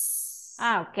 Yes.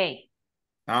 Okay.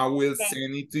 I will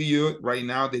send it to you right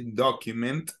now, the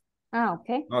document.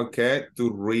 Okay. Okay,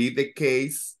 to read the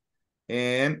case,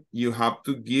 and you have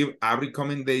to give a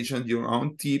recommendation, your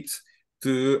own tips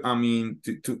to,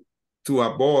 to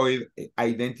avoid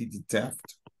identity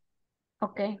theft.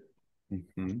 Okay.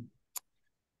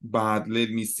 But let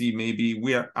me see, maybe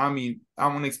I'm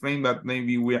gonna explain, but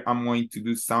maybe I'm going to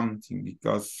do something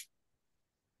because,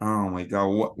 oh my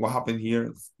God, what happened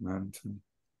here?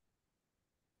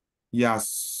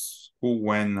 Yes, who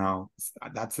went now?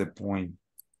 That's the point.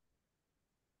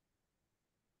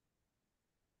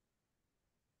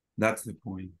 That's the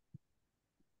point.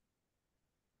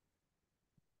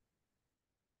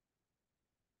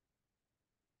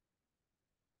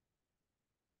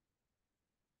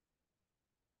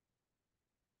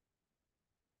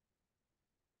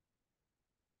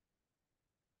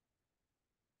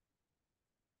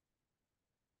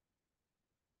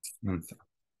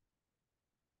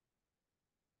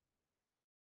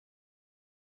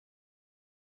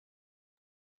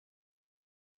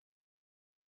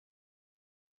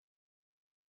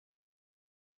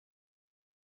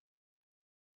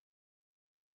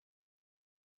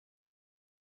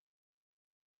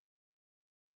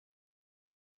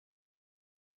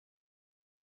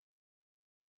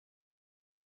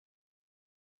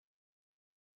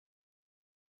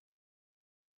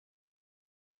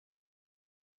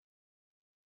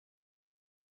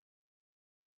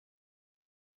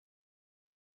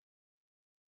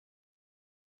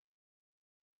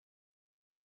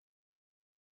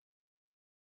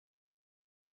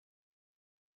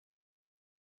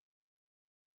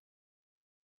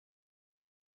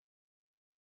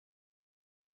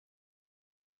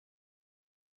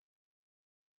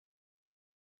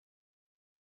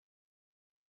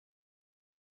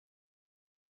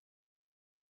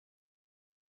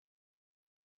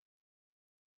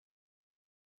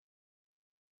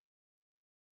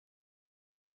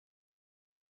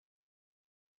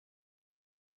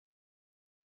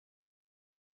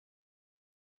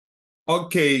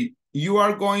 Okay, you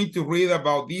are going to read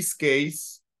about this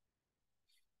case,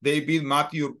 David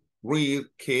Matthew Reed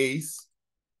case,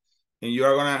 and you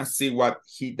are gonna see what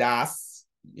he does.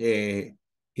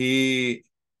 He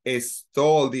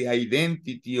stole the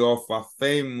identity of a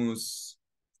famous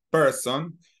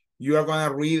person. You are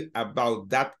gonna read about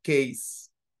that case,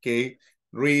 okay?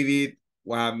 Read it.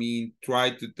 Well, try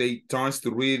to take turns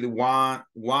to read one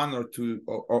or two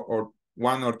or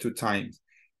 1 or 2 times.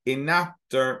 And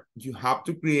after, you have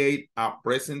to create a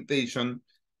presentation,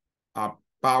 a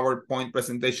PowerPoint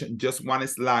presentation, just 1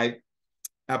 slide,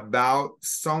 about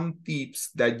some tips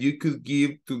that you could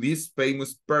give to this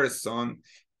famous person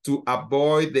to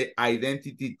avoid the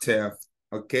identity theft,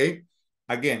 okay?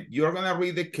 Again, you're gonna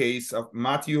read the case of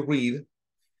Matthew Reed.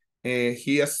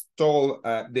 He stole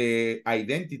the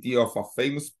identity of a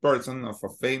famous person,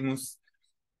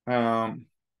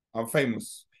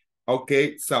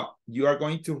 okay? So you are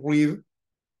going to read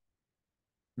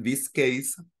this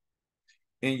case,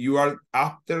 and you are,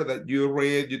 after that you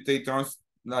read, you take turns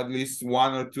at least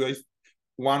 1 or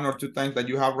 2 times that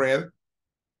you have read,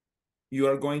 you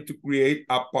are going to create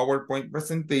a PowerPoint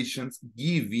presentations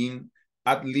giving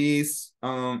at least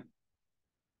 4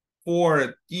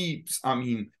 tips,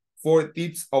 4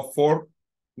 tips or 4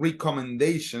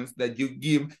 recommendations that you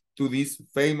give to this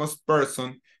famous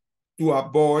person to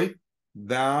avoid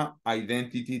the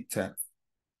identity theft.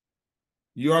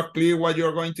 You are clear what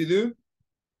you're going to do?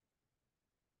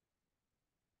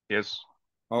 Yes.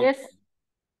 Okay. Yes.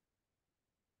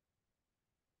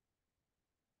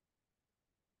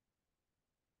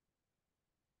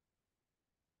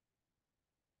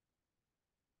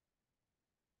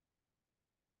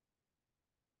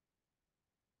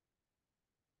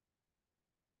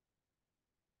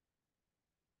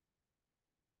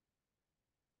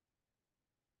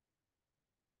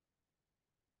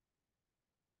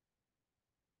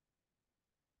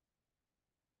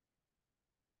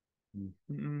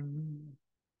 Mhm.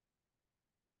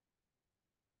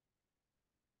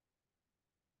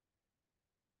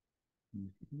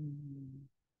 Mhm.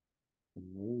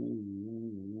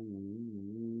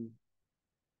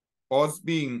 Us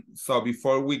being, so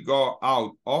before we go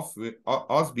out of it,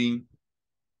 us being,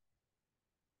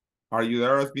 are you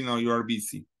there, Osbin, or you are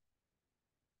busy?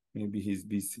 Maybe he's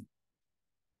busy.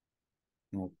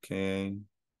 Okay.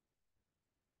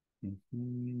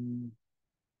 Mhm.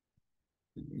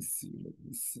 Let me see, let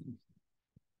me see.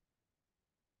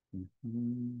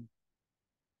 Mhm.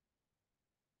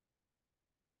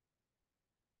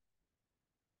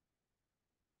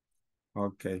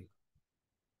 Okay.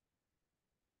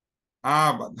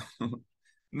 Ah, but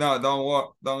no, don't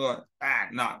go, don't go. Ah,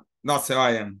 no, no se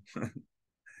vayan.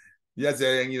 Ya se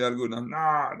habían ido algunos.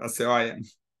 No, no se vayan.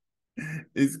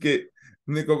 Es que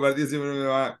mi compartido siempre me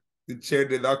va to share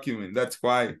the document. That's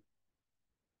why.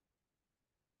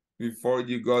 Before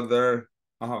you go there,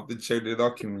 I have to check the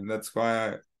document. That's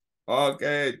why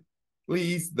okay,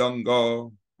 please don't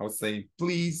go. I was saying,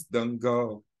 please don't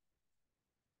go.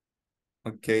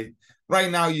 Okay,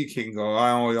 right now you can go.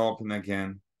 I will open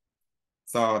again.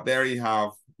 So there you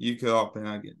have, you can open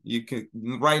again. You can,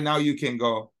 right now you can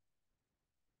go.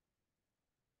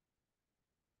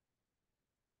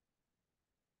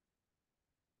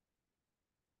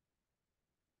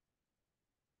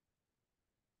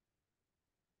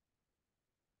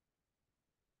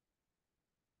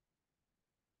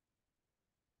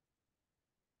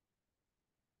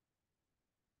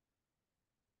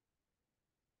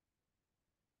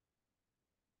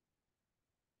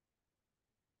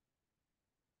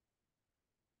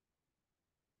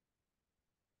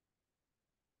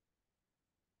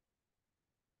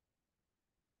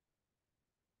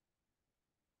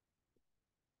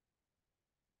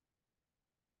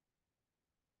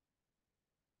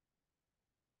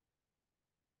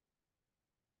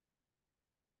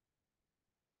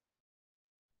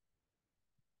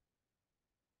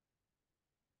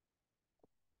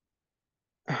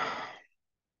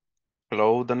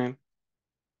 Hello, Daniel.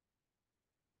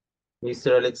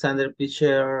 Mr. Alexander, please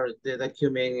share the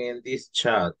document in this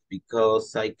chat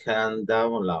because I can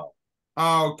download.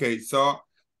 Ah, okay, so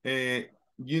you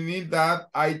need that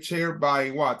I share by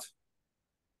what?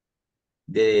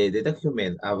 The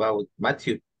document about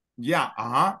Matthew. Yeah,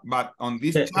 but on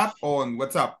this chat or on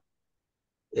WhatsApp?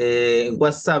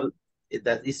 WhatsApp,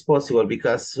 that is possible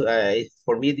because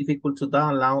for me it's difficult to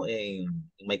download in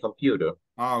my computer.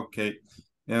 Okay,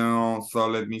 so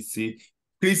let me see.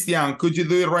 Christian, could you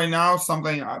do it right now?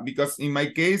 Something, because in my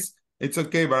case, it's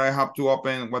okay, but I have to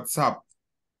open WhatsApp.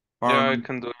 Yeah, I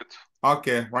can do it.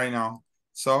 Okay, right now.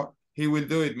 So he will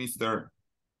do it, Mr.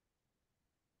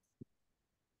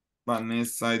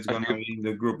 Vanessa is gonna be in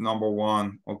the group number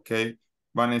 1, okay?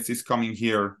 Vanessa is coming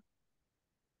here.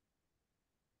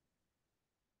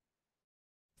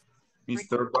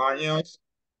 Mr. Baños.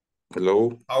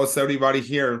 Hello. How's everybody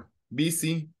here?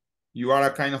 Busy? You are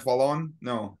a kind of alone?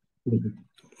 No.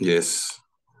 Yes.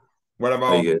 What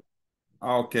about? I get.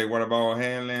 Okay, what about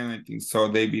Helen? I think so.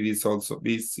 David is also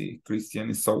busy.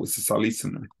 Christian is always a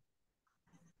listener.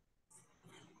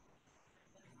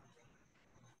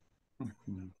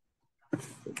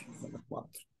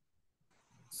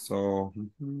 So,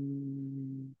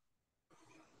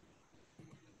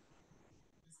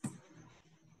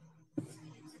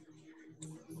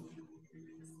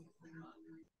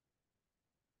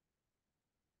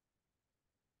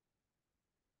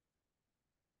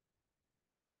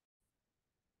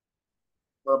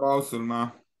 what about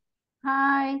Sulma?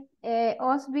 Hi,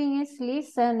 Osbin is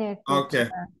listener. Okay,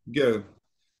 Teacher. good.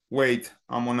 Wait,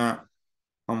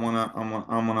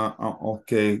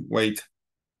 okay, wait.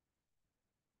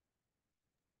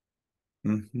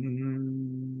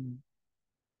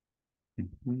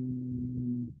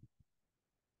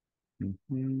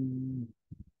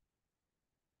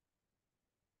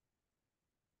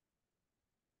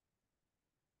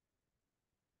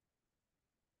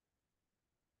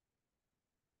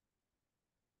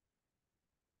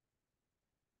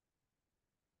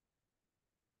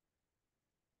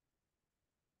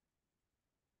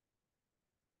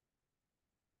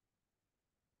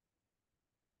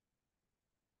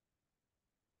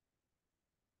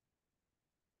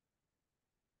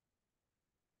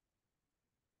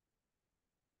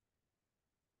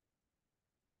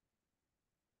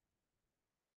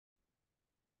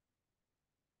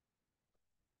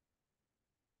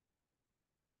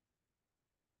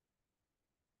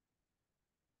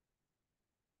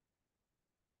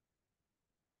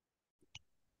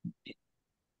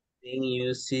 In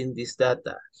using this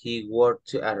data, he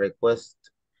worked a request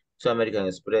to American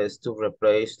Express to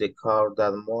replace the car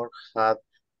that Moore had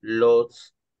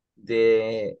lost.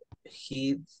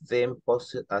 He then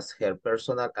posted as her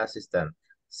personal assistant,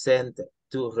 sent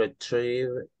to retrieve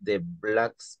the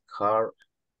black car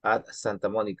at Santa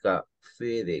Monica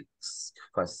FedEx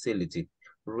facility.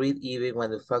 Reed even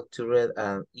manufactured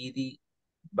an ED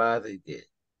baggage.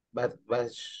 That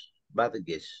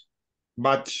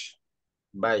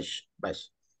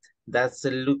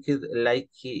looked like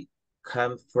he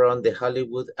came from the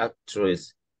Hollywood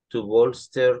actress to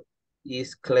bolster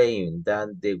his claim that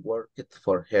they worked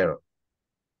for her.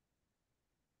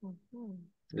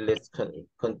 Let's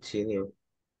continue.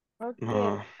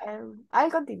 Okay, I'll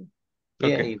continue. Yeah,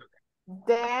 Okay.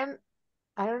 Then,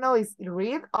 I don't know, is it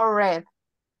Reed or Red?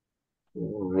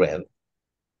 Red.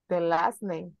 The last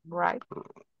name, right?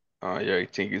 Yeah, I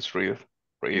think it's Reed.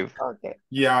 Reed. Okay.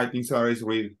 Yeah, I think so. It's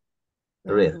Reed.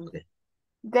 Red.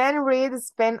 Then Reed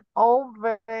spent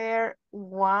over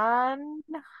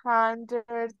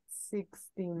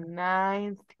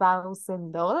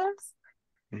 $169,000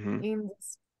 in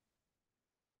this.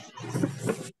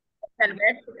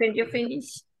 Alberto, can you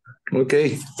finish?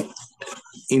 Okay.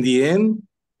 In the end,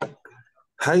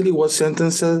 Hailey was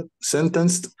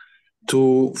sentenced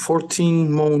to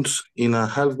 14 months in a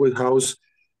halfway house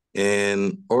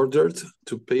and ordered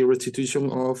to pay restitution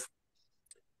of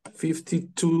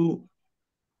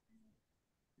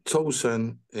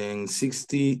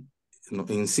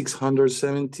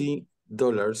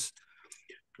 $52,670.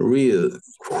 Reed,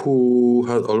 who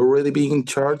had already been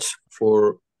charged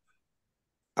for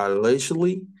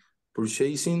allegedly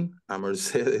purchasing a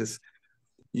Mercedes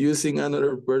using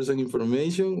another person's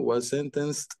information, was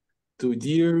sentenced to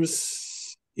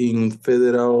years in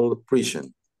federal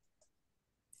prison.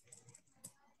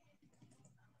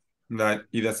 That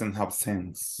it doesn't have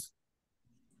sense.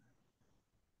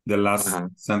 The last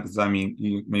sentence, I mean,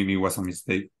 maybe it was a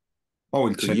mistake. Oh,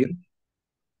 we'll check it.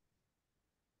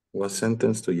 Was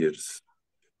sentenced to years.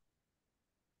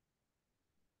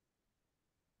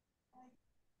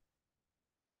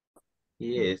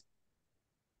 Yes.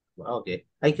 Okay.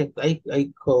 I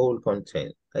will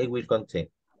contain.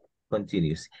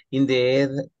 Continues. In the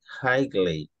end,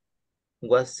 Hailey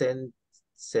was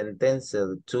sentenced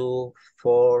to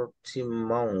 40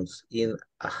 months in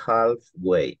a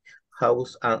halfway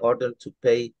house and ordered to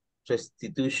pay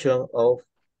restitution of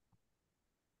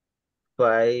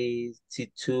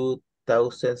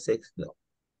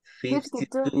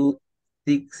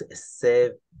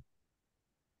 $52,000.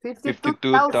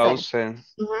 52,000.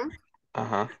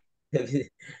 I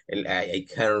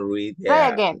can't read. Say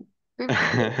again.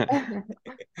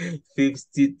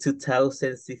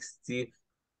 52,060.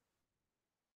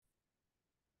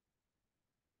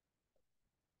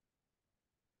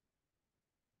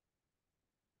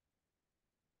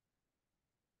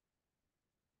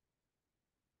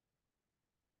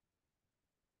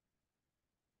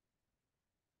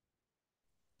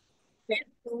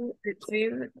 To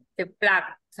retrieve the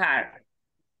black car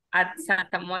at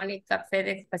Santa Monica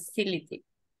FedEx facility.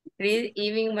 Reed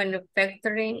even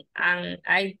manufacturing an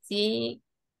ID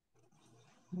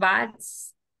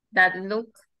badge that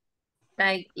looked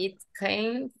like it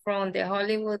came from the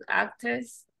Hollywood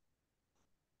actress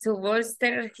to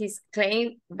bolster his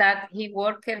claim that he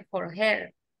worked for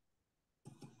her.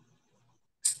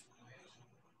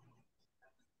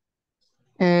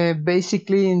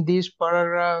 Basically, in this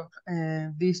paragraph,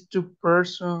 these two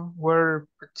persons were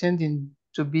pretending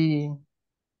to be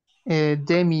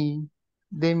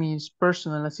Demi's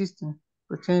personal assistant,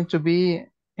 pretending to be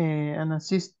an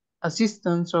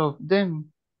assistant of Demi.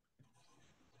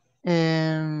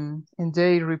 And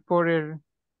they reported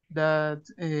that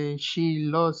she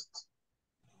lost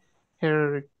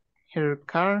her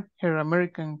car, her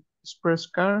American Express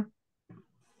car,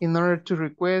 in order to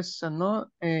request other,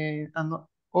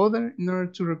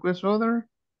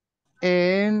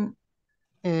 and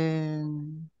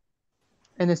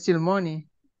steal money.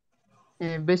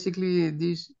 Basically,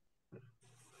 this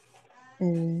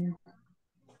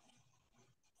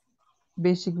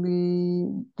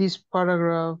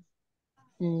paragraph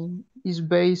is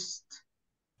based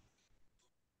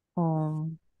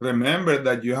on. Remember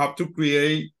that you have to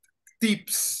create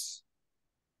tips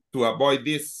to avoid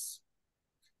this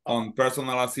on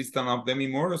personal assistant of Demi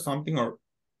Moore or something, or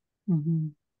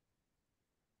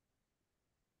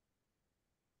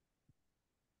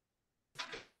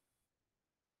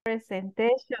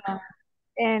presentation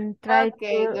and try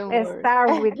to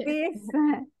start with this.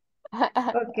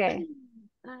 Okay.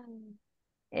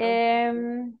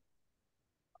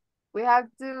 We have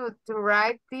to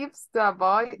write tips to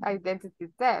avoid identity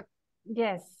theft.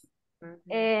 Yes.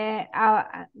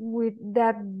 with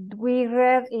that we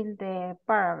read in the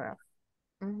paragraph.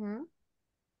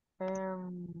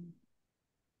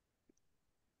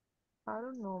 I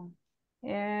don't know.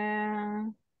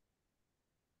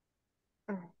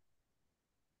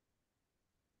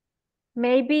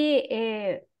 Maybe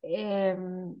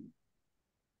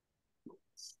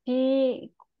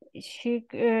she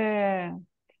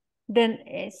then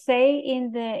say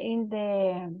in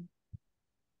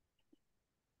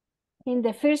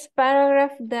the first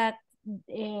paragraph that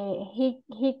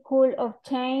he could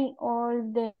obtain all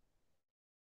the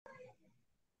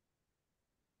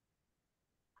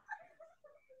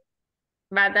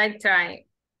But I try.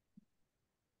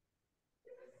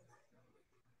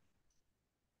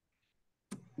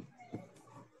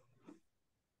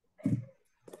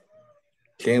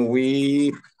 Can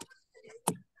we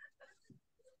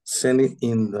send it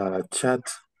in the chat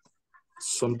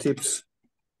some tips?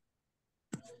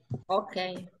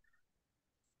 Okay.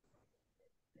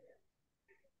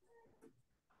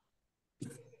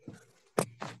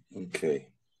 Okay.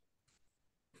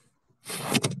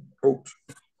 Oh.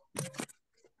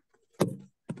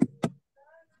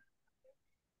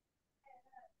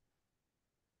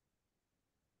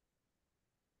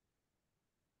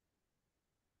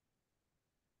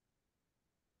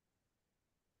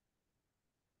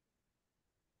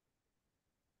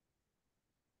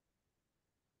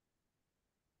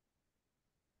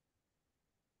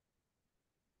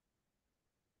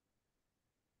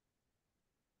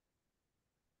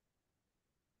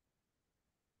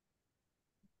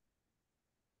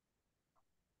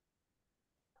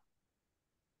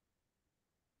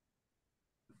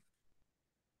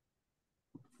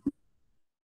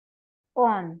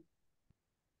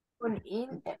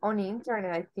 on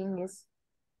internet, I think is.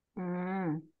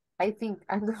 I think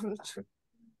I'm not sure.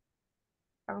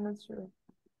 I'm not sure.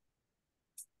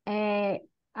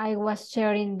 I was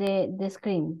sharing the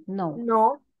screen. No.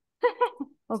 No.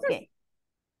 Okay.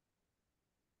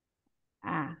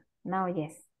 Now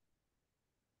yes.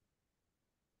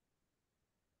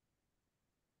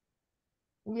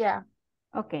 Yeah.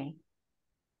 Okay.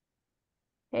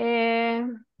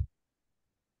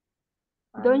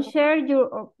 Don't share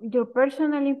your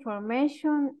personal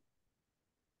information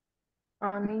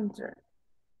on internet.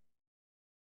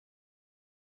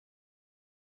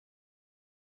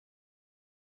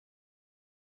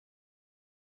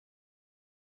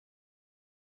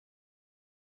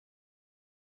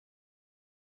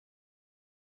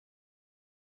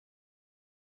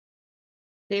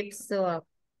 Tips to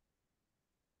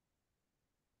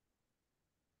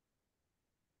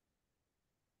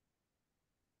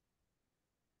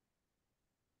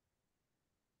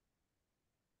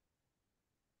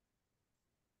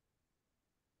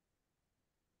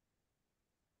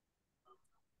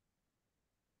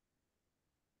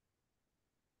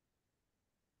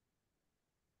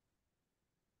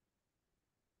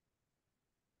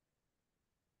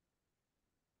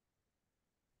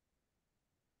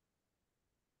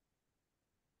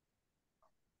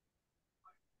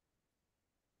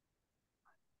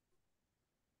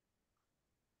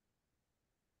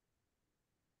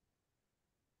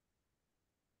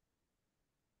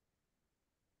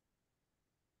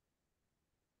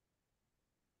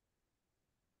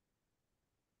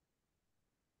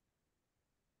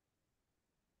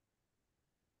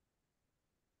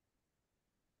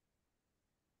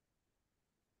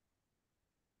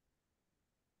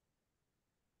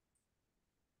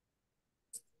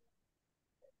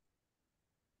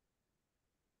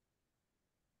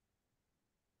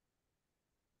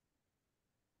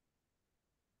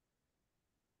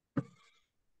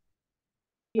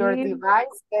Your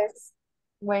devices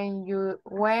when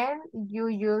you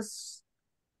use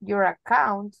your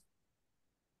account.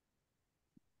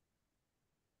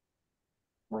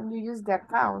 When you use the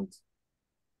account.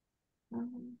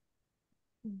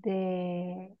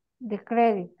 the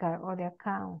credit card or the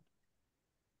account.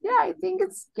 Yeah, I think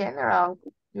it's general.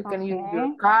 You can use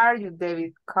your card, your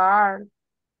debit card.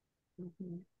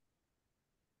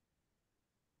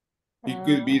 It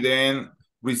could be then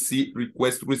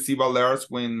request receive alerts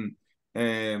when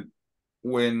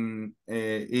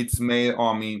it's made.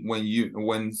 I mean, when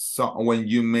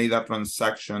you made a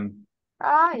transaction.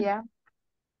 Yeah.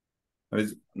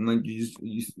 No, you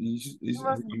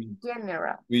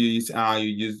general.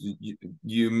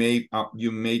 You make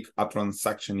a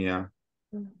transaction, yeah.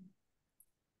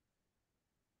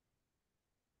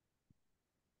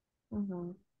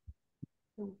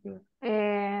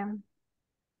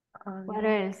 What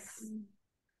else?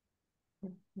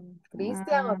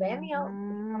 Christian or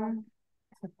Daniel?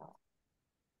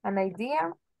 An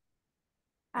idea?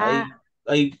 I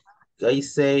I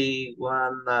say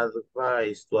one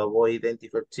advice to avoid identity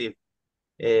thief.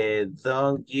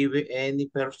 Don't give any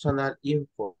personal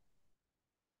info.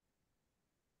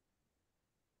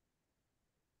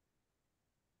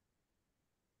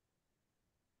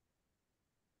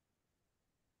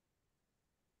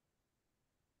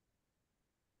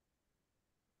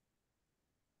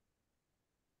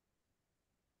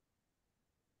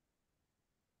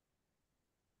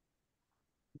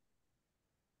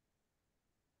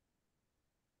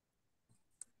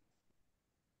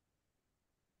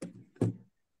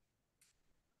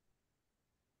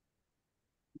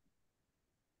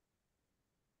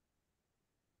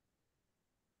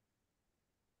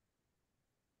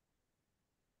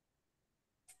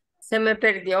 Se me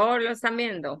perdió, lo están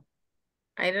viendo.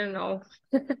 I don't know.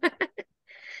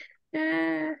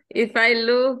 If I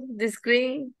look the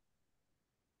screen,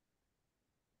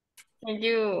 can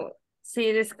you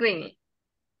see the screen?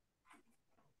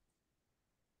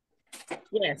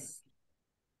 Yes.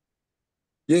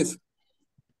 Yes.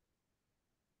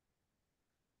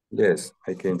 Yes,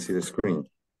 I can see the screen.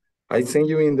 I send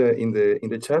you in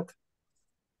the chat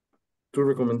two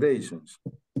recommendations.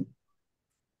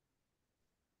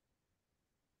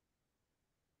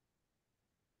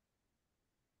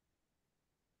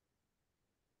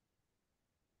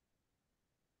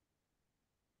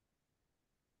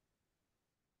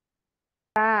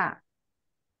 Ah,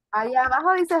 Ahí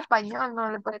abajo dice español, no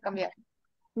le puede cambiar.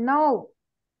 no.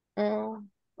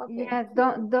 Okay. Yes,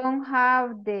 don't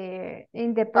have the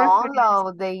in the preference.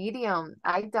 Download the idiom.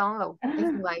 I download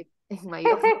in my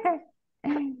office.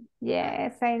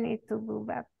 Yes, I need to do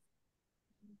that.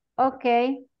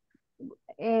 Okay.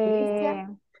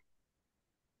 Christian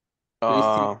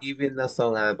Uh, giving us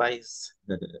some advice.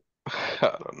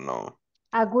 I don't know.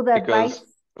 A good advice.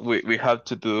 Because we have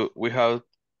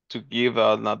to give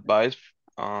an advice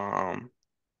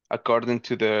according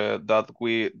to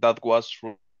that was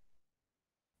true.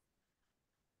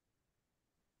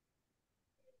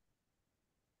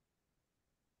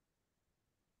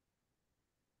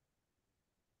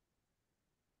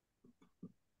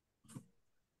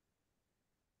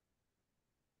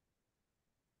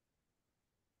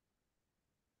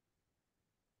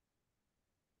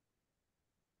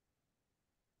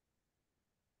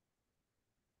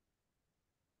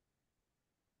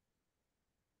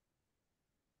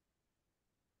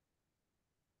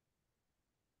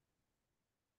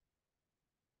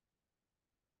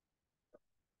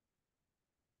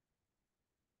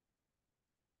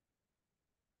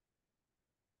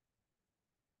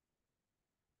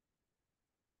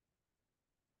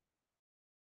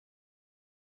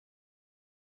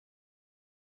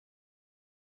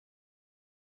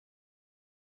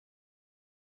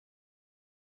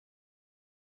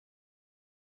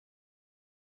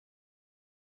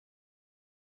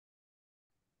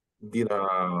 Did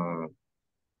a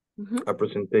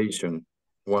presentation,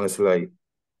 one slide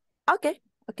Okay,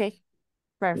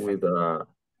 perfect. with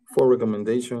 4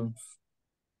 recommendations. Is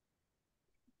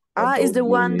about the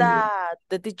one the- that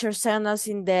the teacher sent us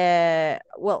in the,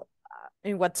 well,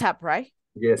 in WhatsApp, right?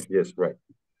 Yes, right.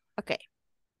 Okay.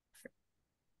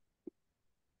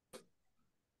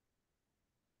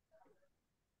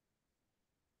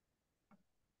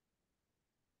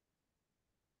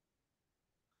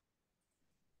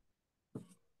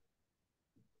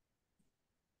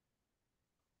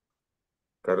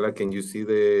 Carla, can you see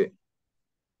the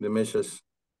message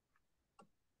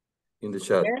in the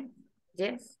chat?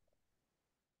 Yes.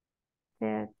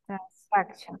 The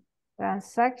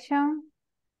transaction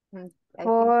I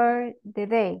for the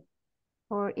day,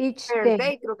 for each per day,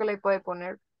 day creo que le puede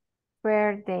poner,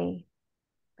 per day.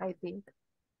 I think.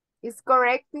 Is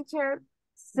correct, teacher?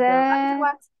 The Set right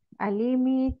one? a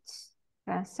limit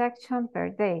transaction per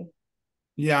day.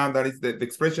 Yeah, that is the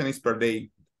expression is per day.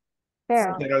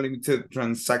 Per. Set a limited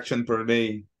transaction per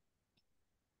day.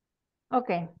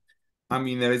 Okay. I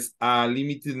mean, there is a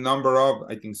limited number of,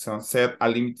 I think so. Set a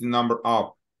limited number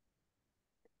of.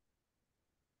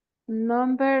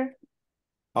 Number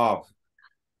Of.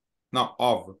 No,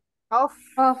 of.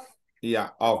 of. Yeah,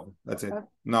 of. That's it.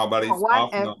 No, but it's One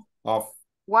of, F. no, of.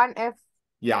 One F.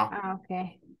 Yeah.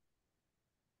 Okay.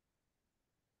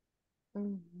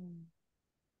 Mm-hmm.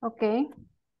 Okay.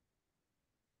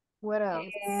 What else?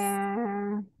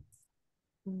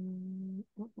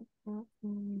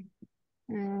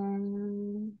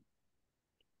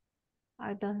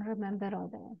 I don't remember all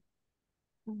the.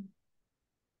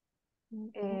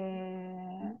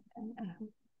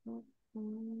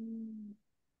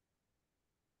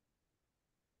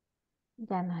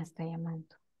 Ya nos está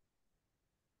llamando.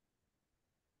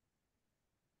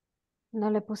 No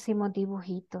le pusimos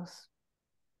dibujitos.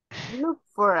 Look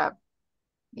for a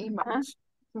image.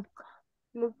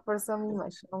 Look for some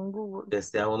image on Google. Que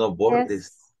sean unos bordes,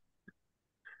 Yes.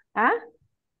 ¿Ah?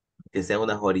 que sean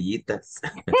unas orillitas.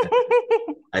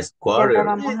 A Ya squatter. lo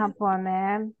vamos a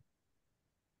poner.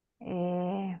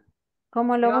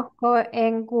 ¿Cómo lo busco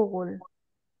en Google?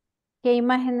 ¿Qué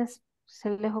imágenes se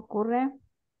les ocurre?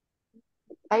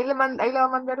 Ahí le va a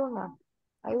mandar una.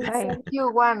 I will Right. send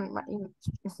you one image.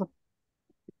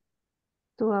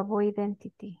 To avoid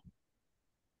identity.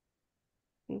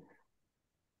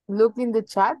 Look in the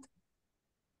chat.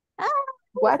 Ah,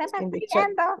 What están in the chat?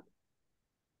 escribiendo.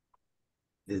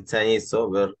 The time is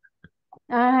over.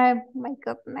 Ay, my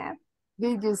goodness.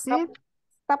 Did you see it?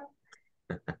 Stop.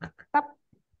 Stop.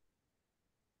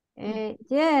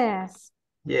 Yes.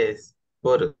 Yes.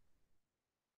 Photo.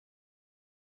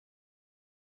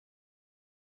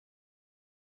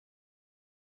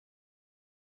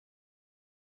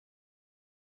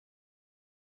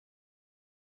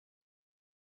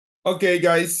 Okay,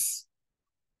 guys.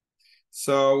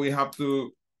 So we have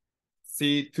to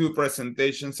see two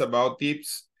presentations about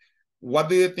tips. What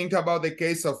do you think about the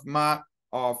case of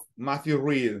Matthew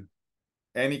Reed?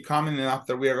 Any comment? And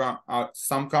after we are going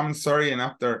some comments, sorry, and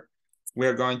after we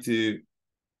are going to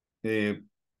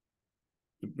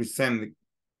present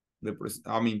to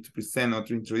present or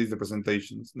to introduce the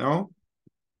presentations. No?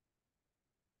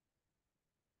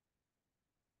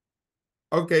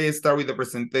 Okay, start with the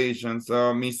presentation.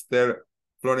 So Mr.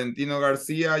 Florentino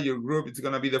Garcia, your group is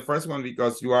gonna be the first one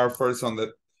because you are first on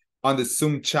the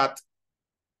Zoom chat.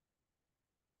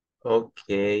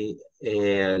 Okay.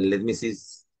 Let me see.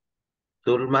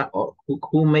 Turma, or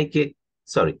who make it?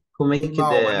 Sorry, who make it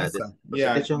Vanessa. the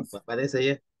presentation? Yeah. Vanessa,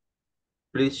 yeah.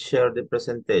 Please share the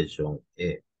presentation.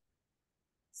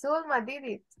 Sulma did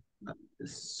it.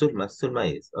 Sulma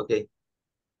is okay.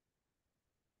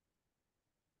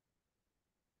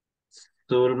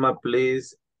 Sulma,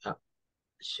 please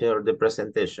share the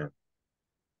presentation.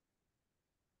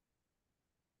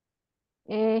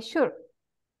 Sure.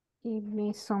 Give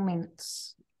me some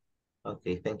minutes.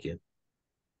 Okay, thank you.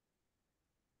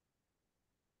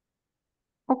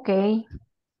 Okay.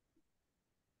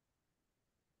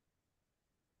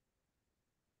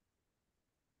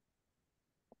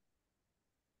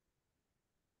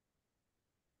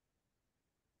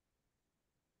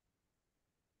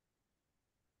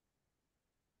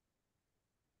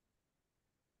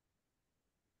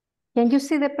 Can you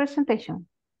see the presentation?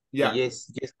 Yeah.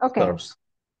 Yes, of Okay. course.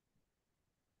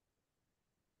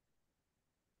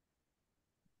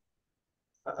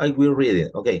 I will read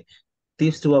it. Okay.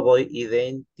 Tips to avoid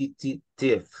identity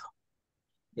theft.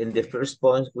 In the first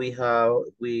point,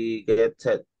 we get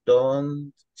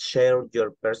don't share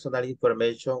your personal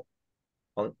information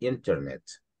on internet.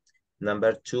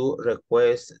 Number 2,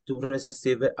 request to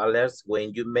receive alerts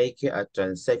when you make a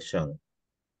transaction.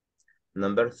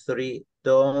 Number 3,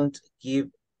 don't give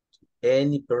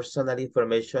any personal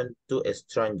information to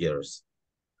strangers.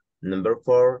 Number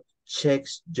 4, check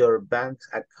your bank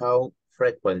account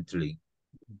frequently.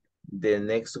 The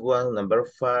next one, number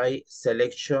 5,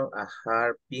 selection a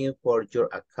hard PIN for your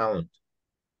account.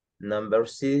 Number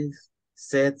 6,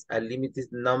 set a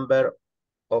limited number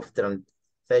of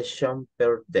transactions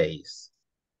per day.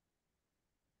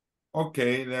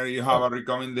 Okay, there you have a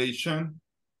recommendation.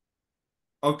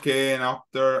 Okay, and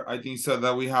after I think so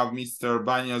that we have Mr.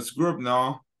 Baños group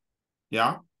now.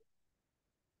 Yeah.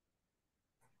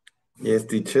 Yes,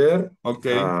 teacher.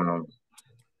 Okay.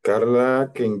 Carla,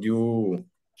 can you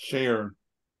share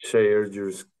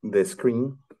the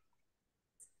screen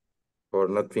or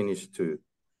not finish too?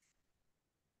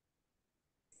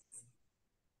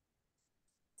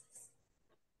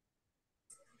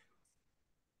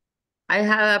 I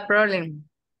have a problem.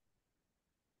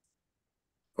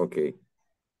 Okay.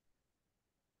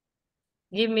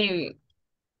 Give me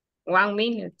 1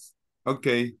 minute.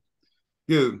 Okay,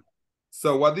 good.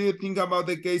 So what do you think about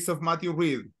the case of Matthew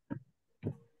Reed?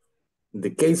 The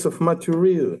case of Matthew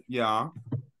Reed? Yeah.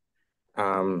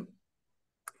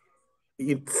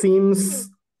 It seems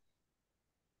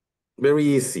very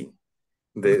easy,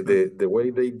 the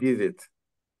way they did it.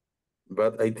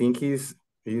 But I think he's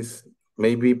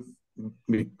maybe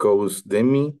because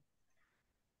Demi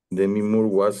Moore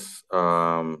was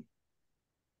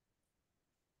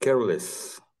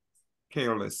careless.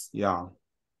 Careless, yeah.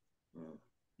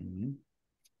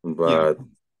 But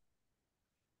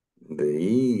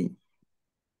they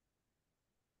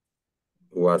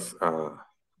was a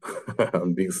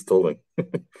big stolen.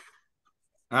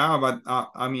 But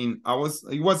I mean,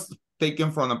 it was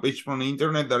taken from a page from the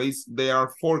internet there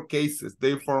are 4 cases.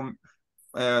 They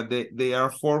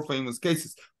are 4 famous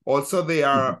cases. Also, there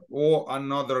are all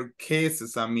another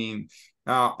cases, I mean,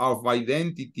 of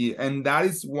identity, and that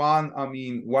is one, I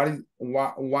mean, one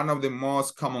of the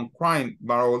most common crime,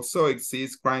 but also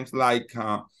exists crimes like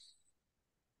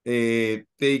they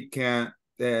can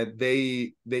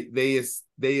they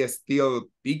steal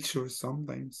pictures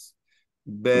sometimes.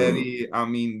 Very, I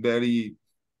mean, very,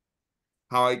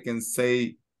 how I can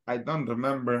say, I don't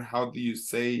remember, how do you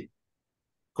say,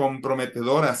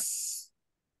 comprometedoras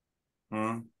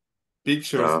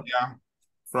pictures, yeah,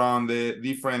 from the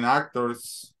different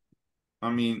actors.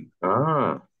 I mean,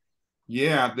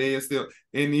 yeah, they still,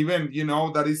 and even, you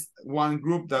know, that is one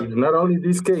group that. It's not only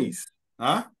this case.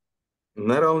 Huh?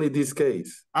 Not only this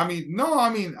case. I mean, no, I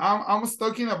mean, I was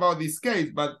talking about this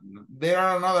case, but there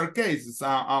are another cases.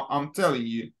 I'm telling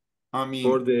you. I mean,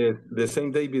 for the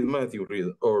same David Matthew read,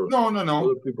 or no,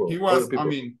 other people. He was, other people. I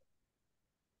mean,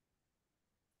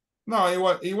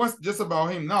 no, it was just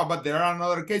about him. No, but there are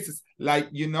another cases, like,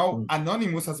 you know,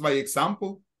 Anonymous as by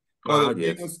example, or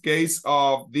the famous case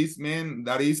of this man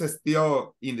that is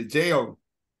still in the jail.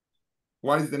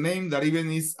 What is the name? That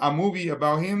even is a movie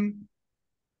about him.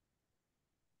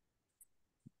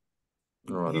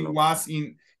 No,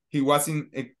 he was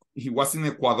in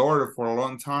Ecuador for a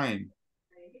long time.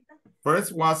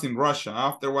 First was in Russia,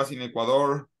 after was in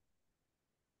Ecuador.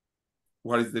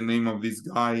 What is the name of this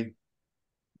guy?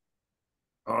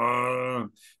 The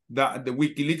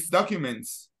WikiLeaks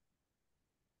documents.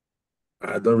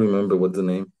 I don't remember what's the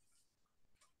name.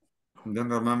 I don't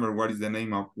remember what is the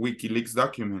name of WikiLeaks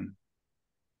document.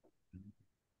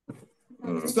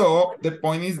 So the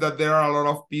point is that there are a lot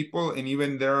of people, and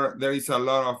even there is a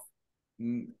lot of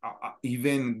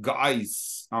even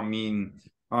guys, I mean,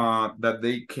 that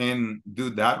they can do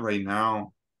that right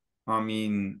now. I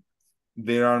mean,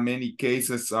 there are many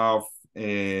cases of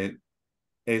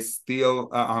still,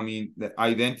 I mean, the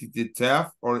identity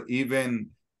theft, or even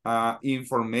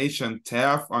information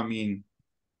theft. I mean,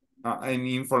 and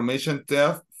information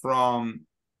theft from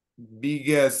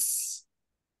biggest,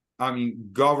 I mean,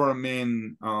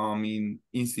 government, I mean,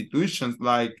 institutions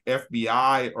like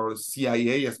FBI or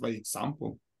CIA, as by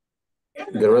example.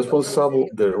 The responsible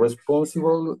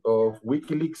of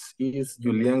WikiLeaks is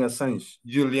Julian Assange.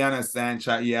 Julian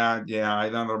Assange, yeah, I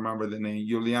don't remember the name.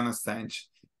 Julian Assange.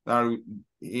 That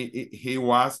he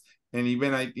was, and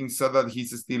even I think so that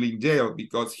he's still in jail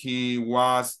because he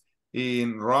was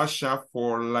in Russia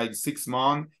for like 6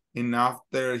 months, and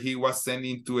after he was sent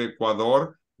into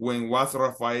Ecuador when was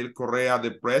Rafael Correa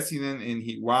the president, and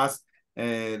he was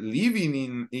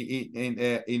living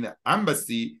in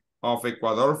embassy of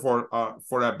Ecuador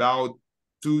for about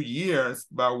 2 years.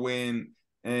 But when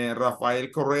Rafael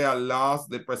Correa lost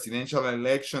the presidential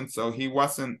election, so he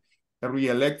wasn't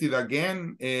re-elected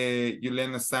again,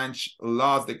 Julian Assange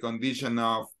lost the condition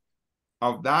of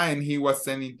that, and he was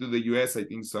sent into the US, I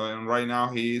think so. And right now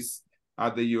he is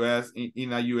at the US,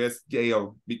 in a US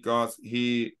jail, because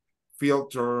he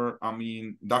filtered, I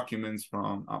mean, documents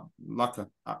from a lot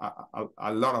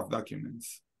of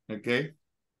documents. Okay.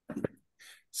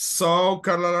 So,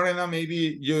 Carla Lorena,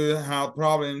 maybe you have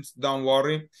problems. Don't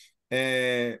worry.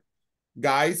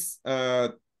 Guys,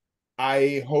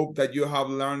 I hope that you have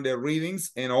learned the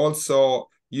readings, and also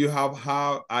you have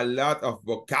had a lot of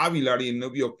vocabulary, new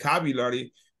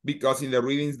vocabulary, because in the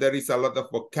readings there is a lot of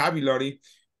vocabulary.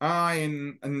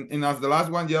 And as the last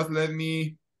one, just let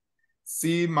me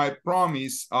see my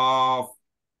promise of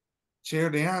share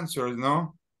the answers,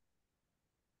 no?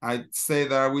 I say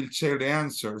that I will share the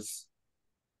answers.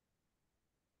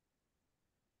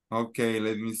 Okay,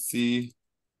 let me see.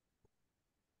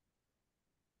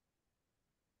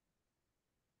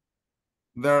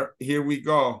 There, here we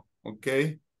go,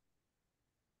 okay?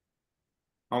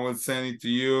 I will send it to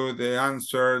you, the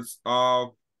answers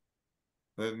of,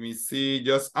 let me see,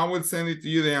 I will send it to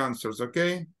you, the answers,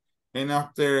 okay? And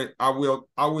after, I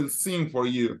will sing for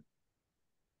you.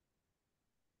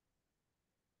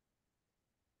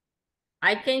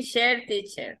 I can share,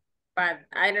 teacher, but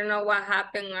I don't know what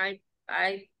happened.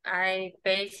 I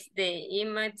paste the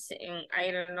image and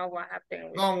I don't know what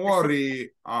happened. Don't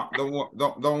worry,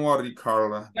 don't worry,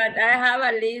 Carla. But I have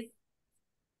a list.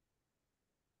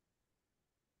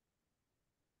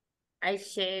 I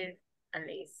shared a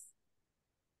list.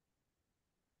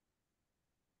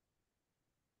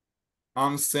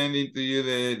 I'm sending to you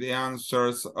the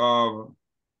answers of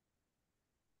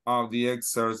the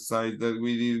exercise that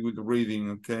we did with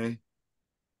reading, okay?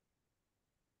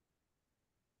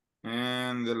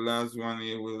 And the last one,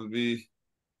 it will be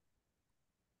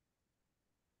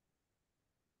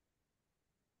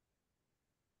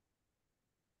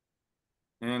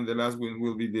and the last one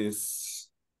will be this.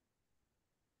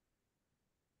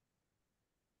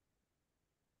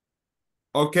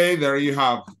 Okay, there you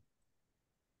have.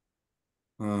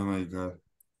 Oh my God.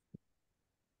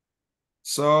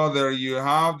 So there you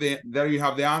have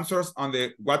the answers on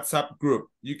the WhatsApp group.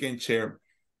 You can share.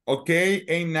 Okay,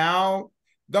 and now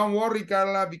don't worry,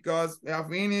 Carla, because we have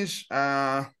finished.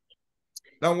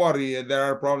 Don't worry, there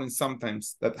are problems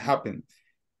sometimes that happen.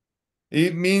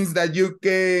 It means that you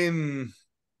can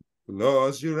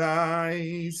close your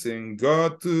eyes and go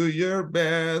to your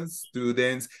bed,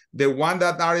 students. The one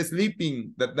that are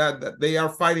sleeping, that they are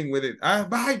fighting with it.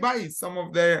 Bye. Some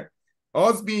of their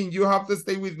Osbin, you have to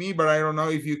stay with me, but I don't know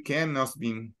if you can,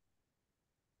 Osbin.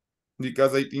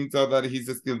 Because I think so that he's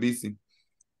still busy.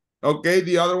 Okay,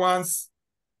 the other ones,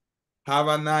 have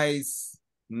a nice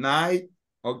night.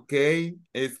 Okay,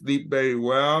 sleep very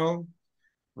well.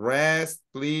 Rest,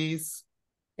 please.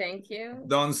 Thank you.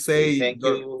 Don't say, Thank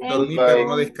you. dormí, Thank pero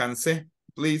no Goodbye. you. descansé,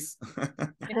 please.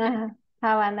 Have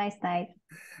a nice night.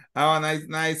 Have a nice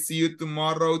night. See you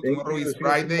tomorrow. Thank Tomorrow you. is See you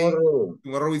Friday. tomorrow.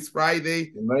 Tomorrow is Friday.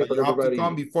 Good night But for you have to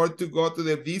come everybody. before to go to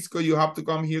the disco. You have to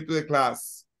come here to the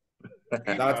class.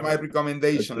 That's my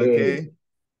recommendation, Okay.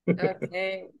 okay?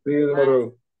 Okay. See you Bye.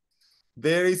 tomorrow.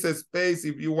 There is a space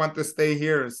if you want to stay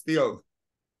here still.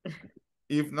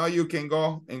 If not, you can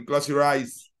go and close your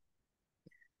eyes.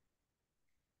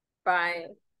 Bye.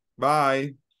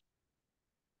 Bye.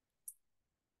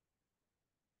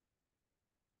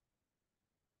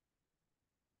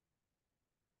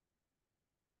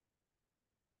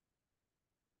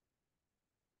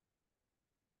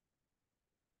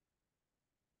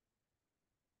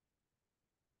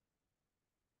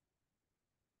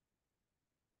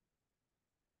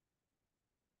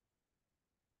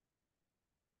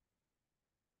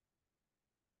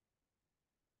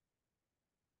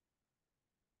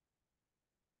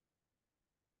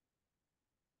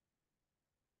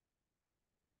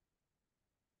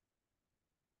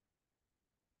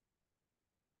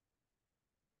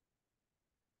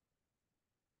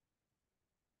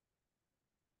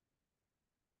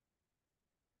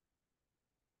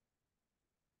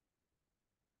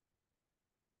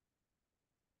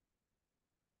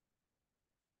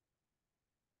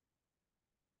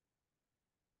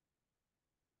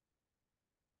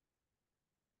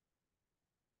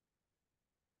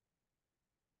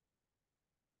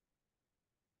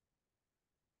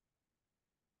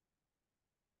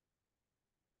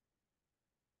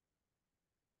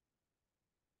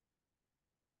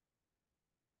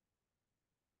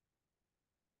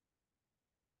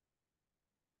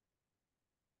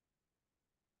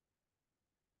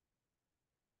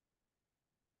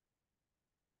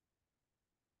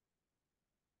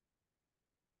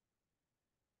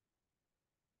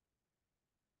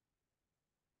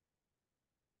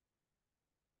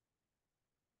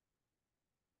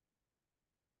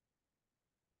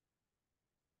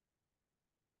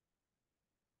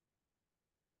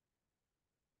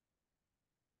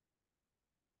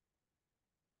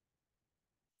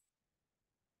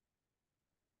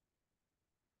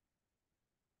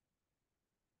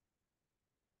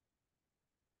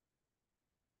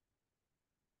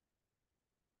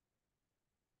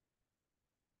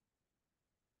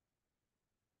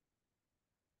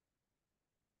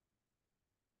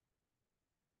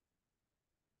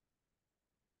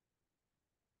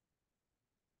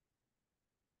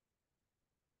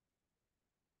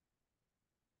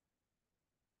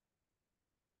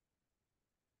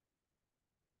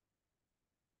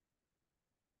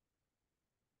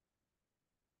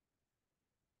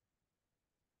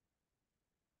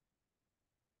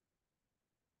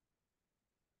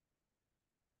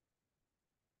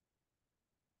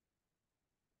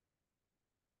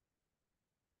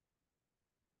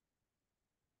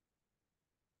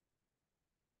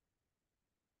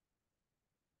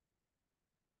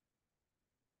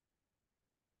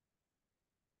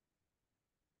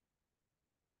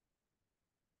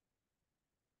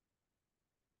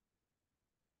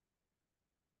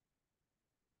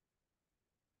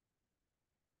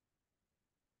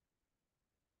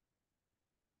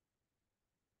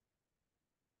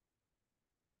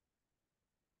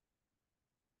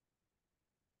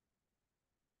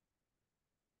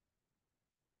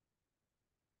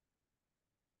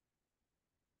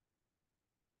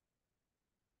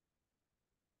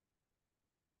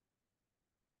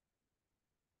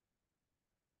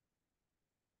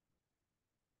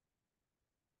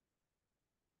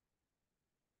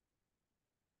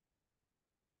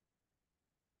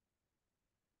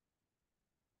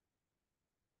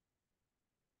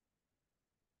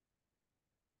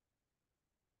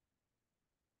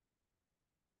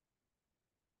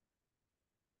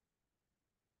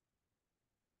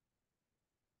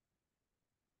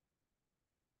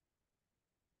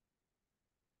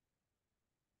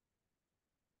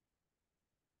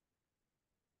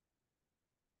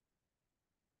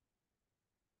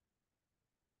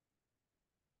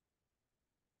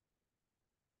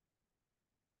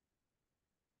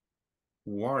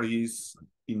 What is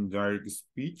indirect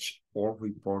speech or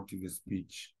reported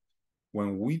speech?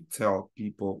 When we tell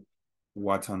people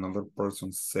what another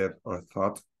person said or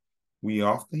thought, we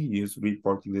often use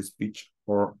reported speech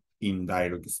or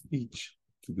indirect speech.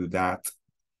 To do that,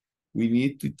 we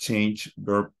need to change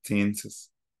verb tenses,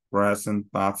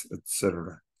 present, past,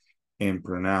 etc., and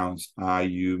pronouns I,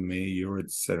 you, may, your,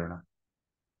 etc.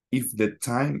 If the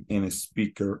time and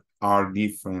speaker are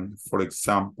different, for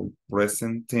example,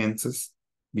 present tenses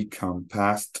become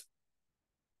past,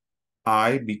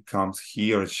 I becomes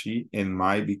he or she, and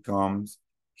my becomes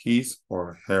his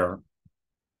or her.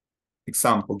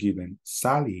 Example given,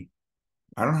 Sally,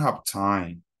 I don't have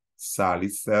time. Sally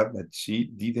said that she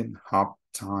didn't have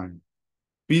time.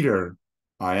 Peter,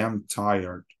 I am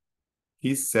tired.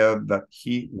 He said that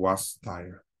he was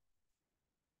tired.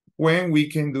 When we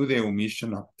can do the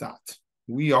omission of that,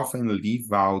 we often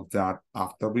leave out that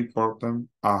after reporting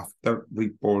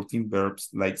verbs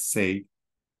like say,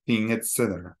 think,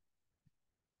 etc.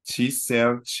 She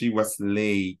said she was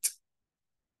late.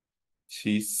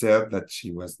 She said that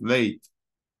she was late.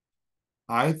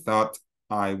 I thought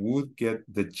I would get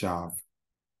the job.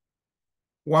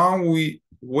 When we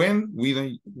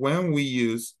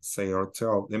use say or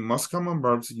tell, the most common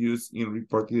verbs used in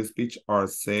reported speech are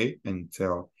say and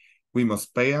tell. We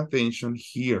must pay attention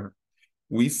here.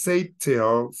 We say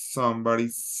tell somebody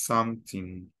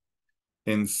something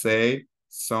and say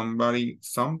somebody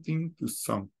something to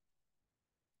some.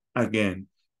 Again,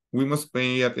 we must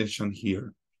pay attention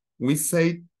here. We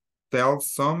say tell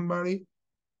somebody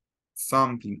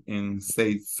something and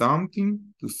say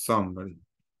something to somebody.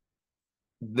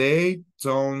 They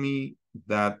told me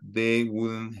that they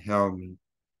wouldn't help me.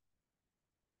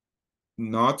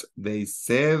 Not they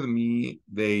said me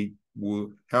they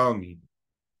would help me.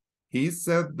 He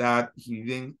said that he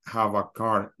didn't have a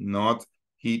car, not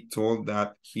he told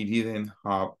that he didn't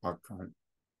have a car.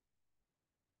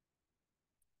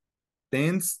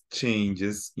 Tense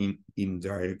changes in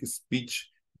indirect speech.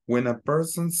 When a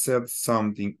person said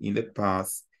something in the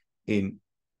past and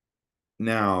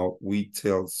now we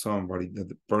tell somebody that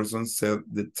the person said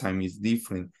the time is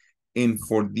different. And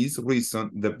for this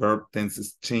reason, the verb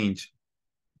tenses change.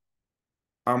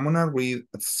 I'm gonna read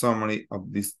a summary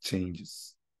of these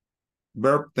changes.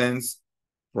 Verb tense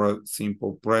for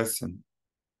simple present.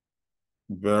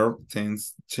 Verb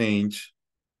tense change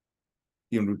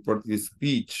in reported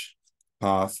speech.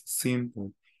 Past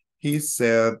simple. He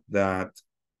said that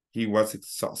he was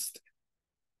exhausted.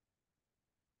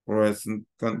 Present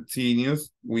continuous,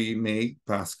 we make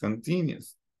past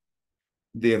continuous.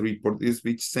 The reported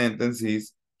speech sentence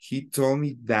is, he told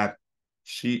me that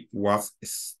she was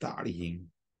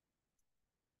studying.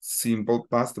 Simple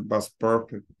past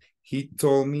perfect. He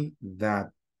told me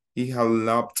that he had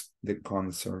loved the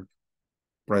concert.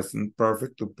 Present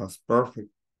perfect to past perfect.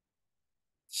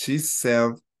 She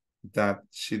said that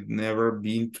she'd never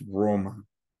been to Roma.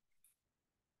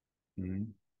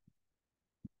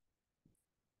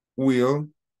 Will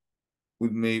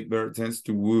would make verb tense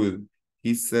to would.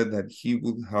 He said that he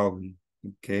would help me.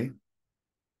 Okay.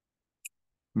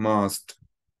 Must.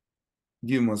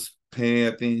 You must pay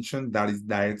attention. That is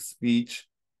direct speech.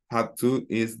 Had to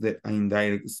is the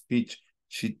indirect speech.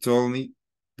 She told me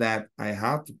that I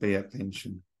had to pay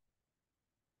attention.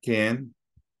 Can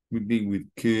would be with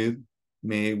could.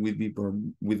 May would be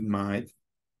with might.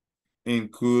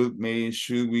 And could, may, and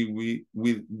should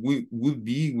would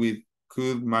be with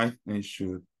could, might, and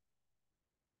should.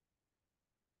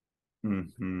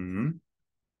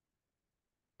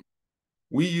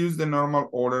 We use the normal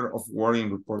order of word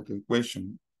in reported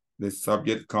question. The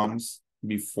subject comes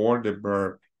before the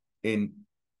verb, and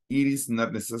it is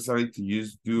not necessary to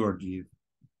use do or did.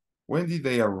 When did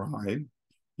they arrive?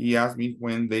 He asked me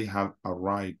when they had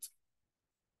arrived.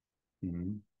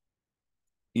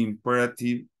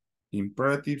 Imperatives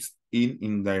in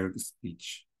indirect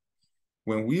speech.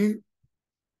 When we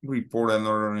report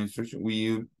another instruction,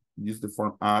 we use the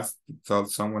form ask to tell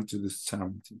someone to do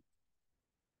something.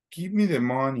 Give me the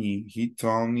money. He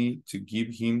told me to give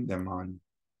him the money.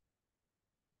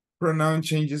 Pronoun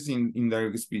changes in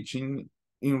indirect speech. In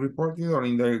reported or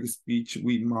indirect speech,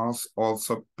 we must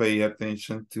also pay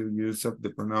attention to use of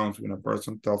the pronouns. When a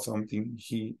person tells something,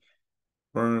 he,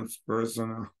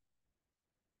 person,